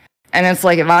people. And it's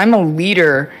like if I'm a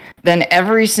leader, then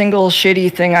every single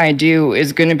shitty thing I do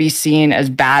is going to be seen as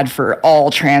bad for all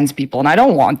trans people. And I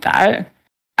don't want that.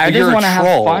 I just want to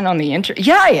have fun on the internet.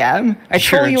 Yeah, I am. I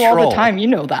troll you all the time. You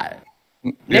know that.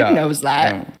 Nick knows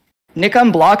that. Yeah. Nick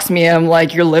unblocks me. I'm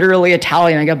like, you're literally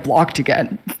Italian. I get blocked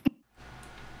again.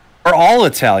 We're all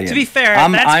Italian. To be fair,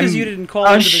 that's because you didn't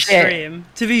call into the stream.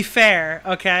 To be fair,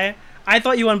 okay? I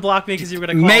thought you unblocked me because you were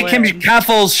going to call in. Make him,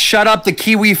 Keffals, shut up. The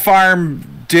Kiwi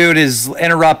Farm dude is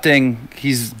interrupting.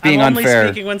 He's being unfair. I'm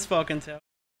only speaking when spoken to.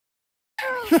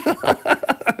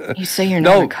 You say you're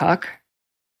not a cuck?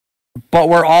 But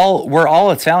we're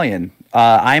all Italian.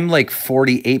 I'm like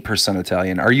 48%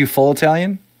 Italian. Are you full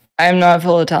Italian? I'm not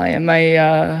full Italian.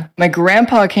 My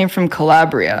grandpa came from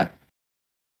Calabria.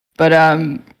 But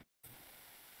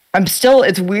I'm still,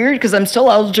 it's weird because I'm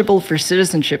still eligible for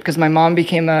citizenship because my mom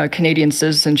became a Canadian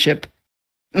citizenship.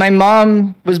 My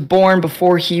mom was born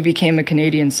before he became a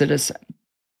Canadian citizen.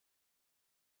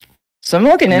 So I'm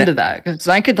looking into that because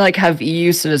I could like have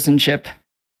EU citizenship.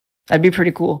 That'd be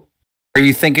pretty cool. Are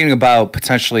you thinking about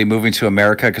potentially moving to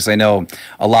America? Because I know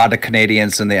a lot of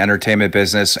Canadians in the entertainment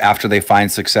business, after they find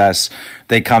success,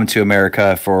 they come to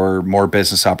America for more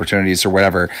business opportunities or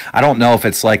whatever. I don't know if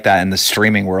it's like that in the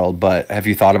streaming world, but have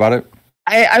you thought about it?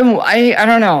 I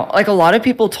don't know. Like a lot of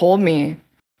people told me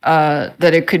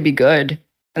that it could be good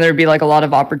and there'd be like a lot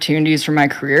of opportunities for my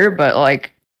career, but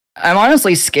like I'm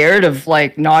honestly scared of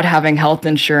like not having health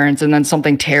insurance and then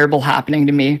something terrible happening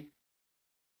to me.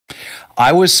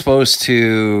 I was supposed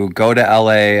to go to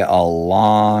LA a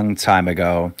long time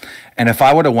ago. And if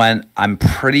I would have went, I'm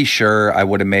pretty sure I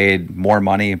would have made more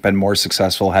money, been more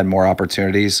successful, had more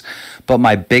opportunities. But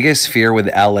my biggest fear with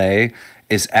LA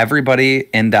is everybody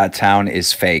in that town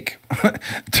is fake.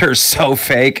 They're so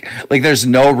fake. Like there's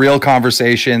no real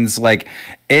conversations. Like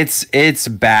it's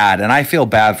bad. And I feel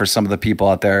bad for some of the people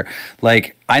out there.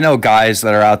 Like I know guys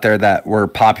that are out there that were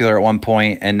popular at one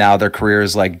point and now their career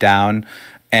is like down.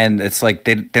 And it's like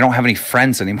they don't have any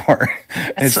friends anymore.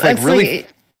 It's like really,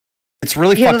 it's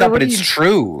really fucked up, but it's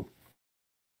true.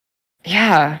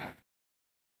 Yeah,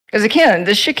 because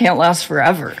this shit can't last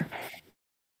forever.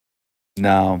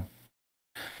 No,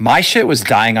 my shit was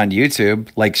dying on YouTube,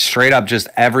 like straight up, just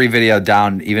every video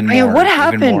down, even more. Yeah, what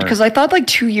happened? Because I thought like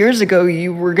 2 years ago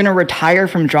you were gonna retire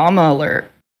from Drama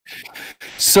Alert.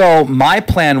 So my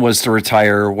plan was to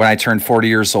retire when I turned 40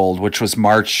 years old, which was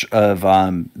March of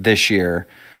this year.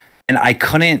 And I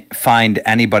couldn't find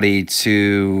anybody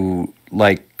to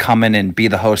like come in and be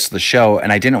the host of the show.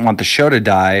 And I didn't want the show to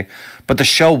die, but the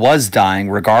show was dying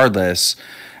regardless.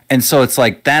 And so it's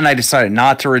like, then I decided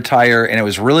not to retire. And it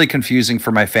was really confusing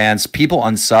for my fans. People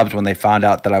unsubbed when they found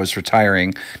out that I was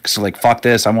retiring. Because they're like, fuck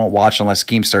this, I won't watch unless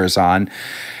Keemstar is on.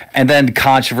 And then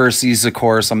controversies, of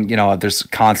course, there's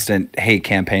constant hate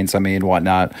campaigns on me and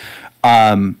whatnot.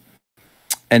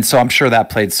 And so I'm sure that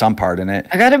played some part in it.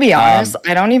 I gotta be honest,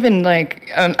 I don't even like,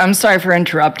 I'm sorry for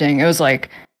interrupting. It was like,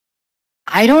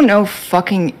 I don't know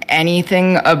fucking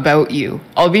anything about you.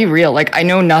 I'll be real. Like, I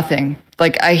know nothing.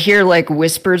 Like, I hear like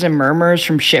whispers and murmurs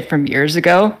from shit from years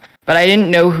ago, but I didn't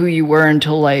know who you were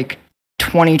until like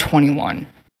 2021.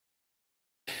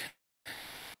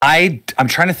 I'm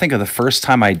trying to think of the first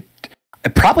time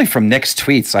probably from Nick's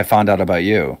tweets, I found out about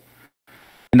you.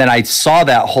 And then I saw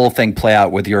that whole thing play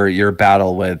out with your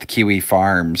battle with Kiwi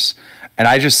Farms. And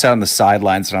I just sat on the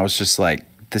sidelines and I was just like,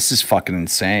 this is fucking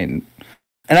insane.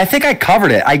 And I think I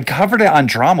covered it. I covered it on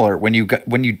Drama Alert when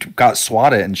you got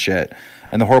swatted and shit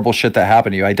and the horrible shit that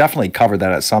happened to you. I definitely covered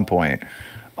that at some point.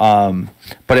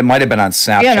 But it might have been on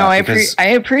Snapchat. Yeah, no, I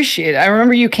appreciate it. I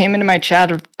remember you came into my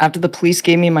chat after the police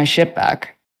gave me my shit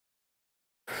back.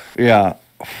 Yeah.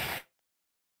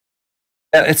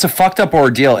 It's a fucked up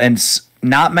ordeal, and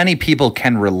not many people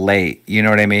can relate. You know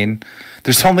what I mean?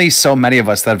 There's only so many of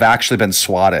us that have actually been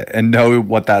swatted and know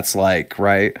what that's like,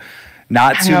 right?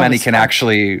 Not too many can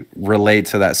actually relate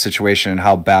to that situation and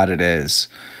how bad it is.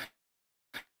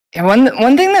 And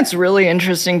one thing that's really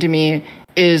interesting to me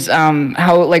is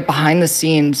how, like, behind the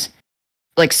scenes,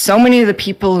 like, so many of the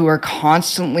people who are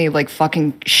constantly, like,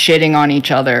 fucking shitting on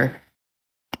each other,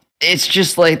 it's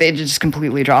just, like, they just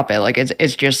completely drop it. Like,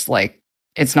 it's just, like,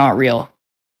 it's not real.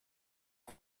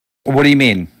 What do you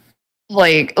mean?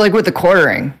 Like with the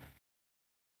quartering.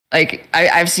 Like,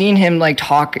 I've seen him, like,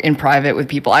 talk in private with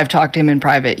people. I've talked to him in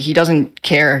private. He doesn't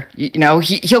care. You know,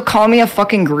 he'll call me a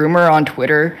fucking groomer on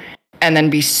Twitter and then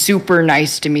be super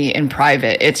nice to me in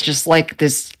private. It's just like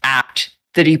this act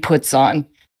that he puts on.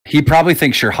 He probably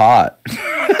thinks you're hot.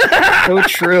 So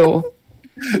true.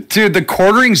 Dude, the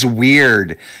quartering's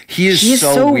weird. He's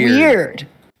so weird.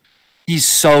 He's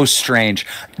so strange.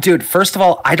 Dude, first of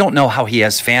all, I don't know how he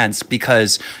has fans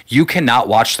because you cannot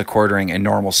watch the quartering in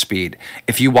normal speed.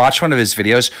 If you watch one of his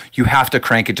videos, you have to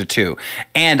crank it to 2.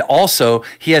 And also,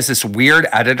 he has this weird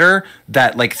editor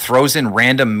that like throws in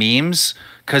random memes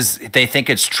because they think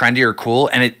it's trendy or cool,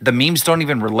 and the memes don't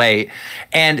even relate.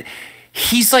 And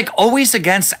he's like always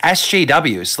against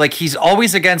SJWs. Like he's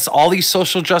always against all these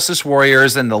social justice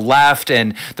warriors and the left,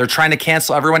 and they're trying to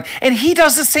cancel everyone. And he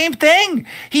does the same thing.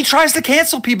 He tries to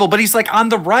cancel people, but he's like on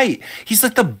the right. He's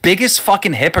like the biggest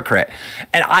fucking hypocrite.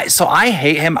 And I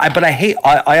hate him.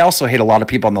 I also hate a lot of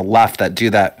people on the left that do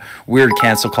that weird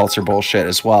cancel culture bullshit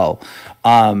as well.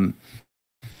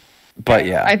 But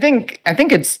yeah, I think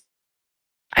it's.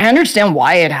 I understand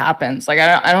why it happens. Like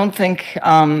I don't think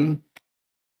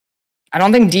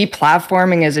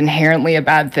deplatforming is inherently a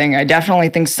bad thing. I definitely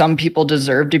think some people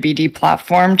deserve to be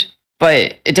deplatformed,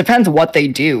 but it depends what they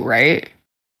do, right?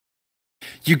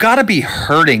 You got to be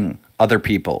hurting other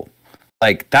people.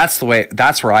 Like that's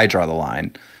where I draw the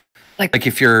line. Like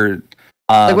if you're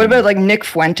like what about like Nick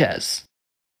Fuentes?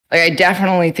 Like I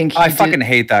definitely think I fucking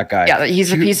hate that guy. Yeah,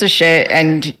 he's a piece of shit,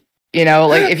 and you know,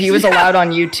 like if he was allowed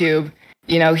on YouTube,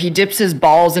 you know, he dips his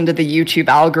balls into the YouTube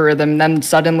algorithm, then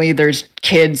suddenly there's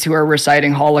kids who are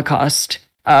reciting Holocaust,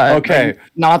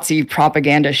 Nazi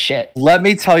propaganda shit. Let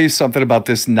me tell you something about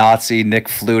this Nazi Nick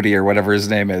Flutie or whatever his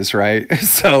name is, right?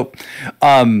 So,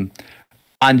 on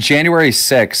January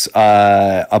 6th,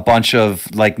 a bunch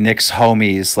of like Nick's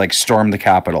homies like stormed the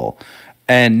Capitol.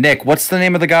 And Nick, what's the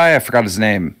name of the guy? I forgot his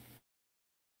name.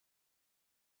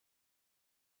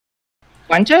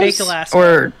 Fuentes? Baked Alaska.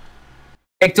 Or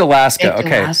Baked Alaska. Baked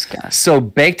Okay. Alaska. So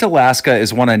Baked Alaska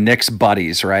is one of Nick's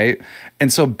buddies, right?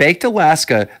 And so Baked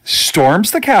Alaska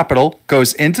storms the Capitol,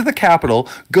 goes into the Capitol,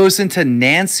 goes into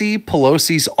Nancy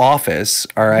Pelosi's office,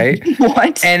 all right?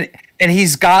 What? And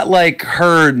he's got like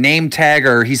her name tag,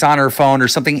 or he's on her phone or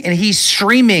something, and he's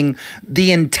streaming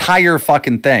the entire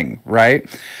fucking thing, right?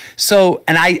 So,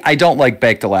 and I don't like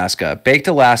Baked Alaska. Baked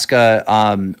Alaska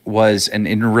was an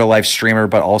in real life streamer,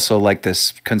 but also like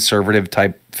this conservative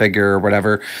type figure or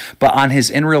whatever. But on his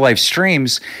in real life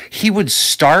streams, he would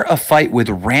start a fight with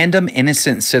random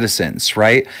innocent citizens,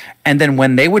 right? And then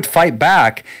when they would fight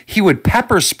back, he would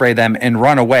pepper spray them and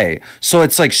run away. So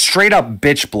it's like straight up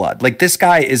bitch blood. Like this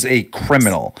guy is a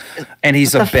criminal and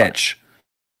he's a bitch.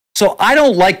 So I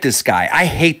don't like this guy. I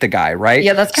hate the guy, right?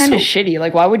 Yeah, that's kind of shitty.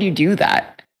 Like, why would you do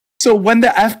that? So when the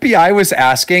FBI was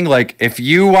asking, like, if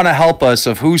you want to help us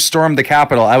of who stormed the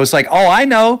Capitol, I was like, oh, I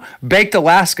know, Baked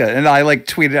Alaska. And I like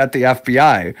tweeted at the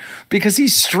FBI because he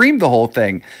streamed the whole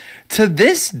thing. To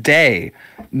this day,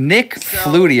 Nick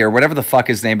Flutie, or whatever the fuck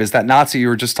his name is, that Nazi you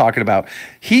were just talking about,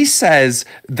 he says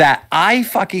that I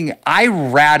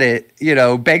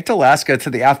ratted, Baked Alaska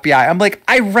to the FBI. I'm like,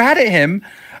 I ratted him.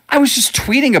 I was just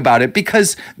tweeting about it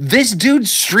because this dude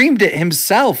streamed it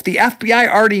himself. The FBI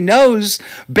already knows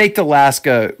Baked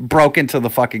Alaska broke into the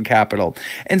fucking Capitol.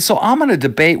 And so I'm on a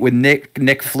debate with Nick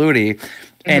Flutie,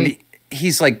 and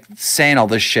he's like saying all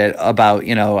this shit about,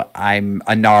 I'm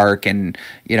a narc, and,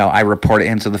 I reported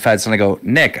him to the feds. And I go,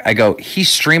 Nick, he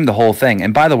streamed the whole thing.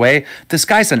 And by the way, this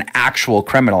guy's an actual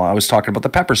criminal. I was talking about the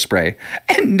pepper spray.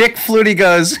 And Nick Flutie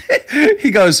goes,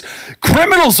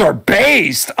 criminals are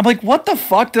based. I'm like, what the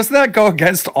fuck? Doesn't that go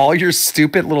against all your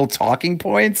stupid little talking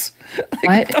points?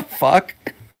 Like, what the fuck?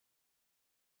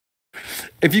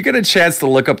 If you get a chance to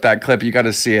look up that clip, you got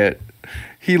to see it.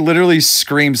 He literally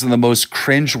screams in the most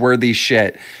cringeworthy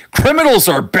shit. Criminals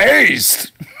are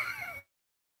based.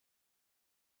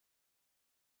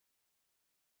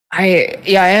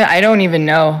 I don't even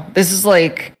know. This is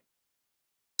like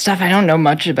stuff I don't know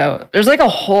much about. There's like a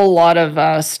whole lot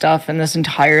of stuff in this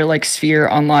entire like sphere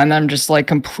online that I'm just like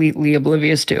completely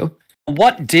oblivious to.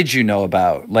 What did you know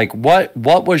about? Like what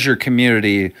was your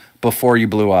community before you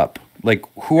blew up? Like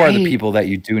who are the people that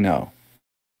you do know?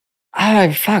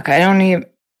 Fuck, I don't even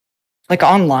like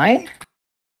online?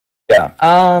 Yeah.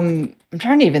 I'm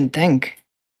trying to even think.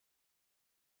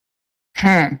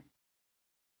 How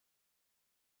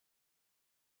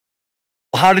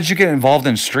did you get involved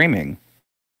in streaming?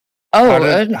 Oh,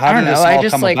 how did this all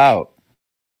come about?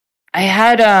 I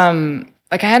had an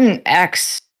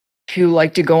ex who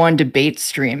liked to go on debate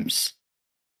streams.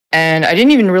 And I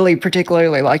didn't even really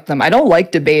particularly like them. I don't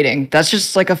like debating. That's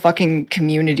just like a fucking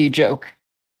community joke.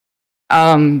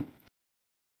 But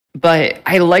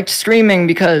I liked streaming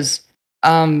because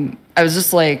I was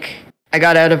just like, I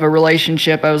got out of a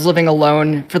relationship. I was living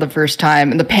alone for the first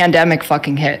time, and the pandemic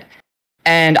fucking hit.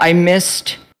 And I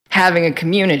missed having a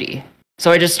community.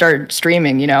 So I just started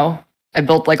streaming, I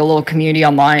built like a little community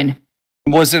online.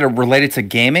 Was it related to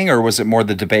gaming or was it more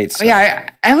the debates? Oh, yeah,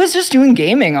 I was just doing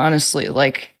gaming, honestly.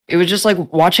 Like, it was just like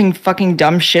watching fucking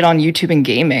dumb shit on YouTube and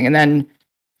gaming. And then,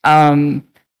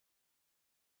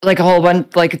 like a whole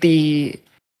bunch, like the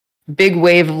big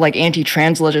wave of like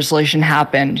anti-trans legislation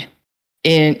happened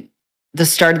in the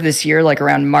start of this year, like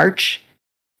around March.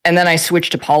 And then I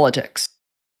switched to politics.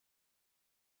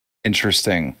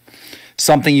 Interesting.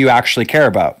 Something you actually care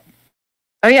about.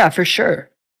 Oh, yeah, for sure.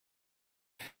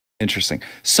 Interesting.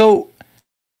 So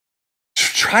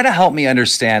try to help me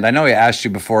understand. I know I asked you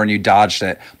before and you dodged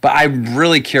it, but I'm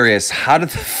really curious. How did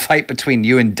the fight between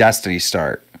you and Destiny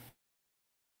start?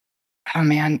 Oh,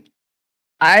 man.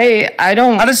 I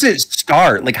don't... How does it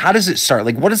start? Like, how does it start?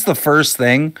 Like, what is the first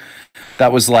thing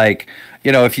that was like,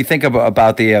 you know, if you think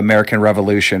about the American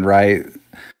Revolution, right?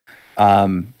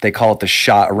 They call it the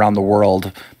shot around the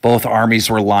world. Both armies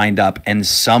were lined up and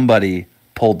somebody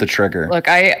pulled the trigger. Look,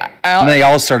 and they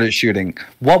all started shooting.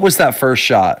 What was that first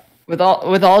shot? With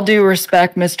all due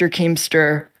respect, Mr.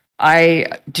 Keemstar, I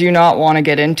do not want to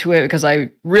get into it because I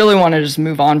really want to just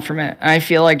move on from it. And I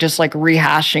feel like just like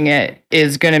rehashing it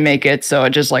is going to make it so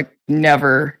it just like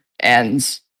never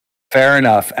ends. Fair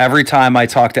enough. Every time I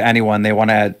talk to anyone, they want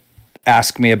to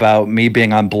ask me about me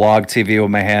being on Blog TV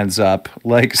with my hands up.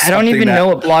 Like, I don't even know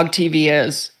what Blog TV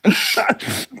is.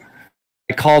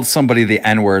 I called somebody the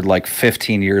N-word like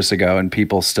 15 years ago and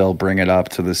people still bring it up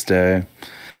to this day.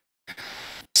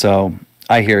 So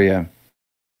I hear you.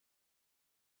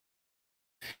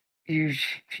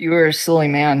 You were a silly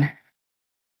man.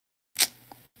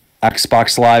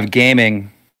 Xbox Live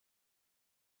Gaming.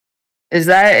 Is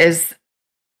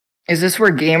this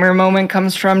where gamer moment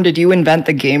comes from? Did you invent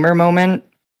the gamer moment?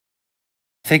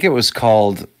 I think it was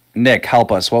called, Nick, help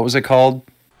us. What was it called?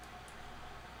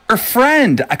 Her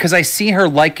friend, because I see her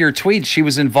like your tweet. She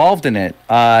was involved in it.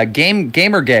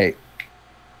 Gamergate.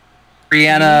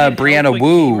 Brianna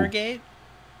Wu. Gamergate?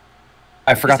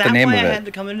 I forgot the name of it. Is that why I had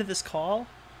to come into this call?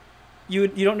 You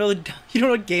don't know what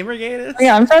Gamergate is?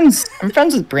 Yeah, I'm friends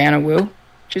with Brianna Wu.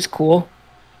 She's cool.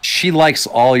 She likes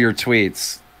all your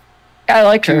tweets. Yeah, I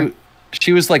like her.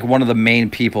 She was like one of the main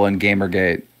people in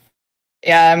Gamergate.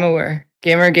 Yeah, I'm aware.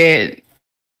 Gamergate.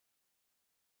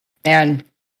 Man,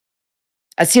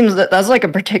 it seems that's like a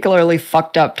particularly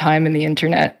fucked up time in the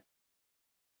internet.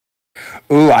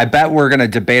 Ooh, I bet we're gonna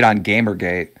debate on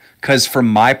Gamergate. Because from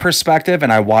my perspective,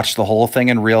 and I watched the whole thing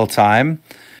in real time,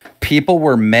 people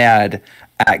were mad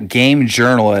at game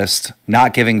journalists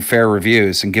not giving fair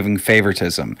reviews and giving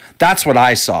favoritism. That's what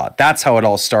I saw. That's how it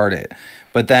all started.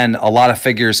 But then a lot of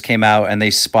figures came out and they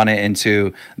spun it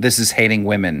into this is hating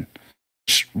women,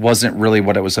 which wasn't really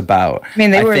what it was about. I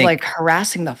mean, they were like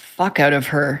harassing the fuck out of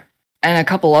her and a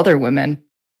couple other women.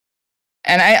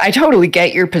 And I totally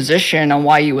get your position on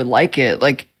why you would like it.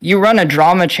 Like, you run a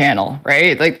drama channel,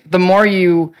 right? Like, the more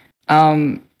you...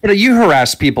 But you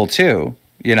harass people too.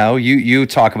 You know, you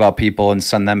talk about people and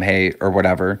send them hate or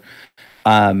whatever,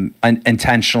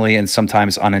 intentionally and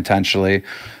sometimes unintentionally.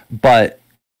 But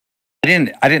I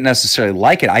didn't necessarily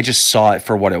like it. I just saw it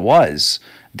for what it was.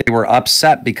 They were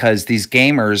upset because these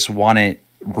gamers wanted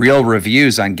real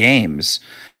reviews on games.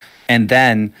 And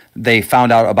then they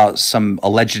found out about some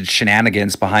alleged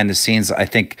shenanigans behind the scenes. I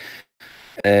think,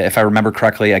 if I remember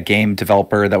correctly, a game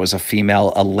developer that was a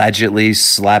female allegedly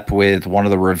slept with one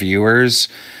of the reviewers.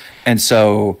 And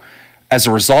so as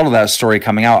a result of that story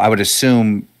coming out, I would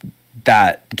assume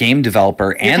that game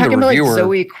developer and the reviewer like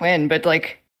Zoe Quinn, but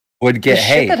like would get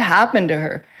hate. Shit that happened to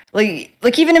her.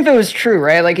 Like even if it was true,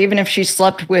 right? Like even if she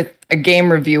slept with a game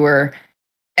reviewer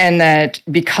and that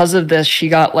because of this, she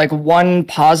got like one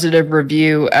positive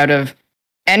review out of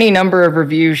any number of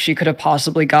reviews she could have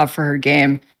possibly got for her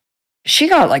game, she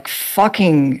got like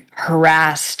fucking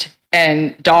harassed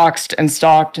and doxxed and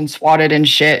stalked and swatted and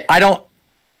shit. I don't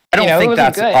think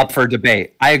that's up for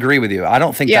debate. I agree with you. I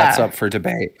don't think that's up for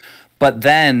debate. But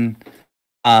then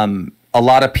a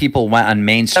lot of people went on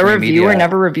mainstream media. The reviewer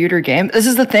never reviewed her game. This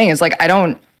is the thing. It's like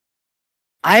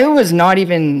I was not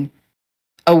even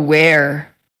aware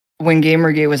when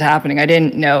Gamergate was happening. I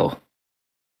didn't know.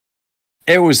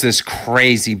 It was this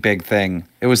crazy big thing.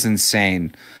 It was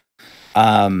insane.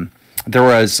 There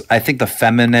was, I think, the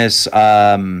feminist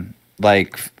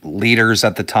like leaders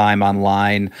at the time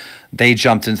online, they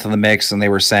jumped into the mix and they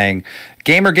were saying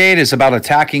Gamergate is about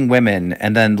attacking women,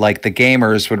 and then like the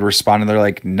gamers would respond and they're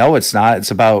like, no, it's not.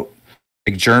 It's about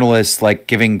like journalists like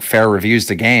giving fair reviews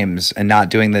to games and not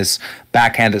doing this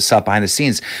backhanded stuff behind the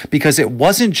scenes, because it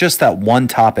wasn't just that one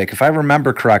topic. If I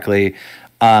remember correctly,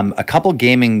 a couple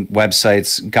gaming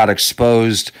websites got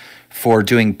exposed for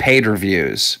doing paid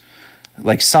reviews.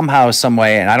 like somehow, some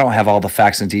way, and I don't have all the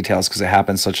facts and details because it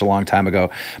happened such a long time ago,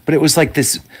 but it was like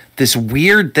this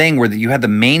weird thing where you had the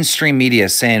mainstream media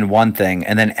saying one thing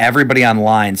and then everybody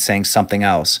online saying something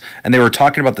else, and they were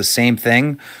talking about the same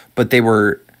thing, but they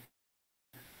were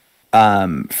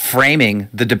framing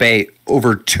the debate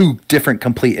over two different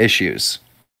complete issues.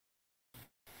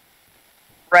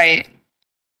 Right.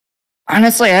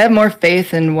 Honestly, I have more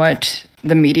faith in what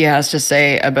the media has to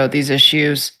say about these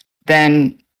issues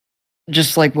than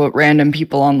just like what random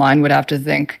people online would have to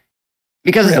think.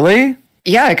 Because really?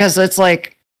 Yeah, because it's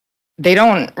like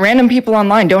random people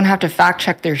online don't have to fact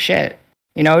check their shit.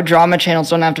 You know, drama channels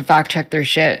don't have to fact check their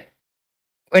shit.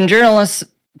 When journalists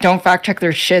don't fact check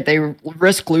their shit, they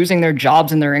risk losing their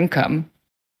jobs and their income.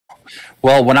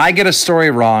 Well, when I get a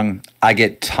story wrong, I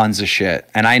get tons of shit.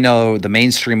 And I know the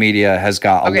mainstream media has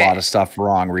got a lot of stuff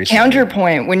wrong recently.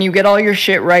 Counterpoint, when you get all your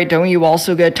shit right, don't you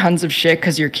also get tons of shit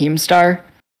because you're Keemstar?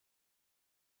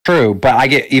 True, but I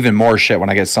get even more shit when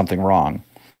I get something wrong.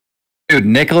 Dude,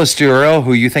 Nicholas DeOrio,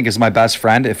 who you think is my best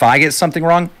friend, if I get something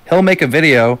wrong, he'll make a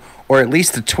video or at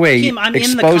least a tweet Keem,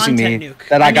 exposing me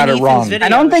that I got it wrong. I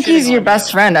don't think he's your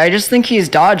best friend. I just think he's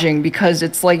dodging because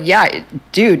it's like, yeah,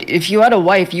 dude, if you had a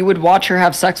wife, you would watch her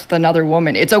have sex with another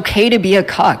woman. It's okay to be a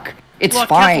cuck. It's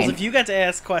fine. Keffals, if you get to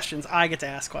ask questions, I get to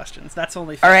ask questions. That's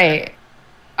only fair. All right.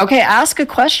 Okay, ask a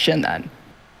question then.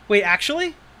 Wait,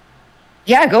 actually?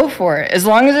 Yeah, go for it. As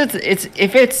long as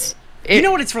it's you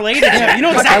know what it's related to. You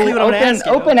know exactly what I'm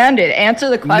asking. Open-ended. Answer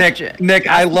the question. Nick,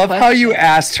 I love how you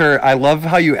asked her. I love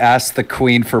how you asked the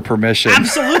queen for permission.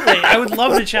 Absolutely. I would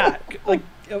love to chat. Like,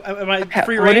 am I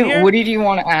free reign here? What did you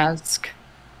want to ask?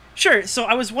 Sure. So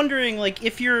I was wondering, like,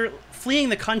 if you're fleeing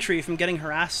the country from getting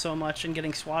harassed so much and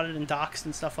getting swatted and doxxed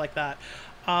and stuff like that,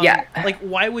 like,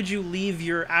 why would you leave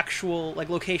your actual, like,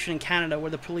 location in Canada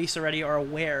where the police already are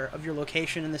aware of your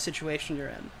location and the situation you're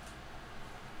in?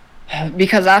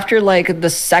 Because after like the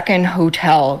second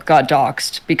hotel got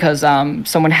doxxed because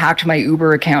someone hacked my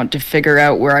Uber account to figure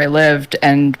out where I lived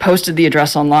and posted the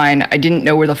address online, I didn't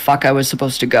know where the fuck I was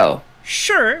supposed to go.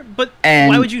 Sure, but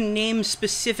why would you name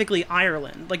specifically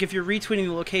Ireland? Like, if you're retweeting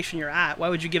the location you're at, why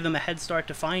would you give them a head start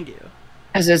to find you?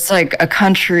 Because it's like a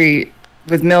country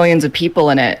with millions of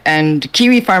people in it, and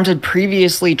Kiwi Farms had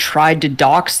previously tried to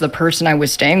dox the person I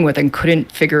was staying with and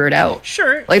couldn't figure it out.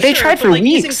 Sure, like they tried for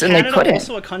weeks and they couldn't.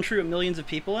 Also, a country with millions of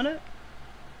people in it.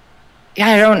 Yeah,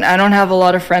 I don't have a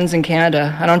lot of friends in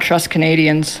Canada. I don't trust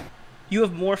Canadians. You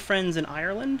have more friends in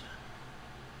Ireland?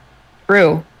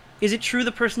 True. Is it true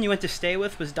the person you went to stay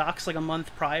with was doxxed like a month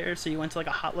prior, so you went to like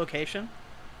a hot location?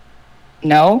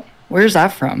 No. Where's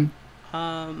that from?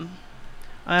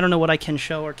 I don't know what I can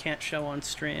show or can't show on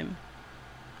stream.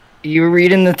 You were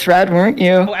reading the thread, weren't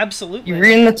you? Oh, absolutely. You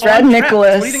reading the thread,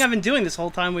 Nicholas? What do you think I've been doing this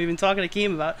whole time? We've been talking to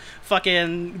Keem about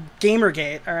fucking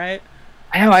Gamergate, all right?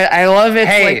 I know, I love it.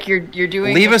 Hey, like you're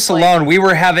doing. Leave us alone. We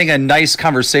were having a nice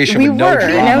conversation with no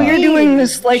drama. Now you're doing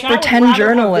this like Chat pretend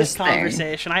journalist thing.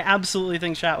 Conversation. I absolutely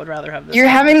think chat would rather have this. You're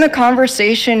having the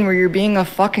conversation where you're being a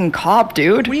fucking cop,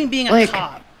 dude. What do you mean being a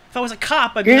cop? If I was a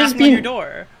cop, I'd be knocking on your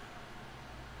door.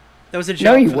 That was a joke.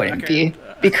 No, you wouldn't be,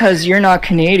 because you're not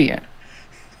Canadian.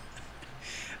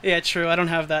 Yeah, true. I don't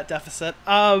have that deficit.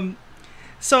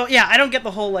 So yeah, I don't get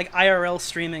the whole like IRL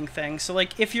streaming thing. So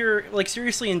like, if you're like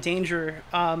seriously in danger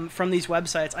from these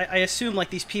websites, I assume like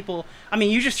these people. I mean,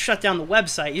 you just shut down the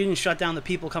website. You didn't shut down the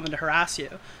people coming to harass you.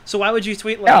 So why would you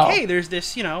tweet like, "Hey, there's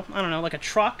this, you know, I don't know, like a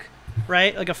truck."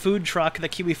 Right, like a food truck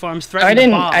that Kiwi Farms threatened to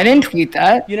bomb. I didn't tweet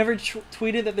that. You never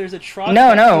tweeted that there's a truck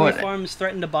that Kiwi Farms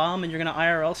threatened to bomb, and you're gonna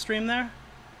IRL stream there.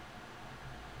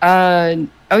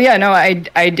 Oh yeah, no,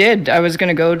 I did. I was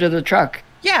gonna go to the truck.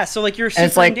 Yeah, so like you're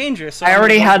super in danger. So I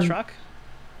already had. Truck.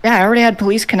 Yeah, I already had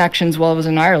police connections while I was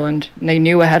in Ireland, and they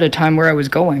knew ahead of time where I was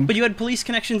going. But you had police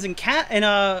connections in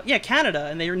Canada,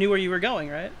 and they knew where you were going,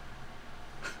 right?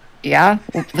 Yeah,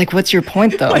 like what's your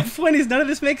point though? My point is none of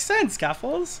this makes sense,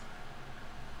 Keffals.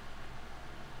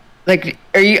 Like,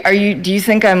 do you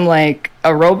think I'm like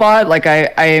a robot? Like I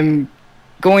am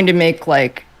going to make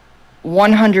like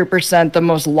 100% the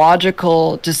most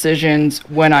logical decisions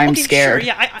when I'm scared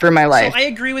for my life. So I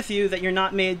agree with you that you're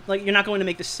not going to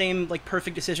make the same like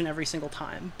perfect decision every single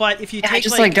time. But if you take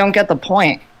just like don't get the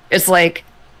point. It's like,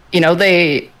 you know,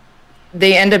 they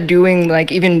end up doing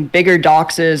like even bigger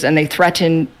doxes and they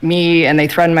threaten me and they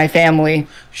threaten my family.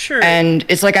 Sure. And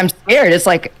it's like I'm scared. It's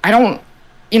like I don't.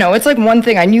 You know, it's like one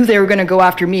thing. I knew they were going to go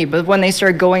after me, but when they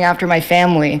started going after my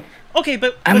family... Okay,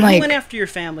 but who went after your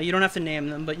family? You don't have to name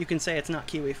them, but you can say it's not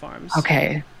Kiwi Farms.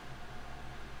 Okay.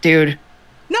 Dude,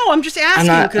 No, I'm just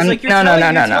asking because like you're no.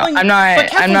 I'm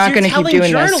not going to keep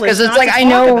doing this because it's like I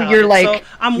know you're like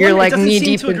knee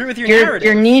deep.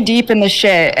 You're knee deep in the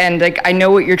shit, and like I know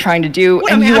what you're trying to do,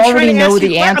 and you already know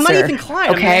the answer. I'm not even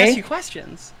client. Okay, I'm gonna ask you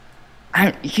questions.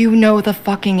 You know the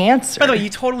fucking answer. By the way, you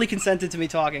totally consented to me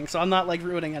talking, so I'm not like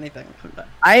ruining anything.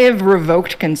 I have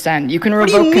revoked consent. You can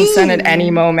revoke consent at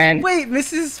any moment. Wait,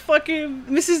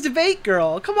 Mrs. Debate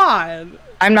Girl, come on.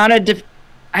 I'm not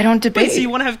I don't debate. Wait, so you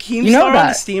want to have Keemstar on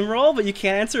the steamroll, but you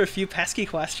can't answer a few pesky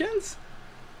questions?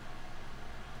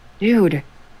 Dude,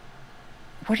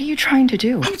 what are you trying to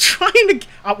do? I'm trying to...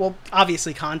 well,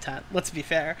 obviously content, let's be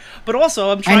fair. But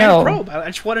also, I'm trying to probe. I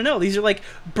just want to know. These are like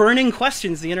burning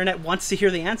questions the internet wants to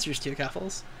hear the answers to,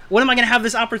 Keffals. When am I going to have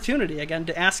this opportunity, again,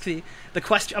 to ask the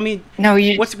question? I mean, no,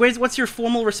 what's your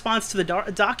formal response to the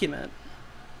document?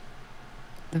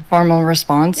 The formal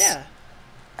response? Yeah.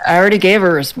 I already gave a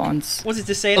response. Was it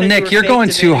to say that Nick, you're going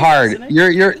too hard.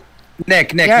 You're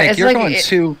Nick, you're going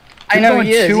too. I know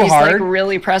he is. He's like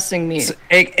really pressing me.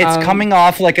 It's coming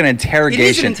off like an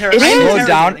interrogation. It is slow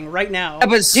down right now.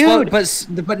 Yeah,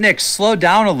 but Nick, slow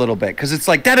down a little bit because it's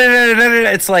like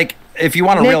it's like if you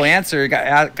want a real answer, you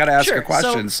got to ask a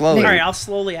question slowly. All right, I'll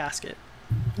slowly ask it.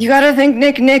 You gotta think,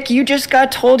 Nick, you just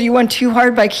got told you went too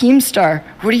hard by Keemstar.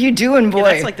 What are you doing, boy?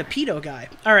 Yeah, that's like the pedo guy.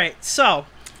 All right, so...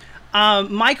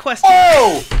 my question...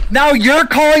 Oh! Now you're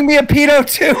calling me a pedo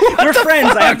too? We're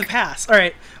friends, I have to pass.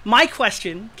 Alright, my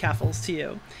question, Keffals, to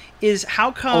you, is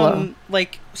how come,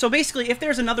 so basically, if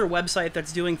there's another website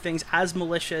that's doing things as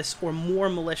malicious or more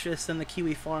malicious than the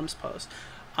Kiwi Farms post,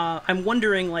 I'm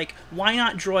wondering, why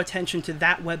not draw attention to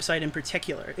that website in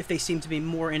particular, if they seem to be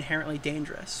more inherently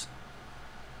dangerous?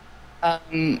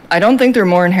 I don't think they're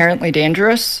more inherently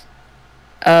dangerous.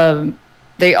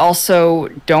 They also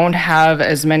don't have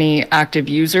as many active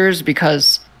users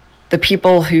because the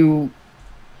people who,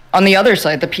 on the other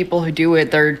side, the people who do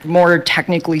it, they're more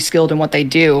technically skilled in what they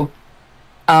do.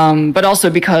 But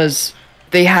also because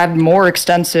they had more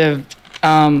extensive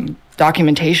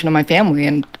documentation of my family,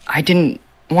 and I didn't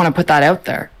want to put that out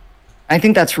there. I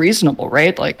think that's reasonable,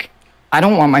 right? Like, I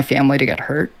don't want my family to get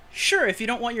hurt. Sure, if you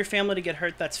don't want your family to get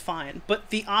hurt, that's fine. But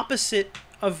the opposite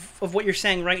of what you're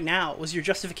saying right now was your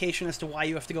justification as to why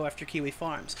you have to go after Kiwi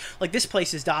Farms. Like, this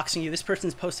place is doxing you. This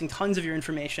person's posting tons of your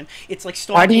information. It's like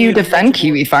stalking. Why do you defend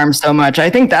Kiwi Farms so much? I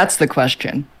think that's the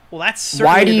question. Well, that's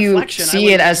certainly a deflection. Why do you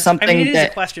see it as something I mean, it is a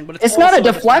question, but it's not a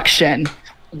deflection.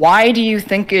 Why do you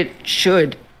think it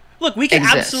should? Look, we can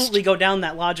exist? Absolutely go down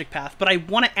that logic path, but I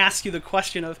want to ask you the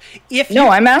question of if. No,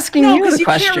 I'm asking you the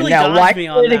question really now. Why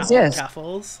does it exist?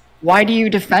 Why do you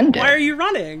defend it? Why are you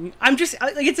running? I'm just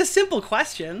like, it's a simple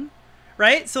question,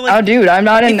 right? So like, oh, dude, I'm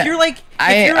not in. If you're like,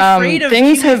 if you're afraid of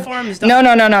things Kiwi have Farms,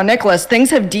 no, Nicholas.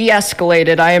 Things have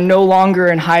de-escalated. I am no longer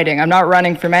in hiding. I'm not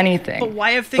running from anything. But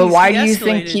why have things? But why do you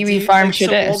think Kiwi Farms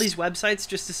should? So all these websites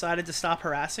just decided to stop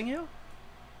harassing you?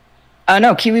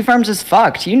 No, Kiwi Farms is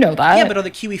fucked. You know that. Yeah, but are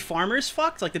the Kiwi farmers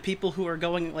fucked? Like the people who are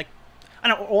going like, I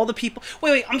don't know, all the people.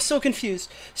 Wait, I'm so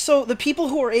confused. So the people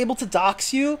who are able to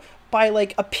dox you by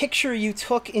like a picture you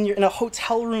took in a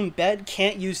hotel room bed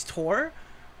can't use Tor?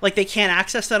 Like they can't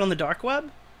access that on the dark web?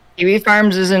 Kiwi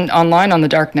Farms isn't online on the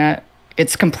dark net.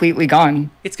 It's completely gone.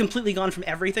 It's completely gone from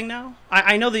everything now?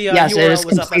 I know the yes, URL it is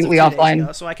was completely up as of 2 offline. days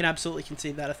ago, so I can absolutely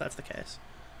concede that if that's the case.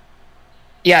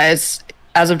 Yeah, it's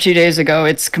as of 2 days ago,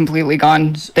 it's completely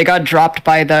gone. They got dropped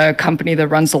by the company that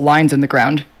runs the lines in the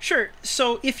ground. Sure.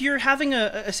 So if you're having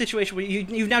a situation where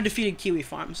you've now defeated Kiwi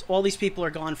Farms, all these people are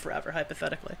gone forever,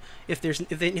 hypothetically, if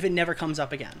it never comes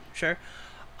up again, sure.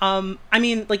 I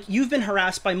mean, like, you've been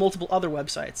harassed by multiple other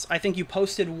websites. I think you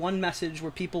posted one message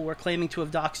where people were claiming to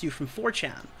have doxed you from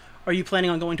 4chan. Are you planning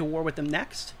on going to war with them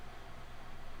next?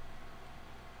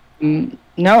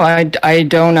 No, I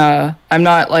don't, I'm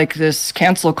not like this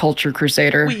cancel culture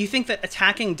crusader. Wait, you think that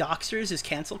attacking doxers is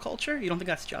cancel culture? You don't think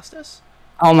that's justice?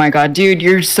 Oh my god, dude,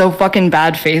 you're so fucking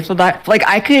bad faith with that. Like,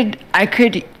 I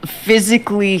could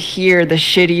physically hear the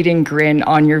shit-eating grin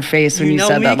on your face when you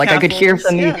said that. Like, I could hear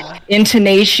from the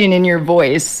intonation in your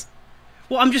voice.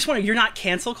 Well, I'm just wondering, you're not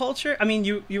cancel culture? I mean,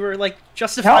 you were, like,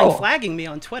 justifying flagging me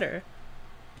on Twitter.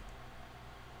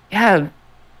 Yeah,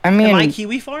 I mean... Am I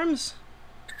Kiwi Farms?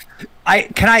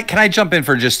 Can I jump in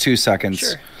for just 2 seconds?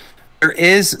 Sure.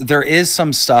 There is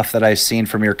some stuff that I've seen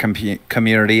from your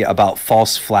community about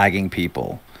false flagging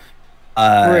people.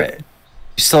 You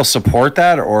still support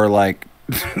that, or like?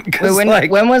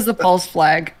 When was the false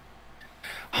flag?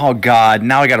 Oh God!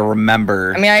 Now I got to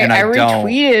remember. I mean, I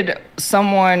retweeted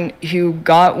someone who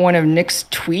got one of Nick's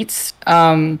tweets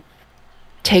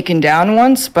taken down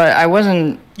once, but I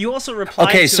wasn't. You also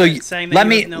replied to it saying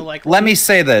that let me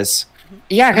say this.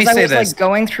 Yeah, because Let me I was say this. like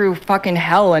going through fucking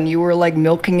hell, and you were like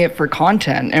milking it for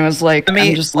content, and it was like,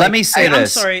 let me say I'm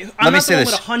this. sorry. Let I'm me not say the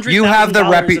one this. with $100,000 You have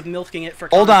the of milking it for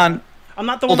Hold content. on. I'm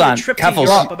not the Hold one on. with the trip to Keffals.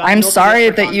 Europe about I'm milking sorry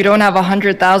it for that you don't have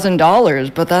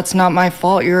 $100,000, but that's not my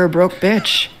fault. You're a broke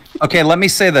bitch. Okay, let me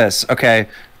say this. Okay,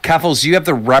 Keffals, you have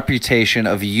the reputation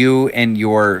of you and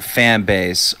your fan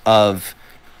base of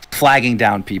flagging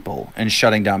down people and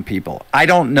shutting down people. I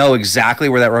don't know exactly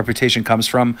where that reputation comes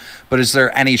from, but is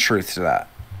there any truth to that?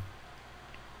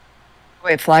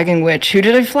 Wait, flagging which? Who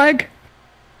did I flag?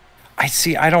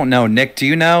 I don't know. Nick, do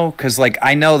you know? Because like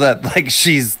I know that like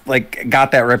she's like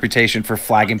got that reputation for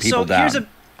flagging people down. So here's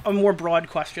a more broad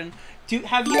question.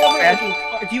 Have you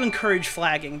ever do you encourage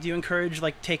flagging? Do you encourage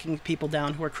like taking people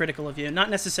down who are critical of you? Not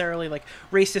necessarily like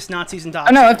racist Nazis and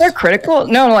dogs. No, if they're critical,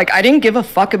 no, like I didn't give a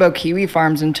fuck about kiwi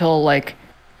farms until like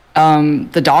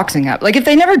the doxing happened. Like if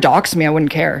they never doxed me, I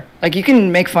wouldn't care. Like you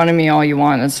can make fun of me all you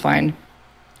want, that's fine.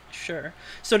 Sure.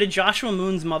 So did Joshua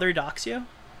Moon's mother dox you?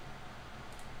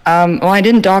 Well, I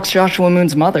didn't dox Joshua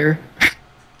Moon's mother.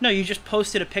 No, you just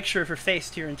posted a picture of her face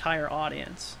to your entire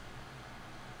audience.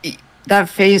 That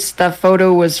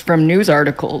photo was from news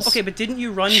articles. Okay, but didn't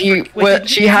you run?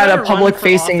 She had a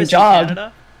public-facing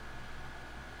job.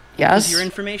 Yes. Was your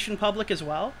information public as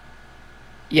well?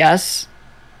 Yes.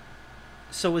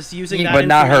 So was using that but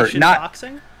not her, information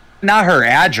doxing? Not her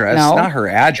address. No. Not her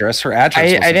address. Her address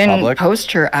wasn't I didn't public.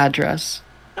 post her address.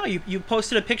 No, you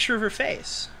posted a picture of her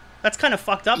face. That's kind of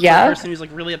fucked up for Yeah. a person who's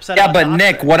like really upset. Yeah, about but doxing.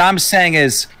 Nick, what I'm saying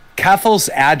is Keffals'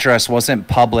 address wasn't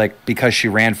public because she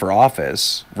ran for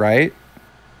office, right?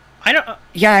 I don't.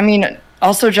 Yeah, I mean,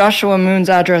 also Joshua Moon's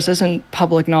address isn't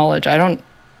public knowledge.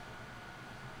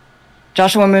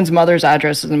 Joshua Moon's mother's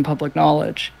address isn't public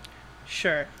knowledge.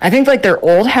 Sure. I think like their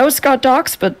old house got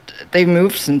doxed, but they've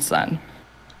moved since then.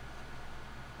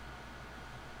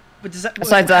 But does that,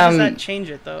 Besides, how does that change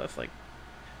it though? If like,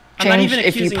 I'm not even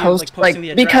if you accusing post of, like, posting the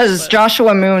address, because but...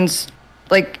 Joshua Moon's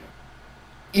like,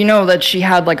 you know that she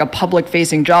had like a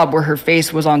public-facing job where her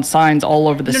face was on signs all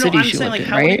over the city I'm she saying, lived like,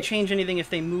 in, how would it right? change anything if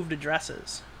they moved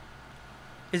addresses?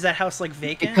 Is that house like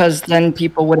vacant? Because then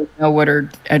people wouldn't know what her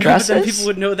address but then is. people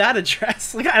would know that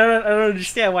address. Like I don't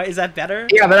understand why. Is that better?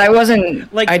 Yeah, but I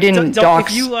wasn't. Like, I didn't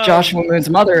dox Joshua Moon's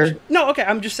mother. No, okay.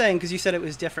 I'm just saying because you said it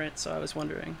was different, so I was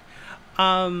wondering.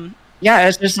 Yeah,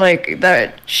 it's just like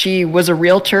that. She was a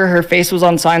realtor. Her face was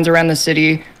on signs around the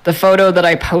city. The photo that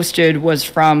I posted was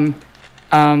from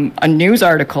a news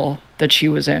article that she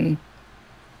was in.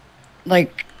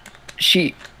 Like,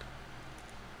 she.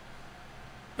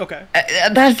 Okay.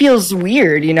 That feels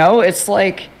weird, you know? It's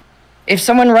like if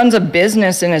someone runs a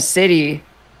business in a city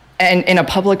and in a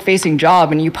public-facing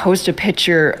job and you post a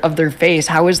picture of their face,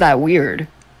 how is that weird?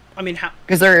 I mean, how?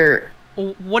 Because they're...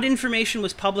 What information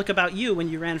was public about you when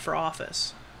you ran for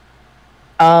office?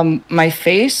 My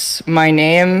face, my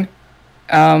name,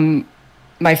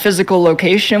 my physical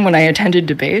location when I attended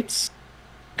debates.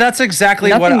 That's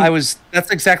exactly Nothing... that's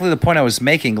exactly the point I was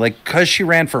making. Like, because she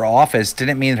ran for office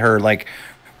didn't mean her, like,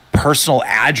 personal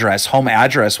address, home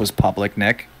address was public,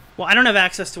 Nick. Well, I don't have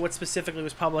access to what specifically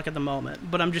was public at the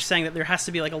moment, but I'm just saying that there has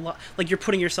to be like a lot, like you're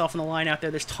putting yourself in the line out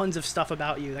there. There's tons of stuff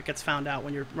about you that gets found out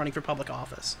when you're running for public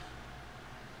office.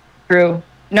 True.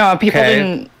 No, people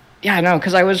didn't. Yeah, no,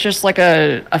 because I was just like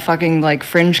a fucking like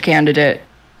fringe candidate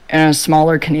in a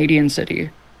smaller Canadian city.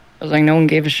 I was like, no one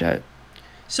gave a shit.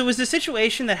 So was the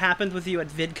situation that happened with you at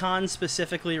VidCon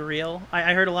specifically real?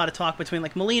 I heard a lot of talk between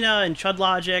like Melina and Chud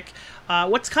Logic.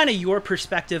 What's kind of your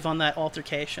perspective on that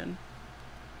altercation?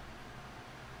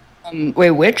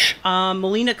 Wait, which?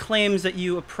 Melina claims that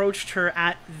you approached her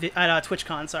at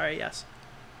TwitchCon. Sorry, yes.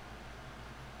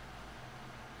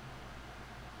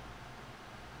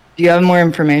 Do you have more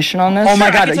information on this? Oh my Sure,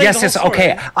 I God! can tell you the Yes. whole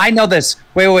Okay, story. I know this.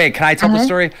 Wait. Can I tell the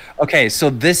story? Okay, so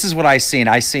this is what I seen.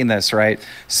 I seen this, right?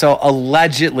 So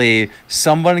allegedly,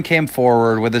 someone came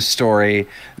forward with a story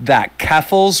that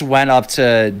Keffals went up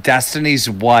to Destiny's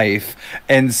wife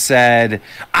and said,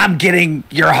 "I'm getting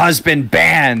your husband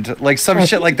banned," like some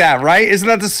shit like that, right? Isn't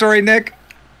that the story, Nick?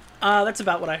 That's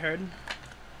about what I heard.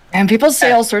 And people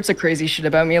say all sorts of crazy shit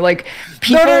about me. Like,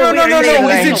 people No. say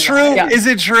that Is it true? Yeah. Is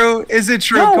it true? Is it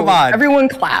true? No, Come on. everyone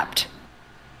clapped.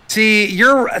 See,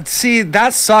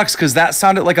 that sucks because that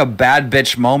sounded like a bad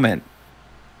bitch moment.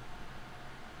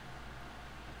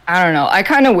 I don't know. I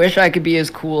kind of wish I could be as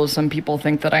cool as some people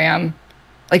think that I am.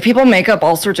 Like, people make up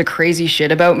all sorts of crazy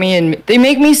shit about me, and they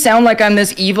make me sound like I'm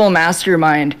this evil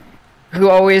mastermind who's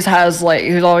always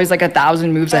like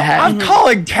 1,000 moves ahead. I'm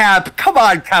calling Cap. Come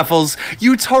on, Keffals.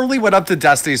 You totally went up to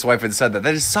Destiny's wife and said that.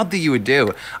 That is something you would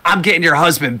do. I'm getting your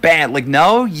husband banned. Like,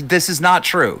 no, this is not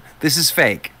true. This is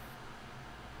fake.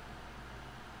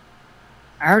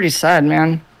 I already said,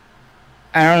 man.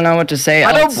 I don't know what to say.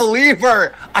 I don't believe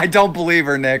her. I don't believe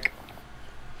her, Nick.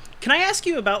 Can I ask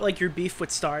you about like your beef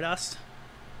with Stardust?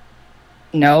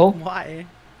 No. Why?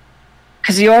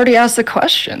 Because you already asked the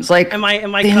questions. Like, Am I the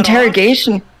cut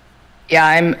interrogation? off?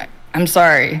 Yeah, I'm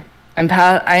sorry.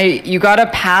 You gotta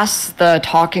pass the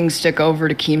talking stick over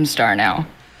to Keemstar now.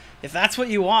 If that's what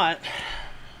you want.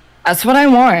 That's what I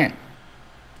want.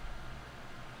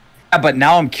 Yeah, but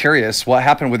now I'm curious. What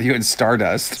happened with you and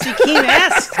Stardust? See, Keem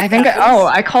asked. I think.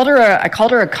 I called her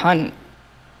a cunt.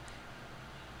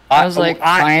 I was like,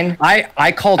 fine.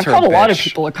 I called her. I called a lot of bitch.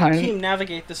 people a cunt. Keem,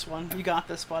 navigate this one. You got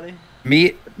this, buddy.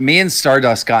 Me and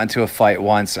Stardust got into a fight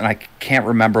once, and I can't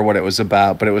remember what it was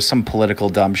about, but it was some political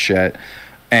dumb shit.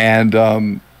 And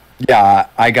yeah,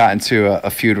 I got into a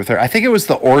feud with her. I think it was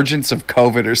the origins of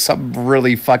COVID or some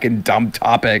really fucking dumb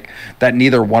topic that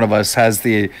neither one of us has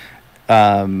the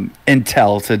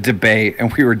intel to debate,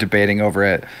 and we were debating over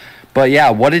it. But yeah,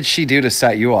 what did she do to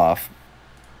set you off?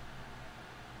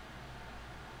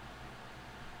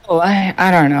 Oh,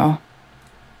 I don't know.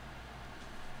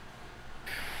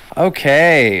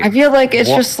 Okay. I feel like it's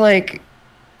just like,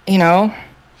 you know,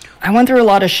 I went through a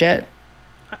lot of shit.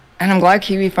 And I'm glad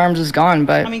Kiwi Farms is gone,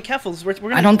 but I mean, Keffals, we're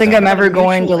gonna I don't think I'm ever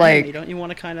going to like. Enemy. Don't you want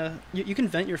to kind of? You can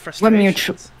vent your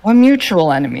frustrations. What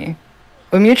mutual enemy?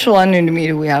 What mutual enemy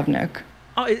do we have, Nick?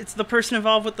 Oh, it's the person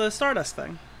involved with the Stardust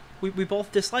thing. We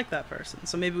both dislike that person,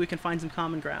 so maybe we can find some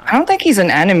common ground. I don't think he's an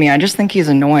enemy. I just think he's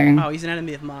annoying. Oh, he's an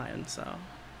enemy of mine. So,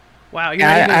 wow.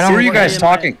 Who are you guys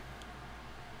talking?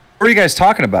 What are you guys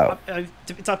talking about?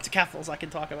 It's up to Keffals. I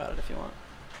can talk about it if you want.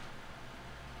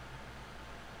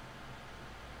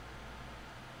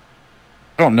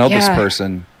 I don't know this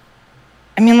person.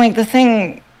 I mean, like, the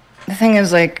thing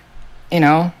is, like, you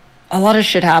know, a lot of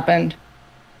shit happened.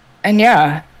 And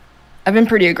yeah, I've been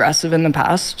pretty aggressive in the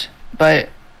past, but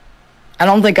I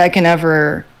don't think I can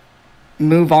ever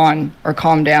move on or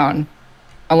calm down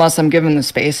unless I'm given the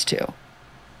space to.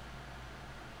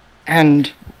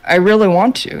 And I really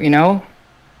want to, you know?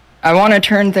 I want to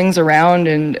turn things around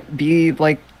and be,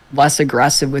 like, less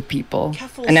aggressive with people.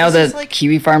 Keffals, and now that like,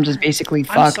 Kiwi Farms is basically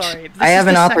fucked, I'm sorry, I have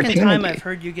an opportunity. This is the second time I've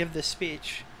heard you give this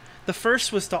speech. The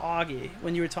first was to Augie,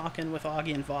 when you were talking with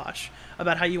Augie and Vosh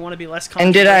about how you want to be less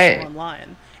controversial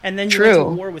online. And then you went to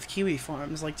war with Kiwi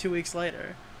Farms like 2 weeks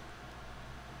later.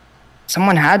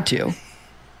 Someone had to.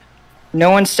 No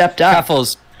one stepped up.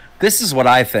 Keffals, this is what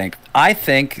I think. I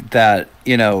think that,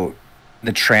 you know,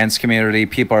 the trans community,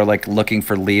 people are like looking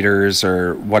for leaders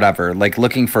or whatever, like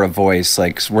looking for a voice,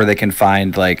 like where they can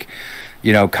find like,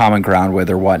 you know, common ground with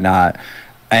or whatnot.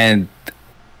 And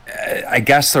I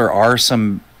guess there are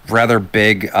some rather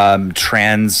big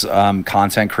trans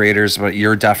content creators, but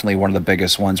you're definitely one of the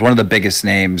biggest ones, one of the biggest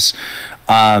names.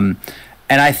 And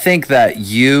I think that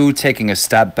you taking a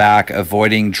step back,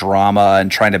 avoiding drama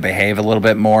and trying to behave a little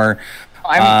bit more.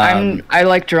 I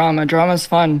like drama. Drama's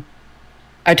fun.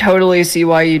 I totally see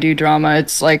why you do drama.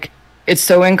 It's like, it's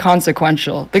so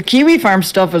inconsequential. The Kiwi Farm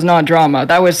stuff was not drama.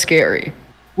 That was scary.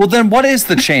 Well, then what is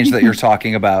the change that you're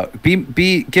talking about? Give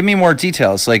me more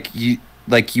details. Like you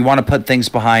want to put things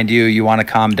behind you. You want to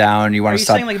calm down. You want to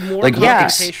stop. Are you saying like more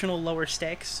confrontational, lower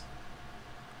stakes?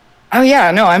 Oh yeah,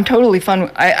 no, I'm totally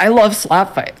fun. I love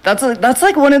slap fight. That's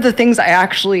like one of the things I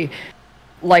actually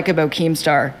like about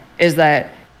Keemstar is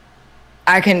that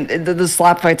the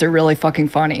slap fights are really fucking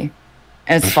funny.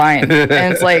 And it's fine.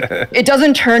 And it's like, it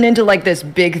doesn't turn into like this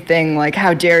big thing, like,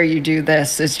 how dare you do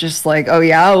this? It's just like, oh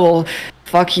yeah, well,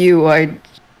 fuck you.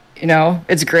 You know,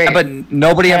 it's great. Yeah, but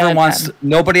nobody ever wants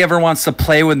to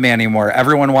play with me anymore.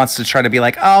 Everyone wants to try to be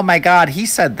like, oh my God, he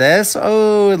said this.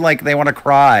 Oh, like they want to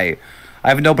cry. I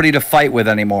have nobody to fight with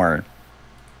anymore.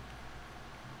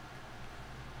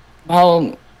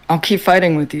 Well, I'll keep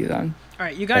fighting with you then. All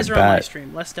right, you guys are on my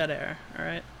stream. Less dead air. All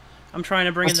right, I'm trying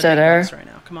to bring in the big boss right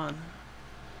now. Come on.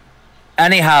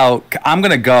 Anyhow, I'm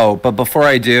gonna go, but before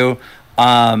I do,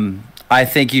 I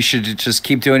think you should just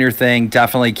keep doing your thing.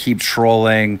 Definitely keep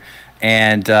trolling,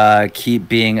 and keep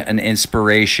being an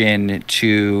inspiration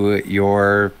to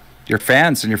your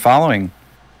fans and your following.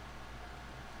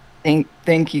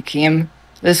 Thank you, Keem.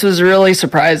 This was really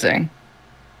surprising.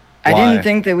 Why? I didn't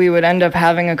think that we would end up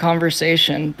having a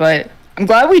conversation, but I'm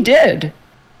glad we did.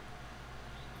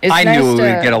 I knew we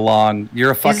would get along.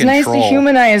 You're a fucking troll. It's nice to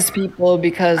humanize people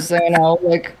because, you know,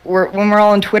 like, when we're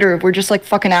all on Twitter, we're just like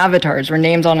fucking avatars. We're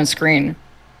names on a screen.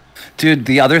 Dude,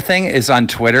 the other thing is on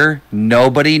Twitter,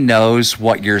 nobody knows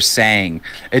what you're saying.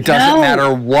 It doesn't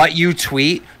matter what you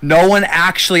tweet. No one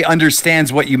actually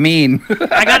understands what you mean.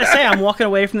 I gotta say, I'm walking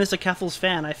away from this a Keffals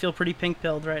fan. I feel pretty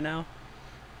pink-pilled right now.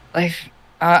 Like,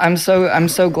 I'm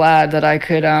so glad that I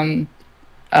could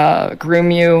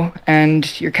groom you,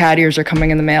 and your cat ears are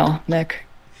coming in the mail, Nick.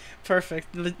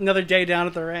 Perfect. Another day down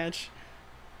at the ranch.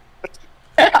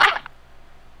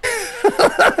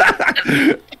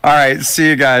 All right, see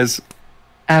you guys.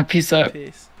 Peace out.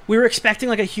 Peace. We were expecting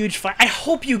like a huge fight. I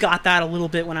hope you got that a little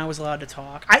bit when I was allowed to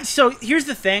talk. So here's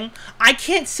the thing. I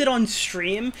can't sit on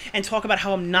stream and talk about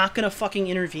how I'm not going to fucking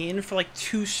intervene for like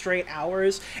 2 straight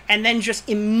hours and then just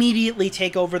immediately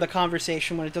take over the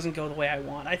conversation when it doesn't go the way I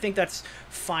want. I think that's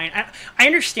fine. I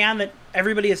understand that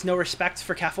everybody has no respect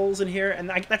for Keffals in here, and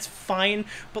that's fine,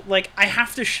 but like I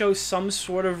have to show some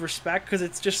sort of respect because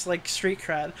it's just like street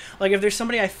cred. Like if there's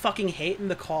somebody I fucking hate in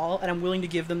the call and I'm willing to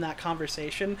give them that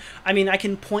conversation, I mean I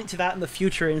can point to that in the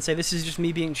future and say this is just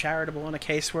me being charitable in a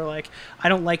case where like I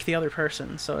don't like the other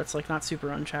person, so it's like not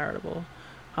super uncharitable.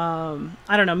 I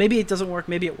don't know, maybe it doesn't work,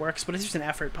 maybe it works, but it's just an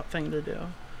effort thing to do.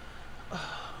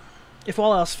 If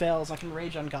all else fails, I can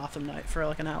rage on Gotham Knight for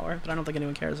like an hour, but I don't think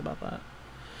anyone cares about that.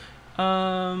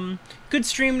 Good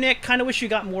stream, Nick. Kind of wish you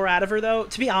got more out of her, though.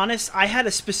 To be honest, I had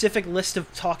a specific list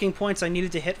of talking points I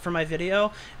needed to hit for my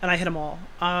video, and I hit them all.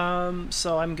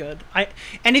 So I'm good.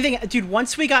 Dude,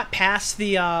 once we got past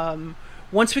the,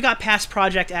 once we got past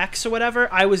Project X or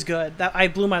whatever, I was good. I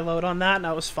blew my load on that, and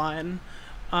I was fine.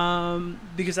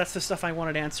 Because that's the stuff I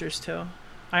wanted answers to.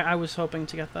 I was hoping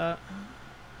to get that.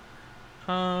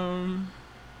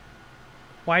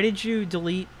 Why did you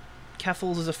delete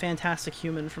Keffals is a fantastic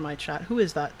human from my chat? Who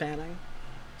is that banning?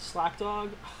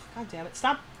 Slackdog? Oh, God damn it.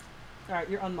 Stop. Alright,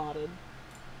 you're unmodded.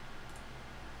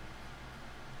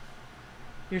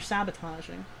 You're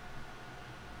sabotaging.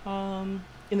 In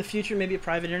the future, maybe a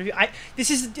private interview. This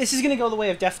is gonna go the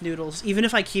way of Def Noodles. Even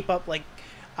if I keep up, like,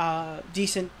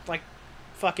 decent, like,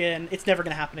 fucking... It's never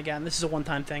gonna happen again. This is a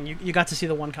one-time thing. You got to see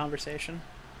the one conversation.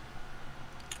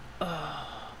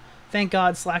 Thank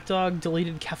God Slackdog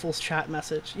deleted Keffals' chat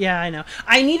message. Yeah, I know.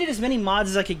 I needed as many mods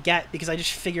as I could get because I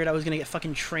just figured I was gonna get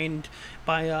fucking trained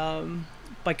by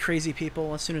crazy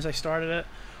people as soon as I started it.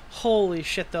 Holy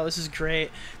shit, though, this is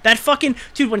great. That fucking...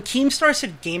 Dude, when Keemstar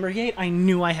said Gamergate, I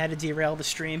knew I had to derail the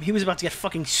stream. He was about to get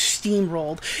fucking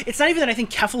steamrolled. It's not even that I think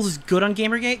Keffals is good on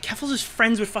Gamergate. Keffals is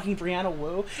friends with fucking Brianna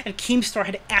Wu, and Keemstar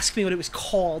had to ask me what it was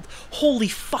called. Holy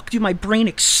fuck, dude, my brain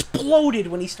exploded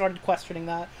when he started questioning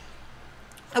that.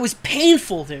 That was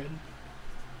painful, dude.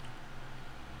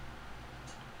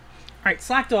 Alright,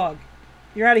 Slackdog,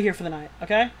 you're out of here for the night,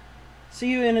 okay? See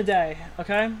you in a day,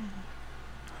 okay?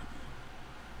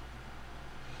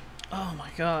 Oh my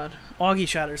god. Augie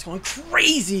Shatter's going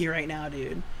crazy right now,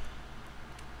 dude.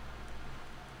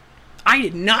 I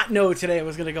did not know today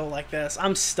was gonna go like this.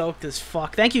 I'm stoked as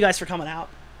fuck. Thank you guys for coming out.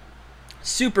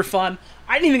 Super fun.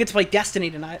 I didn't even get to play Destiny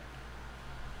tonight.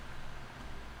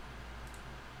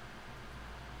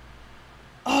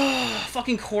 Oh,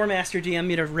 fucking Core Master DM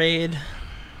me to raid.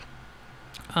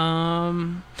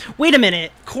 Wait a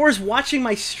minute. Core's watching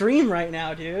my stream right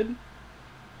now, dude.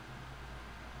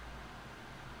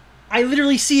 I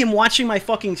literally see him watching my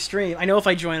fucking stream. I know if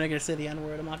I join, I'm gonna say the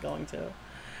N-word. I'm not going to.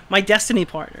 My Destiny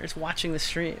partner is watching the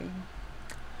stream.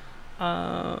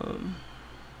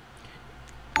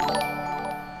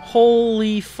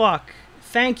 Holy fuck.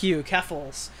 Thank you,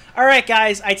 Keffals. Alright,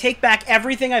 guys. I take back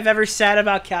everything I've ever said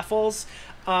about Keffals.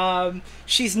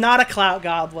 She's not a clout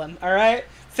goblin, alright?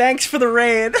 Thanks for the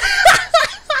raid.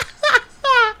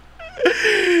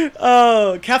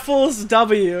 Oh, Keffals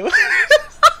W.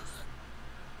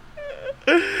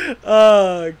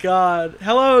 Oh, God.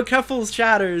 Hello, Keffals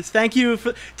chatters. Thank you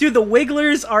for... Dude, the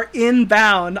Wigglers are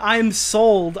inbound. I'm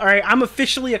sold. Alright, I'm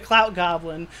officially a clout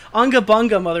goblin. Unga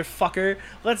bunga, motherfucker.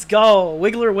 Let's go.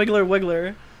 Wiggler, wiggler,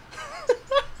 wiggler.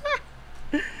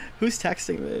 Who's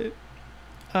texting me?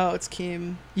 Oh, it's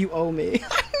Keem. You owe me.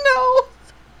 No.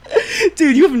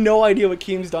 Dude, you have no idea what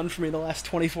Keem's done for me the last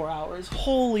 24 hours.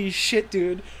 Holy shit,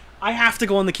 dude. I have to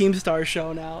go on the Keemstar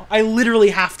show now. I literally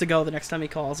have to go the next time he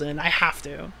calls in. I have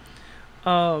to.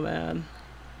 Oh, man.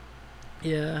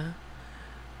 Yeah.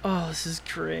 Oh, this is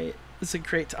great. This is a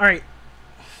great... Alright.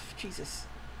 Jesus.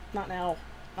 Not now.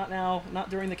 Not now. Not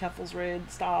during the Keffals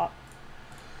raid. Stop.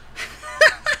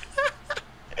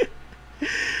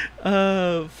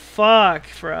 Oh, fuck,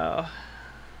 bro.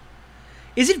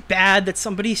 Is it bad that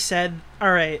somebody said...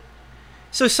 Alright.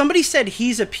 So somebody said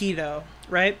he's a pedo,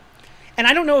 right? And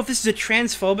I don't know if this is a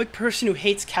transphobic person who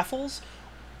hates Keffals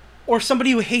or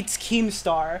somebody who hates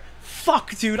Keemstar.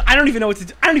 Fuck, dude. I don't even know what to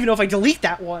do. I don't even know if I delete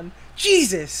that one.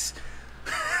 Jesus.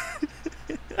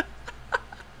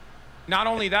 Not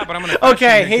only that, but I'm gonna...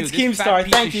 Okay, hates Keemstar.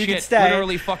 Thank you. You can stay.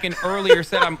 Literally fucking earlier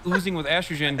said I'm oozing with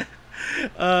estrogen.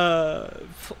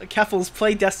 Keffals,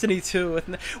 play Destiny 2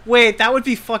 with... Wait, that would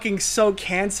be fucking so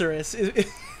cancerous.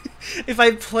 If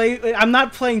I play, I'm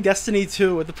not playing Destiny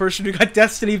 2 with the person who got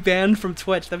Destiny banned from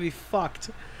Twitch. That'd be fucked.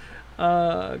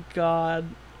 God.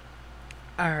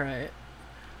 Alright.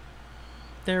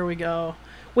 There we go.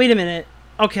 Wait a minute.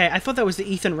 Okay, I thought that was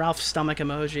the Ethan Ralph stomach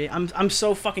emoji. I'm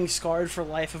so fucking scarred for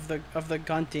life of the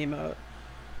Gunt emote.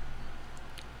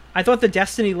 I thought the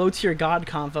Destiny low tier God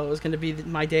convo was going to be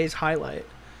my day's highlight.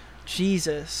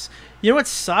 Jesus. You know what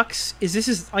sucks? Is this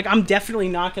is, like, I'm definitely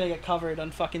not going to get covered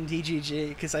on fucking DGG,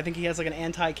 because I think he has, like, an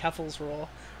anti-Keffals rule.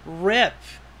 RIP.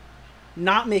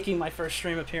 Not making my first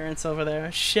stream appearance over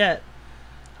there. Shit.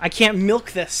 I can't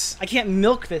milk this. I can't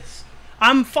milk this.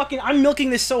 I'm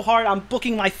milking this so hard, I'm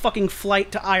booking my fucking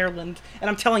flight to Ireland, and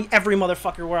I'm telling every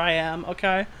motherfucker where I am,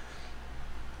 okay?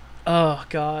 Oh,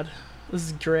 God. This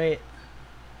is great.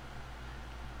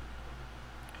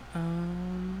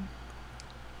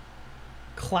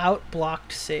 Clout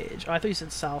blocked Sage. Oh, I thought you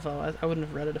said Salvo. I wouldn't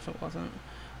have read it if it wasn't.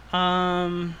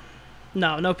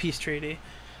 No peace treaty.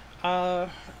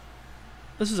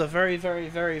 This is a very, very,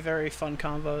 very, very fun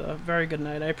convo. A very good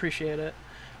night. I appreciate it.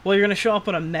 Well, you're gonna show up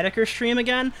on a Medicare stream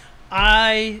again?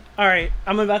 Alright,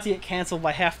 I'm about to get canceled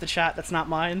by half the chat that's not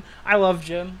mine. I love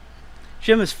Jim.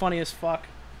 Jim is funny as fuck.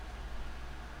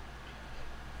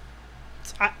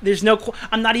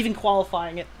 I'm not even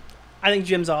qualifying it. I think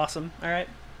Jim's awesome, alright?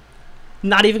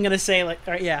 Not even gonna say, like,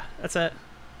 alright, yeah, that's it.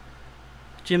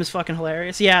 Jim is fucking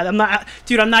hilarious. Yeah, I'm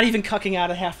not even cucking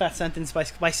out of half that sentence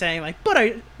by saying, like, but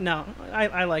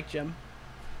I like Jim.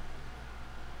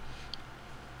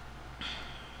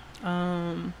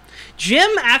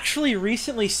 Jim actually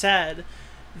recently said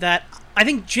that, I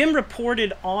think Jim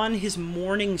reported on his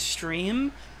morning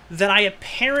stream that I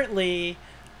apparently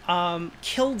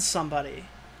killed somebody.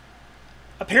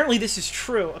 Apparently this is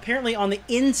true. Apparently on the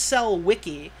Incel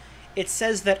wiki, it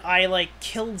says that I, like,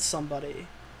 killed somebody.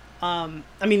 I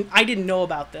mean, I didn't know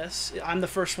about this. I'm the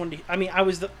first one to... I mean, I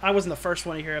wasn't the first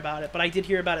one to hear about it, but I did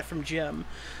hear about it from Jim.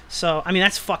 So, I mean,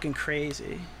 that's fucking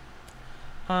crazy.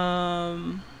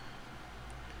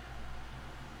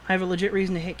 I have a legit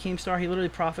reason to hate Keemstar. He literally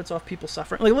profits off people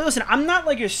suffering. Like, listen, I'm not,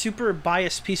 like, a super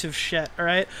biased piece of shit,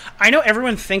 alright? I know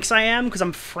everyone thinks I am because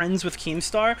I'm friends with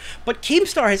Keemstar, but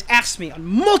Keemstar has asked me on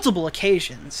multiple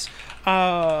occasions,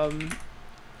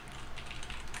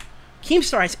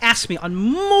 Keemstar has asked me on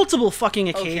multiple fucking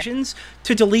occasions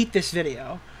to delete this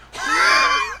video.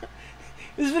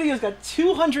 This video's got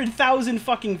 200,000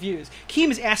 fucking views. Keem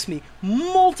has asked me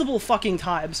multiple fucking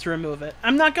times to remove it.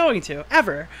 I'm not going to,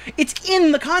 ever. It's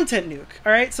in the content nuke,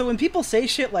 alright? So when people say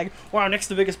shit like, wow, Nick's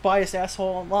the biggest biased asshole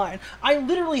online, I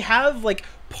literally have, like,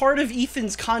 part of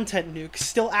Ethan's content nuke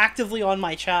still actively on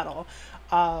my channel.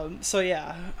 So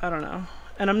yeah, I don't know.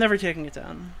 And I'm never taking it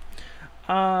down.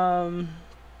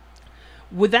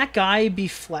 Would that guy be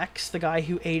Flex, the guy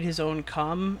who ate his own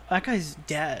cum? That guy's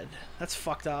dead. That's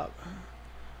fucked up.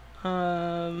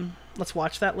 Let's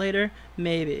watch that later.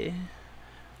 Maybe.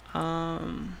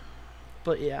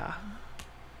 But yeah.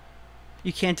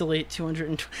 You can't delete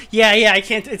 220. Yeah, I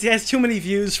can't. It has too many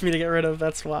views for me to get rid of.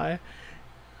 That's why.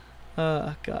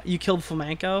 God. You killed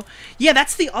Flamenco? Yeah,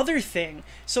 that's the other thing.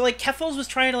 So, like, Keffals was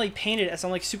trying to, like, paint it as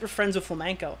I'm, like, super friends with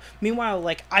Flamenco. Meanwhile,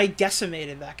 like, I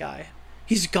decimated that guy.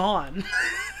 He's gone.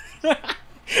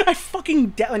 I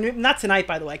fucking... not tonight,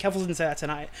 by the way. Keffals didn't say that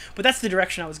tonight. But that's the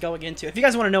direction I was going into. If you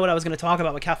guys want to know what I was going to talk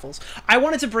about with Keffals, I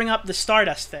wanted to bring up the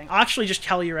Stardust thing. I'll actually just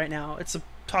tell you right now. It's a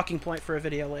talking point for a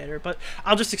video later, but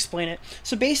I'll just explain it.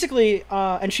 So basically,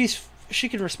 and she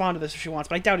can respond to this if she wants,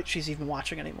 but I doubt she's even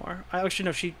watching anymore. I actually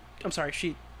know she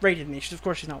rated me. Of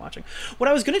course she's not watching. What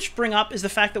I was going to bring up is the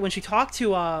fact that when she talked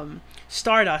to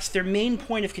Stardust, their main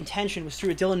point of contention was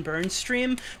through a Dylan Burns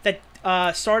stream that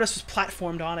Stardust was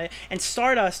platformed on it, and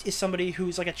Stardust is somebody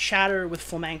who's like a chatter with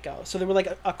Flamenco. So they were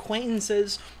like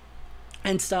acquaintances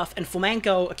and stuff, and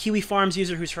Flamenco, a Kiwi Farms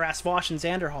user who's harassed Vosh and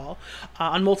Xanderhall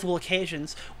on multiple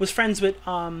occasions, was friends with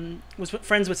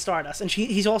Stardust, and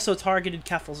he's also targeted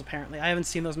Keffals apparently. I haven't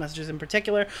seen those messages in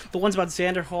particular. The ones about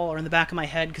Xanderhall are in the back of my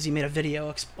head because he made a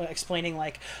video explaining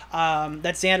like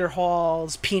that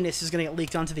Xanderhall's penis is going to get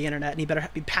leaked onto the internet, and he better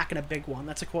be packing a big one.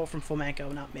 That's a quote from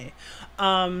Flamenco, not me.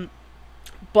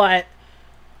 But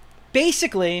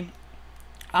basically,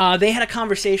 they had a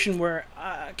conversation where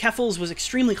Keffals was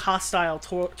extremely hostile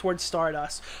towards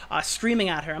Stardust, screaming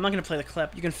at her. I'm not going to play the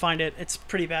clip. You can find it. It's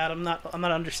pretty bad. I'm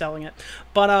not underselling it.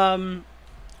 But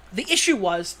the issue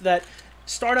was that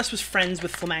Stardust was friends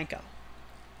with Flamenco.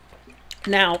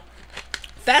 Now,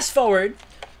 fast forward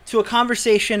to a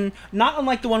conversation not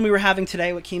unlike the one we were having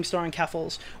today with Keemstar and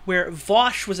Keffals, where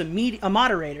Vosh was a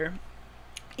moderator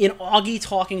in Augie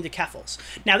talking to Keffals.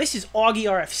 Now, this is Augie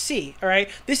RFC, all right?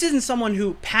 This isn't someone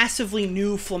who passively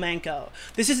knew Flamenco.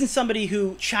 This isn't somebody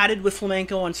who chatted with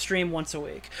Flamenco on stream once a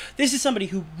week. This is somebody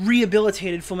who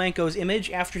rehabilitated Flamenco's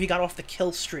image after he got off the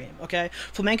Kill stream, okay?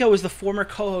 Flamenco was the former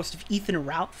co-host of Ethan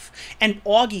Ralph, and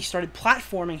Augie started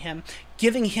platforming him,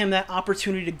 giving him that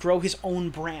opportunity to grow his own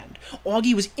brand.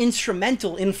 Augie was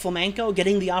instrumental in Flamenco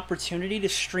getting the opportunity to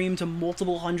stream to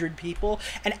multiple hundred people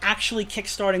and actually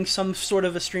kickstarting some sort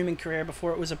of a streaming career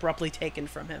before it was abruptly taken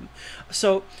from him.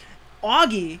 So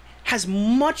Augie has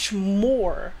much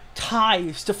more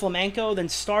ties to Flamenco than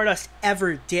Stardust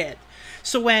ever did.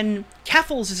 So when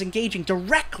Keffals is engaging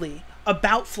directly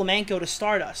about Flamenco to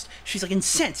Stardust, she's like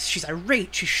incensed, she's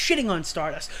irate, she's shitting on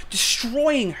Stardust,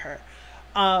 destroying her.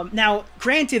 Now,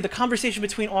 granted, the conversation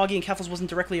between Augie and Keffals wasn't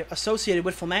directly associated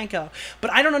with Flamenco, but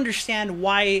I don't understand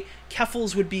why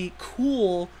Keffals would be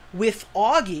cool with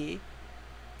Augie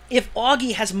if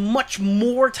Augie has much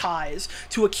more ties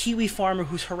to a Kiwi farmer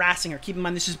who's harassing her. Keep in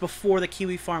mind, this is before the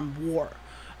Kiwi farm war.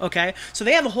 Okay, so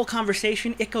they have a whole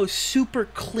conversation. It goes super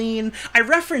clean. I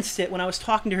referenced it when I was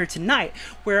talking to her tonight,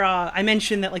 where I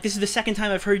mentioned that, like, this is the second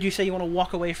time I've heard you say you want to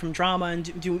walk away from drama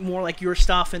and do more like your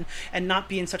stuff and not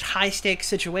be in such high stakes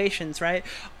situations, right?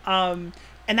 And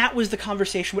that was the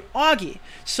conversation with Augie.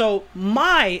 So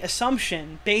my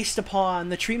assumption, based upon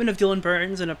the treatment of Dylan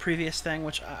Burns in a previous thing,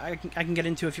 which I can get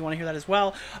into if you want to hear that as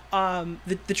well,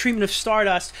 the treatment of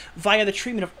Stardust via the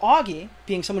treatment of Augie,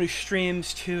 being someone who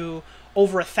streams to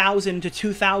over 1,000 to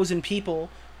 2,000 people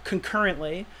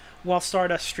concurrently, while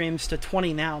Stardust streams to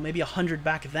 20 now, maybe 100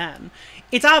 back then.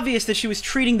 It's obvious that she was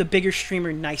treating the bigger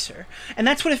streamer nicer, and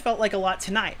that's what it felt like a lot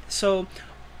tonight. So,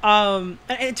 and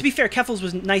to be fair, Keffals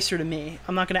was nicer to me.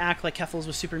 I'm not going to act like Keffals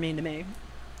was super mean to me.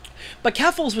 But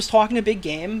Keffals was talking a big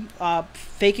game,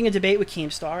 faking a debate with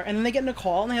Keemstar, and then they get in a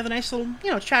call and they have a nice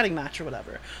little, chatting match or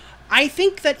whatever. I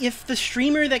think that if the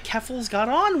streamer that Keffals got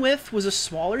on with was a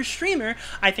smaller streamer,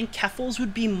 I think Keffals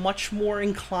would be much more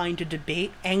inclined to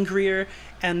debate, angrier,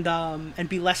 and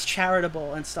be less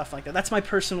charitable and stuff like that. That's my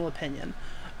personal opinion,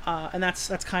 and that's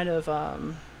kind of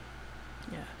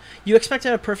yeah. You expect to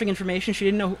have perfect information. She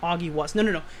didn't know who Augie was.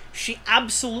 No. She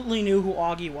absolutely knew who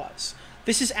Augie was.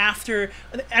 This is after,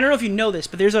 I don't know if you know this,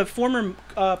 but there's a former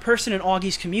person in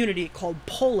Augie's community called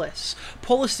Polis.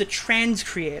 Polis is a trans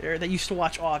creator that used to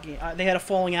watch Augie. They had a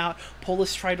falling out.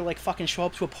 Polis tried to, like, fucking show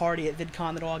up to a party at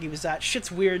VidCon that Augie was at.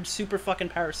 Shit's weird, super fucking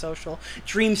parasocial.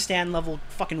 Dream stand level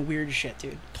fucking weird shit,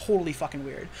 dude. Totally fucking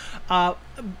weird.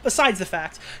 Besides the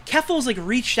fact, Keffals, like,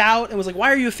 reached out and was like,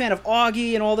 why are you a fan of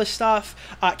Augie and all this stuff?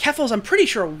 Keffals, I'm pretty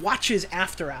sure, watches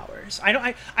After Hours.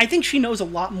 I think she knows a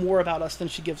lot more about us than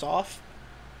she gives off.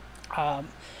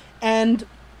 And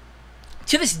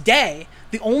to this day,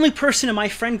 the only person in my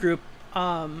friend group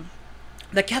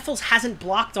that Keffals hasn't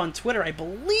blocked on Twitter, I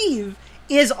believe,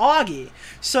 is Augie.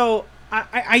 So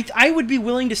I would be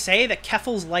willing to say that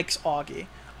Keffals likes Augie.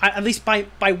 At least by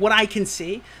what I can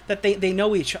see, that they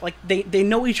know each other. Like, they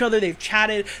know each other, they've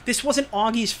chatted. This wasn't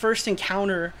Augie's first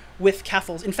encounter with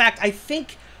Keffals. In fact, I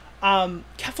think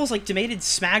Keffals, like, debated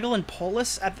Smaggle and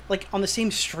Polis at, like, on the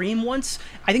same stream once.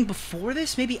 I think before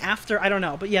this, maybe after, I don't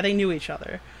know. But yeah, they knew each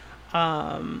other.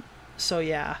 So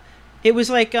yeah. It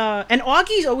was like, and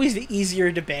Augie's always the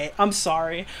easier debate. I'm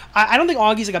sorry. I don't think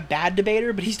Augie's, like, a bad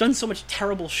debater, but he's done so much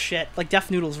terrible shit. Like,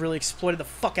 Def Noodles really exploited the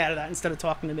fuck out of that instead of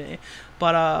talking to me.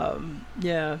 But,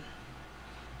 yeah.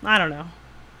 I don't know.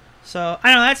 So, I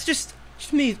don't know, that's just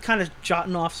me kind of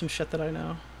jotting off some shit that I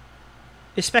know.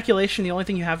 Is speculation the only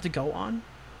thing you have to go on?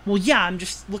 Well, yeah, I'm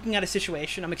just looking at a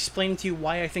situation. I'm explaining to you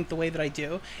why I think the way that I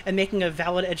do and making a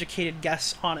valid, educated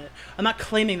guess on it. I'm not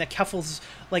claiming that Keffals is,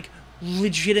 like,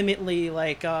 legitimately,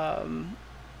 like,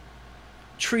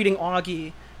 treating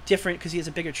Augie different because he has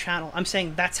a bigger channel. I'm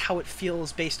saying that's how it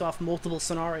feels based off multiple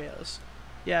scenarios.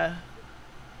 Yeah.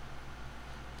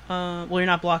 Well, you're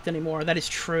not blocked anymore. That is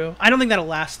true. I don't think that'll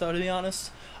last, though, to be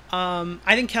honest.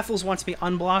 I think Keffals wants me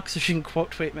unblocked so she can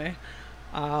quote tweet me.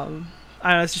 I don't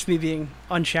know, it's just me being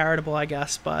uncharitable, I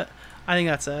guess, but I think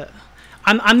that's it.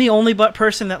 I'm the only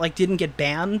person that, like, didn't get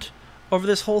banned over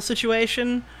this whole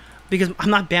situation because I'm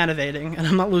not ban evading and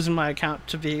I'm not losing my account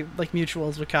to be, like,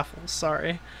 mutuals with Keffals.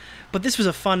 Sorry, but this was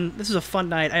a fun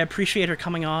night. I appreciate her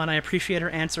coming on. I appreciate her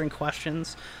answering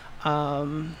questions.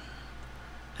 And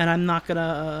I'm not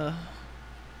gonna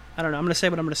I don't know. I'm gonna say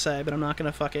what I'm gonna say, but I'm not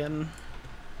gonna fucking,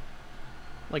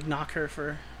 like, knock her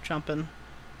for jumping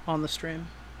on the stream.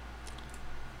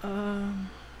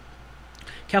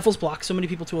 Keffals blocks so many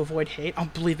people to avoid hate. Oh,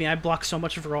 believe me, I block so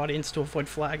much of her audience to avoid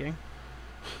flagging.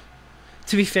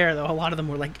 To be fair, though, a lot of them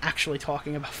were, like, actually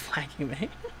talking about flagging me.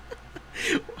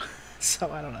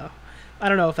 So, I don't know. I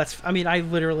don't know if that's... I mean, I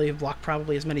literally have blocked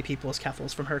probably as many people as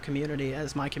Keffals from her community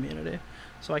as my community.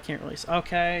 So I can't really...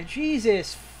 Okay.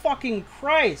 Jesus fucking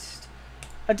Christ.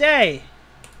 A day.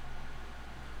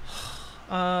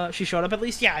 She showed up at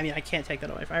least? Yeah, I mean, I can't take that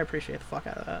away. I appreciate the fuck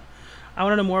out of that. I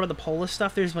want to know more about the Polis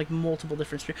stuff. There's like multiple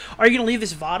different streams. Are you going to leave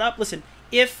this VOD up? Listen,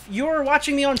 if you're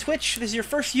watching me on Twitch, this is your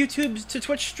first YouTube to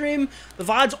Twitch stream, the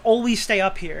VODs always stay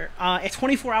up here. At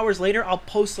 24 hours later, I'll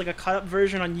post like a cut up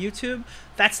version on YouTube.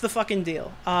 That's the fucking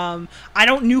deal. I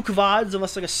don't nuke VODs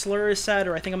unless like a slur is said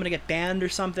or I think I'm going to get banned or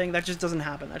something. That just doesn't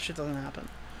happen. That shit doesn't happen.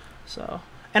 So,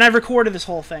 and I've recorded this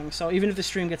whole thing. So even if the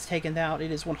stream gets taken down, it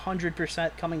is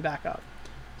 100% coming back up.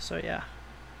 So yeah.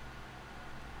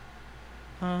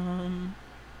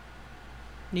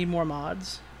 Need more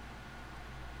mods.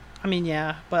 I mean,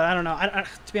 yeah, but I don't know.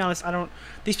 To be honest, I don't.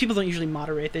 These people don't usually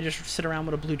moderate. They just sit around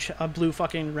with a blue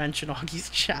fucking wrench in Augie's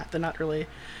chat. They're not really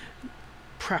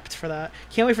prepped for that.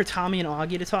 Can't wait for Tommy and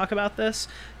Augie to talk about this,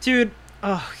 dude.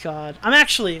 Oh god, I'm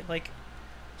actually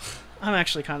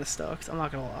kind of stoked. I'm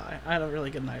not gonna lie. I had a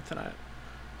really good night tonight.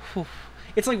 Whew.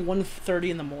 It's like 1:30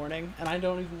 in the morning, and I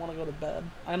don't even want to go to bed.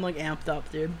 I'm like amped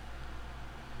up, dude.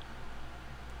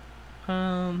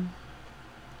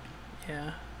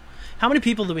 Yeah. How many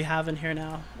people do we have in here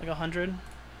now? Like 100?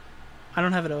 I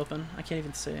don't have it open. I can't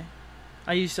even see.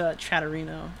 I use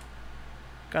Chatterino.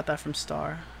 Got that from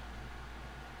Star.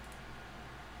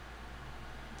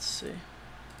 Let's see.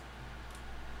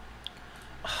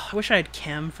 Oh, I wish I had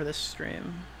chem for this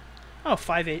stream. Oh,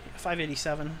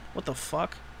 587. What the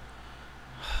fuck?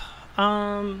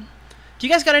 Do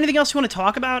you guys got anything else you want to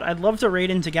talk about? I'd love to raid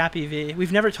into Gappy V.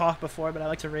 We've never talked before, but I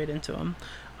like to raid into him.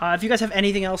 If you guys have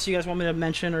anything else you guys want me to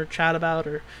mention or chat about,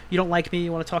 or you don't like me,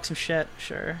 you want to talk some shit,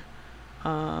 sure.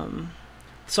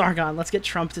 Sargon, let's get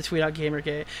Trump to tweet out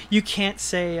Gamergate. You can't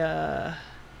say,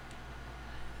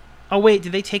 Oh, wait,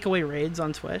 did they take away raids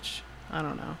on Twitch? I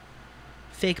don't know.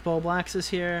 Fake Bo Blacks is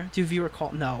here. Do viewer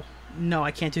call? No. No,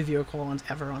 I can't do viewer call-ons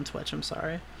ever on Twitch. I'm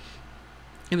sorry.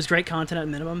 It was great content at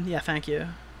minimum. Yeah, thank you.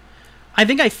 I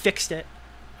think I fixed it.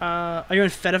 Are you in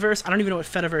Fediverse? I don't even know what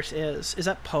Fediverse is. Is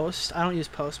that Post? I don't use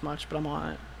Post much, but I'm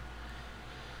on it.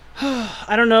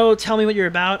 I don't know. Tell me what you're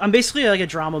about. I'm basically like a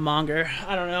drama monger.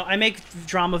 I don't know. I make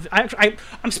drama...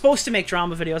 I'm supposed to make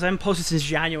drama videos. I haven't posted since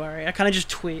January. I kind of just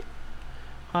tweet.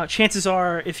 Chances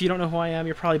are, if you don't know who I am,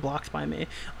 you're probably blocked by me.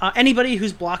 Anybody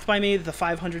who's blocked by me, the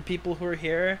 500 people who are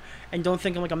here, and don't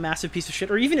think I'm like a massive piece of shit,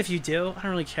 or even if you do, I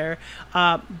don't really care.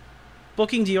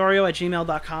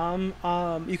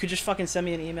 bookingdeorio@gmail.com. You could just fucking send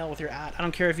me an email with your @ I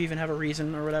don't care if you even have a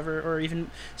reason or whatever, or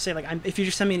even say like, if you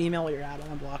just send me an email with your @ I'll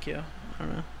unblock you. I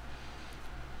don't know.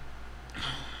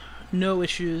 No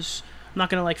issues. I'm not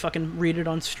gonna like fucking read it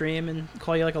on stream and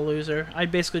call you like a loser. I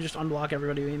basically just unblock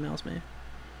everybody who emails me.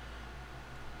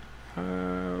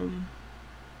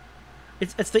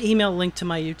 It's the email link to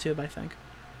my YouTube, I think.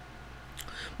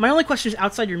 My only question is,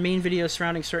 outside your main videos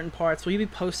surrounding certain parts, will you be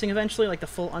posting eventually, like the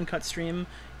full uncut stream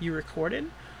you recorded?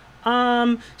 So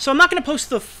I'm not going to post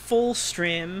the full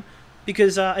stream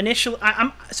because initially,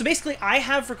 so basically I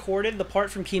have recorded the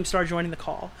part from Keemstar joining the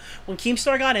call. When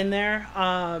Keemstar got in there,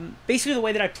 basically the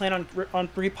way that I plan on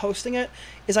reposting it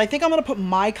is I think I'm going to put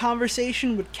my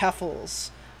conversation with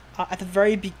Keffals at the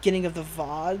very beginning of the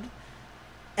VOD.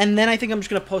 And then I think I'm just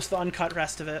going to post the uncut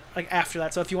rest of it, like, after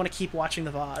that. So if you want to keep watching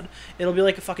the VOD, it'll be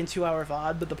like a fucking 2-hour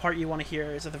VOD, but the part you want to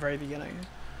hear is at the very beginning.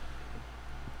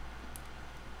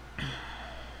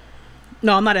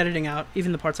 No, I'm not editing out,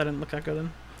 even the parts I didn't look that good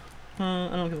in. I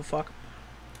don't give a fuck.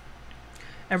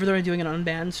 Ever thought of doing an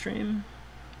unbanned stream?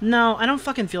 No, I don't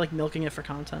fucking feel like milking it for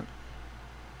content.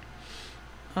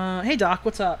 Hey Doc,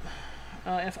 what's up?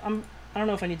 I don't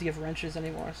know if I need to give wrenches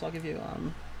anymore, so I'll give you,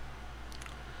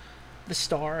 the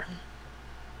star.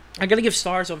 I gotta give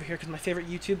stars over here because my favorite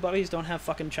YouTube buddies don't have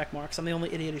fucking check marks. I'm the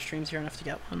only idiot who streams here enough to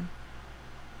get one.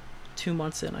 2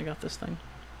 months in, I got this thing.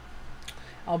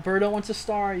 Alberto wants a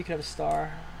star. You could have a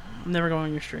star. I'm never going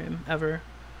on your stream, ever.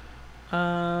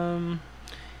 Her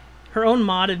own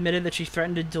mod admitted that she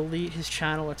threatened to delete his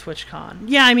channel at TwitchCon.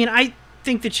 Yeah, I mean, I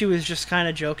think that she was just kind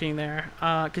of joking there,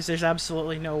 because there's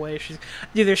absolutely no way she's...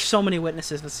 Dude, there's so many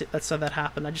witnesses that said that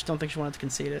happened. I just don't think she wanted to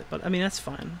concede it, but I mean, that's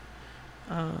fine.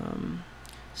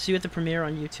 See you at the premiere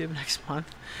on YouTube next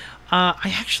month.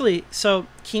 I actually... So,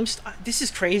 Keemstar... This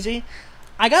is crazy.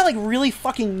 I got like really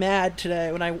fucking mad today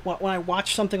when I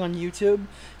watched something on YouTube.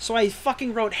 So I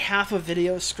fucking wrote half a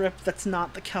video script that's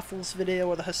not the Keffals video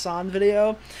or the Hassan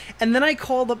video. And then I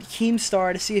called up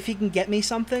Keemstar to see if he can get me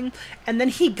something. And then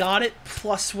he got it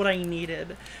plus what I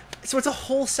needed. So it's a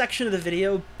whole section of the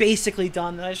video basically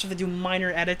done that I just have to do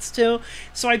minor edits to.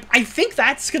 So I think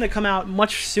that's going to come out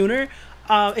much sooner.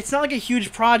 It's not like a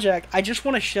huge project. I just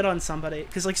want to shit on somebody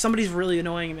because like somebody's really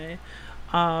annoying me.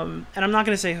 And I'm not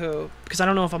gonna say who because I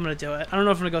don't know if I'm gonna do it. I don't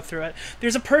know if I'm gonna go through it.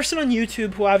 There's a person on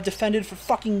YouTube who I've defended for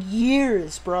fucking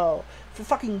years, bro. For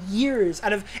fucking years.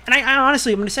 And I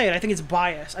honestly, I'm gonna say it. I think it's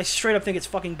bias. I straight up think it's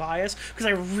fucking bias because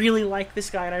I really like this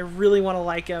guy and I really want to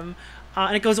like him.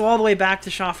 And it goes all the way back to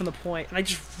Shaw from the Point. And I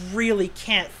just really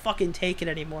can't fucking take it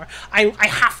anymore. I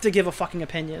have to give a fucking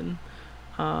opinion.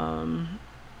 But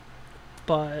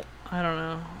I don't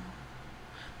know.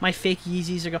 My fake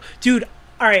Yeezys are go. Dude,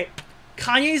 alright.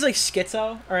 Kanye's like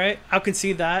schizo, alright? I'll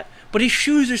concede that. But his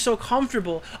shoes are so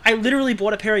comfortable. I literally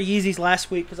bought a pair of Yeezys last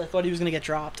week because I thought he was going to get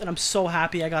dropped. And I'm so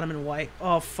happy I got him in white.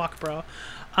 Oh, fuck, bro.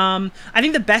 I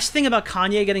think the best thing about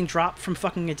Kanye getting dropped from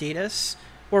fucking Adidas,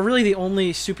 or really the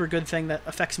only super good thing that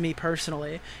affects me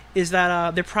personally, is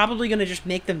that they're probably going to just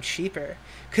make them cheaper.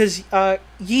 Because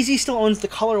Yeezy still owns the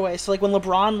colorway. So like when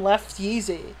LeBron left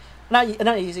Yeezy... Not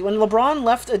Yeezy. When LeBron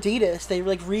left Adidas, they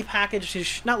like repackaged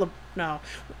his...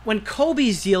 When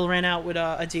Kobe's deal ran out with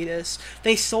Adidas,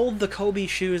 they sold the Kobe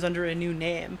shoes under a new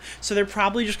name. So they're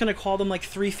probably just going to call them like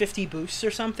 350 Boosts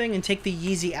or something and take the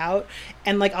Yeezy out.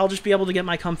 And like I'll just be able to get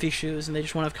my comfy shoes and they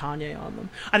just won't have Kanye on them.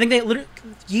 I think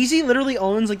Yeezy literally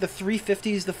owns like the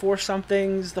 350s, the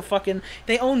 4-somethings, the fucking...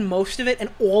 They own most of it and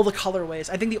all the colorways.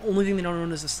 I think the only thing they don't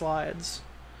own is the slides.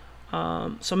 So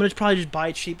I'm gonna probably just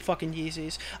buy cheap fucking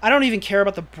Yeezys. I don't even care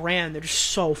about the brand. They're just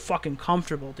so fucking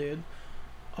comfortable, dude.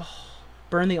 Oh,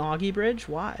 burn the Augie bridge?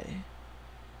 Why?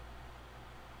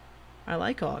 I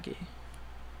like Augie.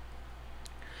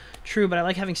 True, but I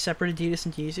like having separate Adidas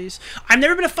and Yeezys. I've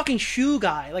never been a fucking shoe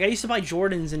guy. Like, I used to buy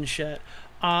Jordans and shit.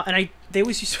 And they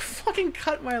always used to fucking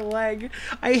cut my leg.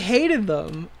 I hated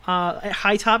them.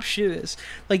 High top shoes.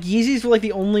 Like, Yeezys were like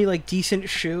the only like decent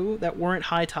shoe that weren't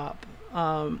high top.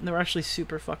 They were actually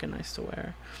super fucking nice to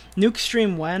wear. Nuke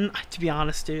stream when? To be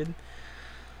honest, dude.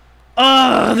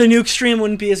 The Nuke stream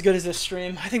wouldn't be as good as this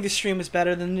stream. I think this stream was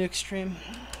better than the Nuke stream.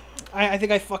 I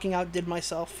think I fucking outdid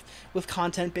myself with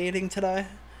content baiting today.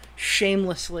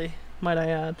 Shamelessly, might I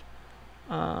add.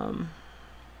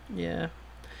 Yeah.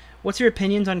 What's your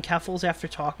opinions on Keffals after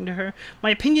talking to her?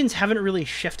 My opinions haven't really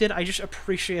shifted. I just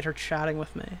appreciate her chatting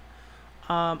with me.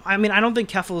 I mean, I don't think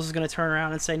Keffals is going to turn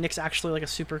around and say Nick's actually like a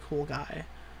super cool guy.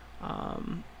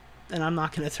 And I'm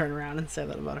not going to turn around and say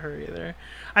that about her either.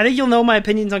 I think you'll know my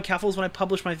opinions on Keffals when I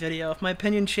publish my video. If my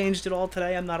opinion changed at all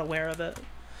today, I'm not aware of it.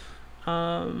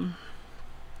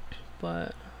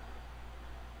 But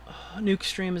Nuke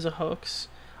stream is a hoax.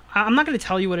 I'm not going to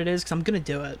tell you what it is because I'm going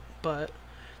to do it. But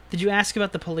did you ask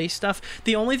about the police stuff?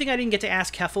 The only thing I didn't get to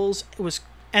ask Keffals was...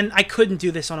 And I couldn't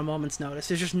do this on a moment's notice.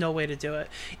 There's just no way to do it.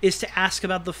 Is to ask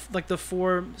about the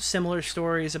 4 similar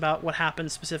stories about what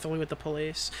happened specifically with the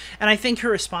police. And I think her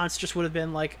response just would have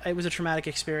been like, it was a traumatic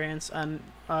experience, and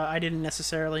I didn't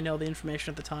necessarily know the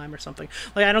information at the time or something.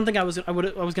 Like I don't think I was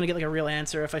gonna get like a real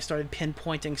answer if I started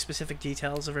pinpointing specific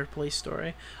details of her police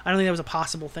story. I don't think that was a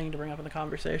possible thing to bring up in the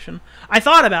conversation. I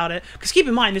thought about it because keep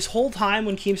in mind this whole time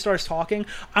when Keemstar's talking,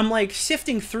 I'm like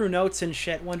sifting through notes and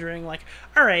shit, wondering like,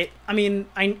 all right, I mean.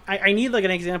 I need like an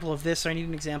example of this, or I need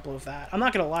an example of that. I'm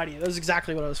not gonna lie to you. That was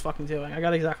exactly what I was fucking doing. I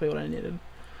got exactly what I needed.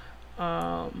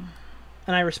 And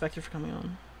I respect you for coming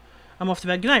on. I'm off to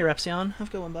bed. Good night, Repsion. Have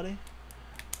a good one, buddy.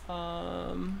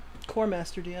 Core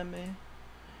Master DM me.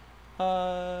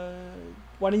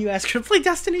 Why didn't you ask her to play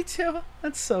Destiny 2?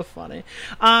 That's so funny.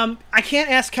 I can't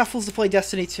ask Keffals to play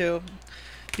Destiny 2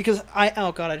 because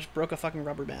oh god, I just broke a fucking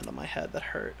rubber band on my head. That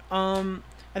hurt. I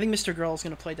think Mr. Girl is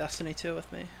gonna play Destiny 2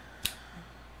 with me.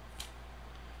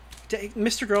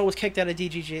 Mr. Girl was kicked out of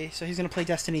DGG, so he's going to play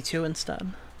Destiny 2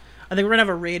 instead. I think we're going to have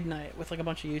a raid night with like a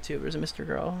bunch of YouTubers and Mr.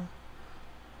 Girl.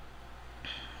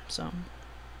 So,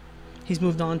 he's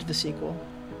moved on to the sequel.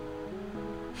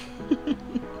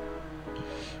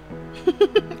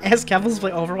 Ask Keffals to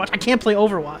play Overwatch? I can't play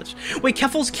Overwatch. Wait,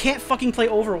 Keffals can't fucking play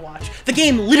Overwatch. The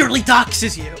game literally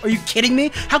doxes you. Are you kidding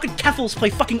me? How could Keffals play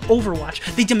fucking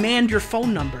Overwatch? They demand your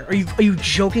phone number. Are you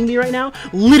joking me right now?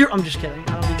 I'm just kidding.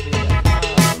 I don't need to do that.